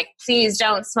mastectomy, they're like, please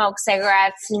don't smoke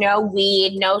cigarettes, no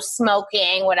weed, no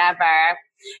smoking, whatever.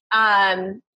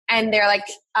 And they're like,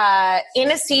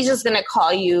 anesthesia is going to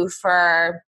call you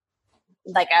for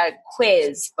like a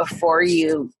quiz before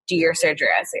you do your surgery.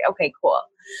 I was like, okay, cool.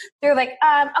 They're like,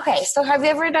 okay, so have you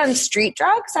ever done street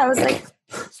drugs? I was like,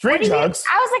 street drugs?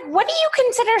 I was like, what do you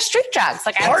consider street drugs?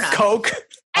 Like, I don't know. Coke.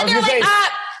 And they're like,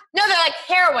 no, they're like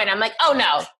heroin. I'm like, oh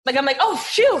no. Like, I'm like, oh,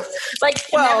 phew. Like,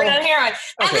 never done heroin.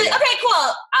 And they're like, okay,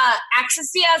 cool.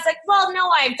 Ecstasy. I was like, well, no,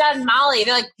 I've done Molly.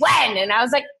 They're like, when? And I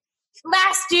was like,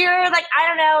 last year, like, I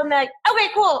don't know. And they're like, okay,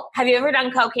 cool. Have you ever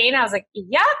done cocaine? I was like,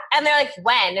 yep. And they're like,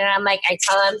 when? And I'm like, I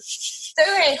tell them,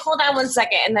 okay, hold on 1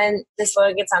 second. And then this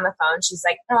woman gets on the phone. She's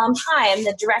like, hi, I'm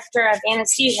the director of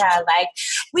anesthesia. Like,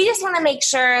 we just want to make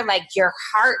sure, like, your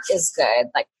heart is good.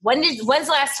 Like, when's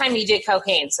the last time you did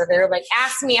cocaine? So they're like,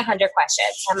 ask me 100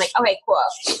 questions. I'm like, okay, cool.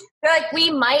 They're like, we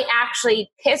might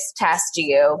actually piss test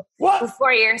you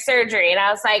before your surgery. And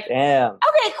I was like, damn.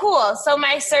 Okay, cool. So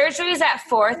my surgery is at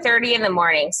 4:30 in the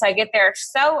morning. So I get there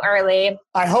so early.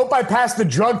 I hope I passed the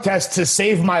drug test to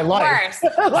save my life. So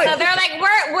they're like,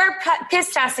 we're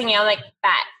piss testing you. I'm like,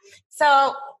 bet.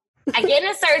 So I get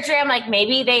into surgery. I'm like,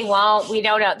 maybe they won't. We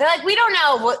don't know. They're like, we don't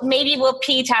know. Maybe we'll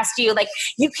pee test you. Like,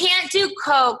 you can't do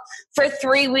coke for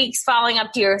 3 weeks following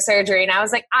up to your surgery. And I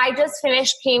was like, I just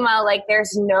finished chemo. Like,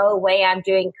 there's no way I'm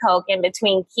doing coke in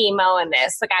between chemo and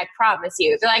this. Like, I promise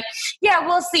you. They're like, yeah,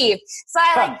 we'll see. So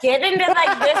I like get into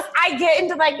like this. I get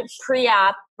into like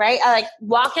pre-op. Right? I like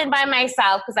walk in by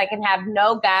myself because I can have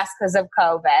no gas because of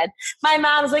COVID. My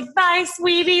mom's like, bye,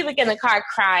 sweetie, like in the car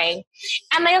crying.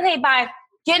 I'm like, okay, bye.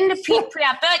 Get into pre-op.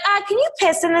 They're like, can you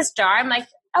piss in this jar? I'm like,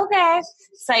 okay.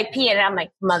 So I pee in it. I'm like,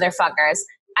 motherfuckers.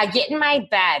 I get in my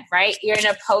bed, right? You're in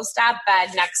a post-op bed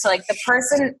next to like the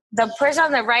person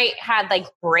on the right had like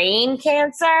brain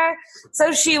cancer.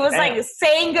 So she was like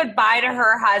saying goodbye to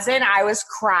her husband. I was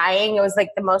crying. It was like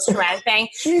the most traumatic thing.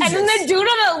 Jesus. And then the dude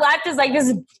on the left is like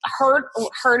this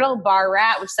Hurdle bar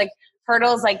rat, which like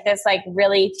Hurdle's like this like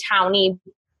really towny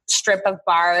strip of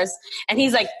bars. And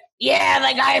he's like, yeah,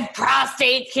 like I have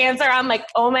prostate cancer. I'm like,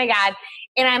 oh my God.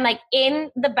 And I'm like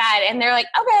in the bed and they're like,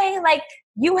 okay, like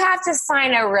you have to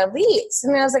sign a release.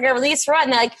 And I was like, a release for what?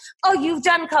 And they're like, oh, you've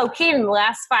done cocaine in the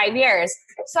last 5 years.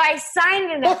 So I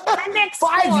signed an appendix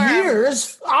 5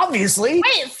 years, obviously.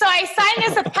 Wait, so I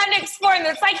signed this appendix form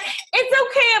that's like, it's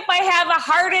okay if I have a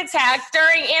heart attack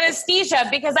during anesthesia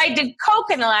because I did coke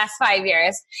in the last 5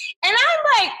 years. And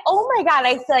I'm like, oh my God,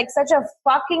 I feel like such a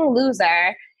fucking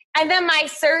loser. And then my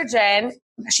surgeon,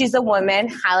 she's a woman,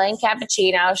 Helen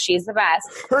Cappuccino. She's the best.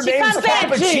 Her name's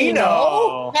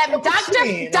Cappuccino. Yeah,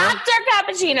 Dr.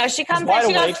 Cappuccino. She comes in.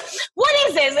 She goes, what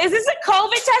is this? Is this a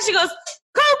COVID test? She goes,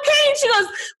 cocaine. She goes,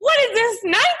 what is this?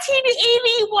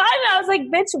 1981. I was like,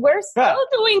 bitch, we're still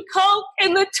doing coke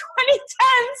in the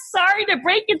 2010s. Sorry to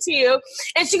break it to you.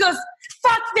 And she goes,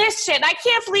 fuck this shit. I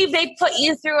can't believe they put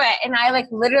you through it. And I like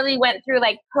literally went through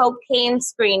like cocaine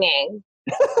screening.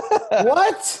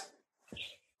 What?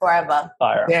 Horrible.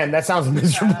 Fire. Damn, that sounds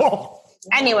miserable.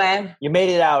 Anyway. You made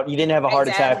it out. You didn't have a heart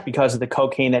attack because of the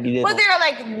cocaine that you did. Well, they're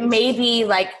like, maybe in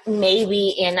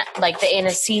like the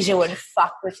anesthesia would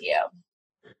fuck with you.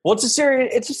 Well, it's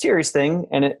a serious thing,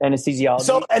 and anesthesiology.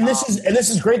 So, and this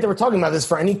is great that we're talking about this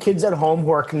for any kids at home who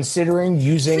are considering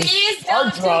using Please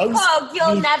hard don't drugs. do coke.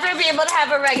 You'll never be able to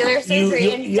have a regular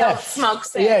surgery and don't smoke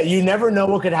cigs. Yeah, you never know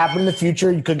what could happen in the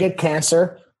future. You could get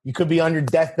cancer. You could be on your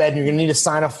deathbed and you're going to need to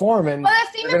sign a form. And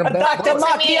Dr.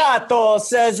 Macchiato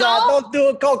says, don't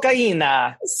do cocaine.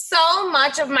 So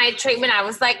much of my treatment, I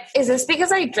was like, is this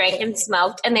because I drank and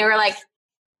smoked? And they were like,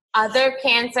 other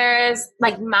cancers,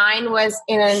 like mine was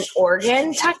in an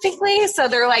organ technically. So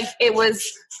they're like,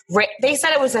 they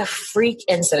said it was a freak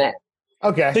incident.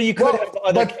 Okay. So you could have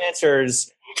other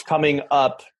cancers coming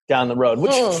up down the road,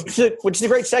 which is a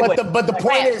great segue. But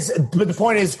the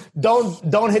point is,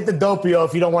 don't hit the dopio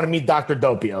if you don't want to meet Dr.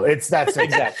 Dopio. It's that simple.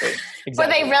 Exactly.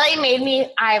 But they really made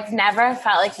me. I've never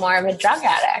felt like more of a drug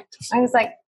addict. I was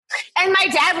like, and my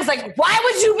dad was like, "Why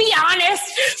would you be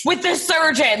honest with the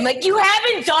surgeon? Like you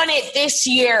haven't done it this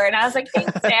year." And I was like,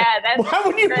 "Thanks, Dad." That's why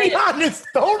would you be honest?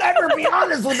 Don't ever be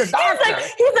honest with the doctor.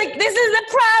 He's like, "This is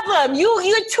the problem.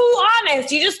 You're too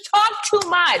honest. You just talk too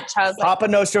much." I was like, Papa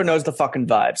Nostro knows the fucking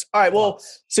vibes. All right, well,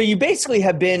 so you basically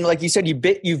have been, like you said, you've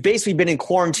basically been in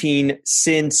quarantine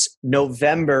since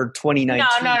November 2019.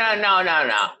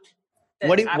 No.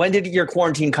 When did your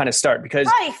quarantine kind of start? Because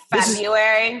probably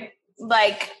February.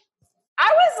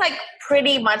 I was like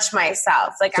pretty much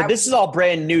myself. So this is all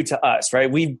brand new to us, right?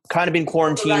 We've kind of been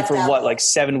quarantined for what, like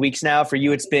 7 weeks now? For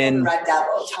you, it's been Red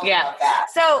Devil. Yeah.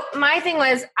 So my thing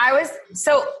was, I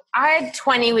had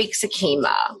 20 weeks of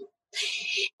chemo,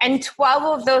 and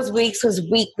 12 of those weeks was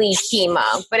weekly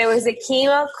chemo, but it was a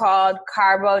chemo called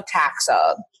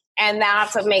carbotaxol, and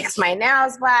that's what makes my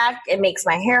nails black. It makes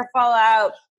my hair fall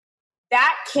out.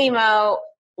 That chemo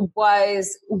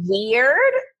was weird,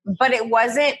 but it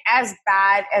wasn't as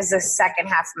bad as the second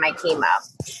half of my chemo.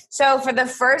 So for the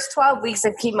first 12 weeks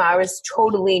of chemo, I was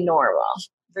totally normal.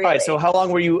 Really. All right. So how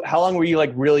long were you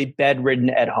like really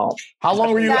bedridden at home? How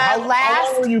long were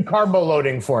you carbo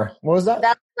loading for? What was that?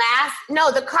 That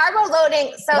the carbo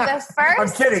loading. So the first. I'm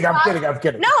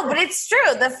kidding. No, but it's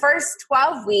true. The first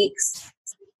 12 weeks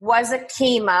was a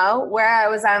chemo where I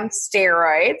was on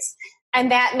steroids, and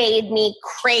that made me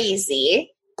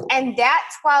crazy. And that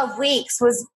 12 weeks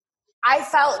I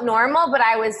felt normal, but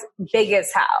I was big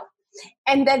as hell.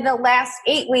 And then the last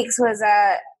 8 weeks was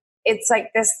it's like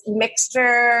this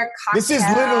mixture cocktail. This is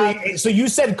literally, so you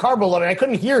said carbo loading. I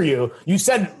couldn't hear you. You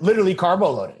said literally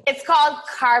carbo loading. It's called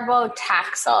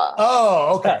Carbotaxol.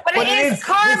 Oh, okay. But it is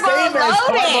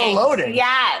carbo loading.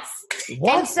 Yes.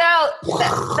 What? And so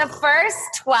the first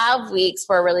 12 weeks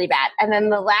were really bad. And then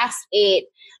the last 8,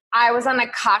 I was on a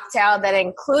cocktail that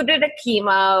included a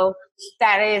chemo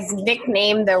that is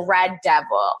nicknamed the Red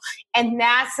Devil. And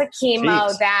that's a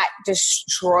chemo that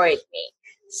destroyed me.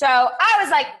 So I was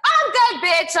like, I'm good,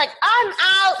 bitch. Like, I'm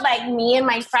out. Like, me and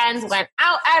my friends went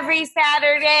out every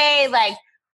Saturday. Like,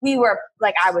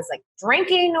 I was like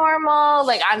drinking normal,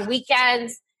 like on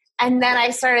weekends. And then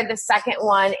I started the second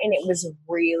one, and it was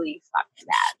really fucking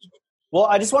bad. Well,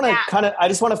 I just want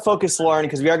to focus, Lauren,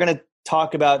 because we are going to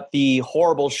talk about the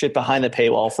horrible shit behind the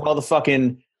paywall for all the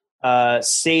fucking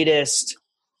sadist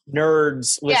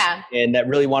nerds listening that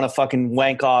really want to fucking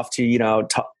wank off to,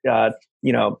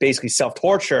 basically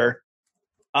self-torture.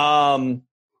 When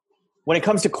it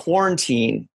comes to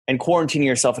quarantine and quarantining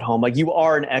yourself at home, like, you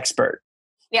are an expert.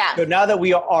 Yeah. So now that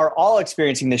we are all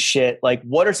experiencing this shit, like,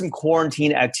 what are some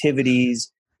quarantine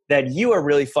activities that you are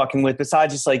really fucking with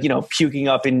besides just like, puking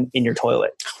up in your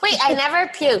toilet? Wait, I never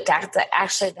puked.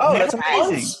 Actually. Oh, that's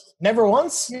amazing. Never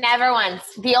once? Never once.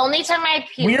 The only time I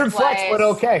puked Weird flex, but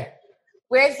okay.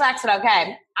 Weird flex, but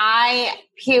okay. I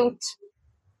puked.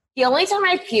 The only time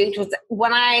I puked was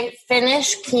when I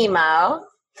finished chemo.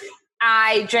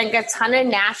 I drank a ton of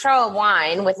natural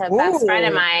wine with a best friend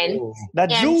of mine.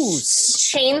 That juice.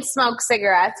 Chain smoked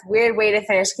cigarettes. Weird way to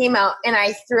finish chemo. And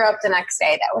I threw up the next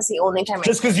day. That was the only time.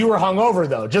 Just because you were hungover,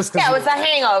 though. It was a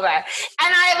hangover. And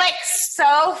I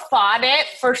so fought it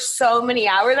for so many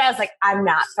hours. I was like, I'm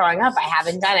not throwing up. I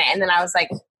haven't done it. And then I was like,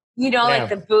 like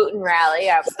the boot and rally.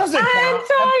 I was like, I'm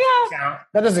throwing up.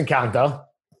 That doesn't count, though.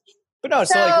 But no,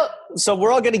 so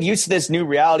we're all getting used to this new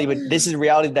reality, but this is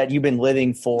reality that you've been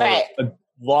living for a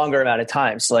longer amount of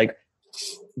time. So, like,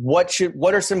 what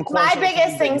are some my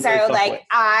biggest things are like,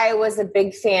 I was a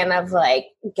big fan of like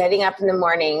getting up in the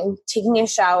morning, taking a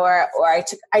shower, or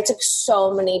I took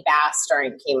so many baths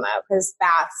during chemo because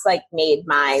baths like made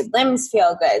my limbs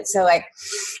feel good. So like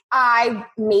I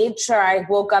made sure I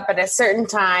woke up at a certain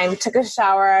time, took a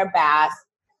shower, a bath.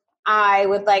 I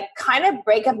would like kind of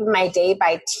break up my day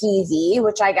by TV,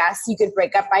 which I guess you could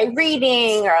break up by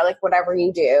reading or like whatever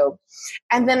you do.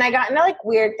 And then I got into like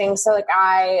weird things. So like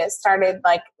I started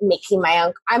like making my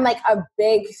own. I'm like a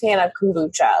big fan of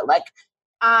kombucha. Like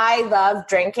I love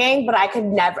drinking, but I could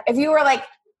never, if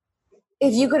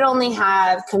you could only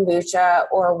have kombucha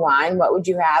or wine, what would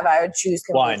you have? I would choose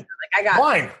kombucha. Wine. Like I got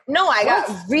wine. No, I got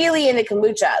really into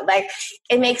kombucha. Like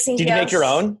it makes me Did you make your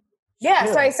own? Yeah,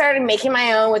 so I started making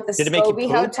my own with the Scobie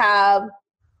Hotel.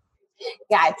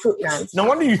 Yeah, I pooped on. No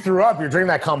wonder you threw up. You're drinking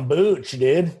that kombucha,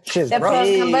 dude. The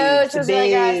kombucha was really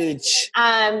good.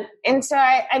 And so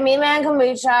I made my own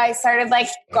kombucha. I started like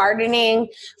gardening,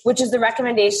 which is the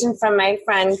recommendation from my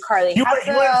friend Carly. You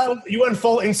went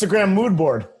full Instagram mood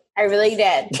board. I really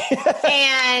did.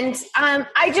 And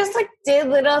I just like did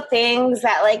little things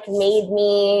that like made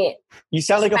me. You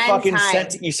sound like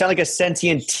you sound like a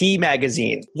sentient tea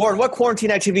magazine. Lauren, what quarantine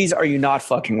activities are you not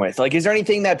fucking with? Like, is there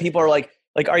anything that people are like,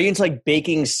 are you into like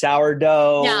baking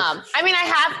sourdough? No. I mean, I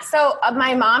have. So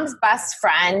my mom's best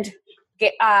friend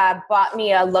bought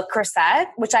me a Le Creuset,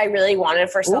 which I really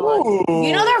wanted for so long.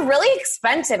 You know, they're really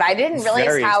expensive. I didn't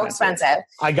realize how expensive.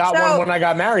 I got one when I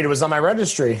got married. It was on my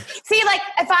registry. See, like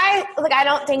if I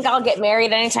don't think I'll get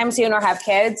married anytime soon or have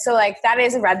kids. So like that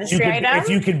is a registry item. If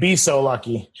you could be so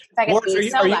lucky.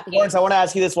 Lawrence, Lawrence, I want to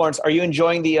ask you this, Lawrence. Are you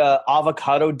enjoying the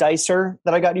avocado dicer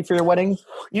that I got you for your wedding?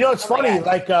 You know, it's funny.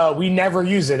 Like we never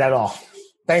use it at all.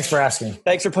 Thanks for asking.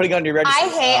 Thanks for putting it on your registry. I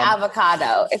hate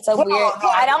avocado. It's a weird.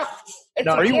 I don't. It's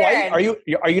are you white?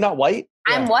 Are you not white?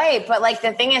 I'm white, but like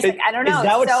the thing is, like, I don't know.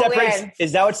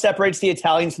 Is that what separates the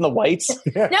Italians from the whites?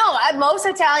 No, most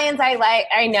Italians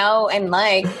I know and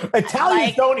like.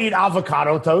 Italians don't eat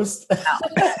avocado toast. No.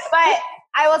 But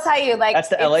I will tell you, like, That's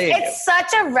the LA in you. it's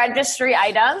such a registry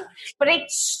item, but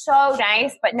it's so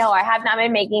nice. But no, I have not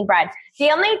been making bread.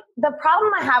 The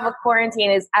problem I have with quarantine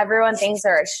is everyone thinks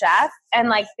they're a chef. And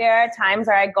like, there are times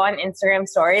where I go on Instagram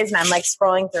stories and I'm like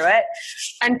scrolling through it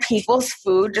and people's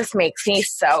food just makes me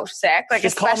so sick. Like,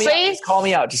 Just especially call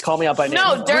me out. Just call me out by name.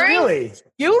 no, during Really?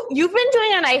 you've been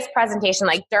doing a nice presentation.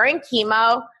 Like during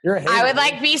chemo, You're a hater. I would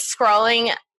like be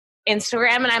scrolling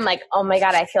Instagram and I'm like, oh my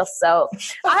God, I feel so.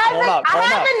 I had the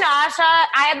nausea.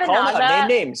 I had the Call me nausea. out.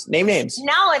 Name names.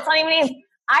 No, it's not even names.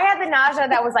 I had the nausea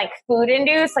that was like food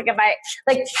induced. Like if I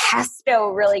like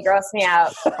pesto really grossed me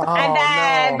out. And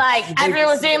then like everyone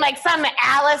was doing like some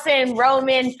Allison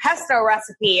Roman pesto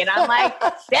recipe. And I'm like,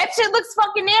 that shit looks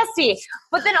fucking nasty.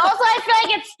 But then also I feel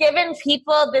like it's given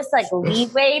people this like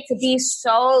leeway to be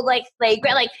so like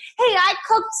flagrant. Like, hey, I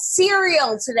cooked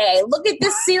cereal today. Look at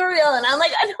this cereal. And I'm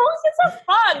like, I don't give a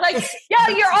fuck. Like,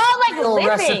 yo, you're all like little living.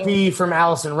 recipe from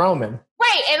Allison Roman.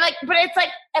 Right, and like, but it's like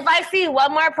if I see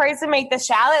one more person make the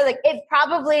shallot, like it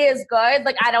probably is good.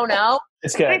 Like I don't know.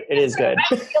 It's good. It is good.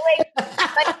 I feel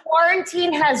like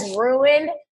quarantine has ruined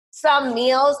some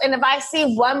meals, and if I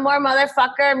see one more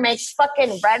motherfucker make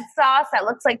fucking red sauce that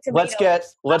looks like tomato,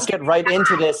 Let's get right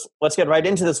into this. Let's get right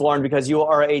into this, Lauren, because you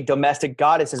are a domestic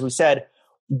goddess, as we said.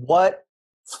 What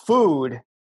food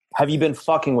have you been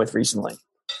fucking with recently?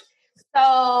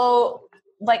 So.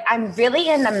 Like, I'm really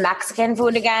into Mexican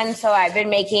food again. So I've been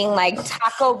making like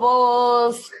taco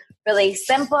bowls, really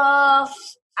simple.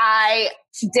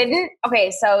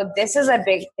 So this is a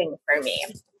big thing for me.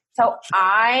 So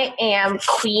I am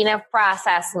queen of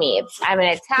processed meats. I'm an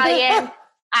Italian.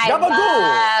 I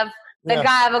love the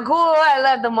gabagool. I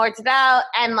love the mortadella.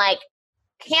 And like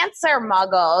cancer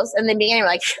muggles in the beginning were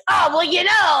like, oh,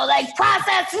 well, like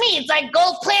processed meats, like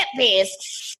go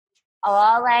plant-based.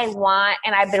 All I want,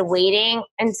 and I've been waiting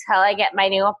until I get my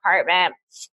new apartment,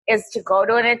 is to go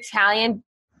to an Italian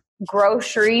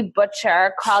grocery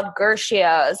butcher called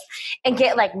Gershio's and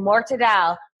get like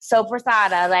mortadella,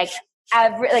 soppressata, like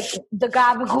the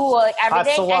gabagool, like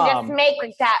everything, and just make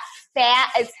like that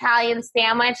fat Italian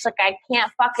sandwich. Like I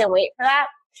can't fucking wait for that.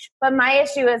 But my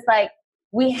issue is like,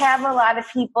 we have a lot of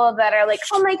people that are like,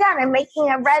 oh my God, I'm making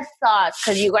a red sauce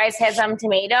because you guys had some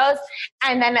tomatoes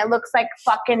and then it looks like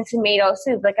fucking tomato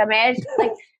soup. Like imagine,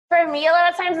 like for me, a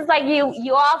lot of times it's like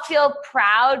you all feel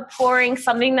proud pouring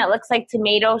something that looks like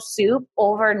tomato soup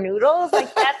over noodles.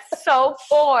 Like that's so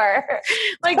poor.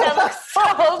 Like that looks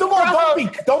so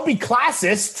gross. Don't be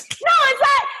classist. No, it's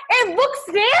not. It looks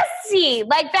nasty.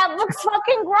 Like that looks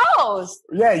fucking gross.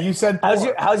 Yeah, you said.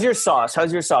 How's your sauce?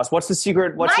 What's the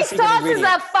secret? My sauce is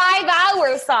a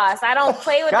 5-hour sauce. I don't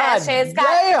play with that shit. It's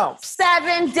got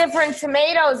 7 different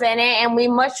tomatoes in it, and we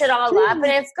mush it all up, and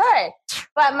it's good.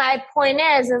 But my point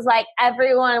is like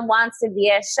everyone wants to be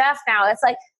a chef now. It's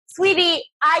like, sweetie,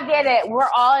 I get it. We're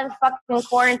all in fucking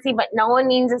quarantine, but no one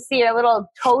needs to see a little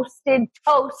toasted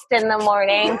toast in the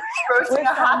morning. Roasting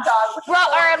a hot dog.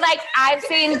 Or like I've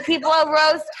seen people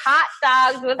roast hot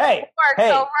dogs with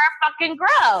forks over a fucking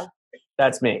grill.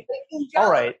 That's me.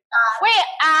 All right. Wait,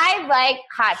 I like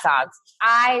hot dogs.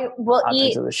 I will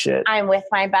eat. Shit. I'm with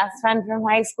my best friend from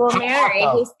high school, Mary,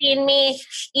 who's seen me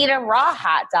eat a raw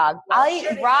hot dog. I'll eat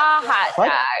raw hot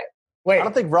dog. Wait, I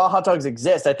don't think raw hot dogs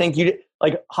exist. I think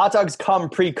hot dogs come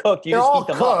pre-cooked. You they're just all eat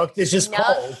them cooked. up. It's just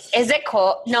cold. Is it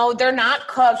cold? No, they're not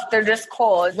cooked. They're just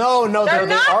cold. No, they're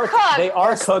not cooked. They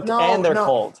are cooked and they're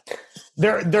cold.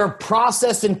 They're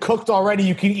processed and cooked already.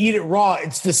 You can eat it raw.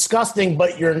 It's disgusting,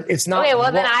 but it's not. Okay, well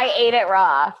raw. then I ate it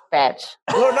raw, bitch.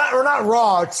 Or not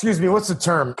raw. Excuse me. What's the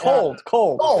term? Cold.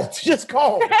 Just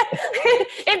cold.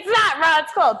 It's not raw.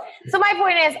 It's cold. So my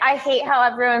point is, I hate how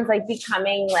everyone's like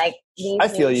becoming like these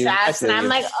new chefs, and I'm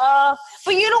like, oh,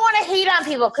 but you don't want to hate on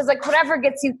people because like whatever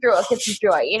gets you through it gets you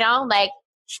through it. You know, like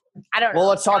I don't know. Well,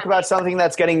 let's talk about something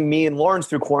that's getting me and Lawrence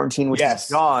through quarantine, which is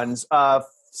John's.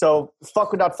 So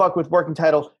fuck would not fuck with working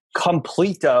title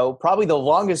Completo, probably the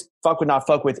longest fuck would not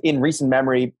fuck with in recent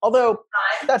memory. Although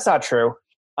that's not true.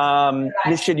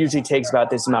 This shit usually takes about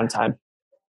this amount of time.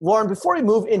 Lauren, before we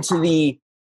move into the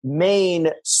main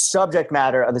subject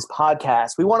matter of this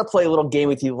podcast, we want to play a little game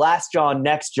with you. Last John,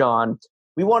 next John.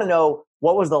 We want to know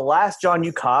what was the last John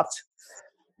you copped?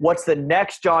 What's the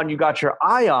next John you got your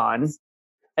eye on?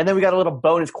 And then we got a little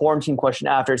bonus quarantine question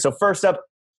after. So first up,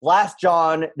 last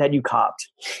John that you copped.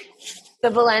 The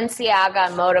Balenciaga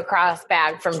motocross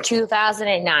bag from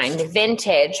 2009,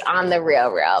 vintage on the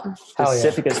real.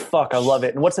 Specific as fuck. I love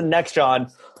it. And what's the next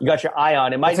John you got your eye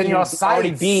on? It might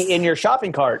already be in your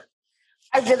shopping cart.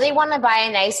 I really want to buy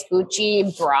a nice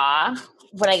Gucci bra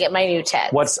when I get my new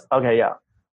tits. Okay, yeah.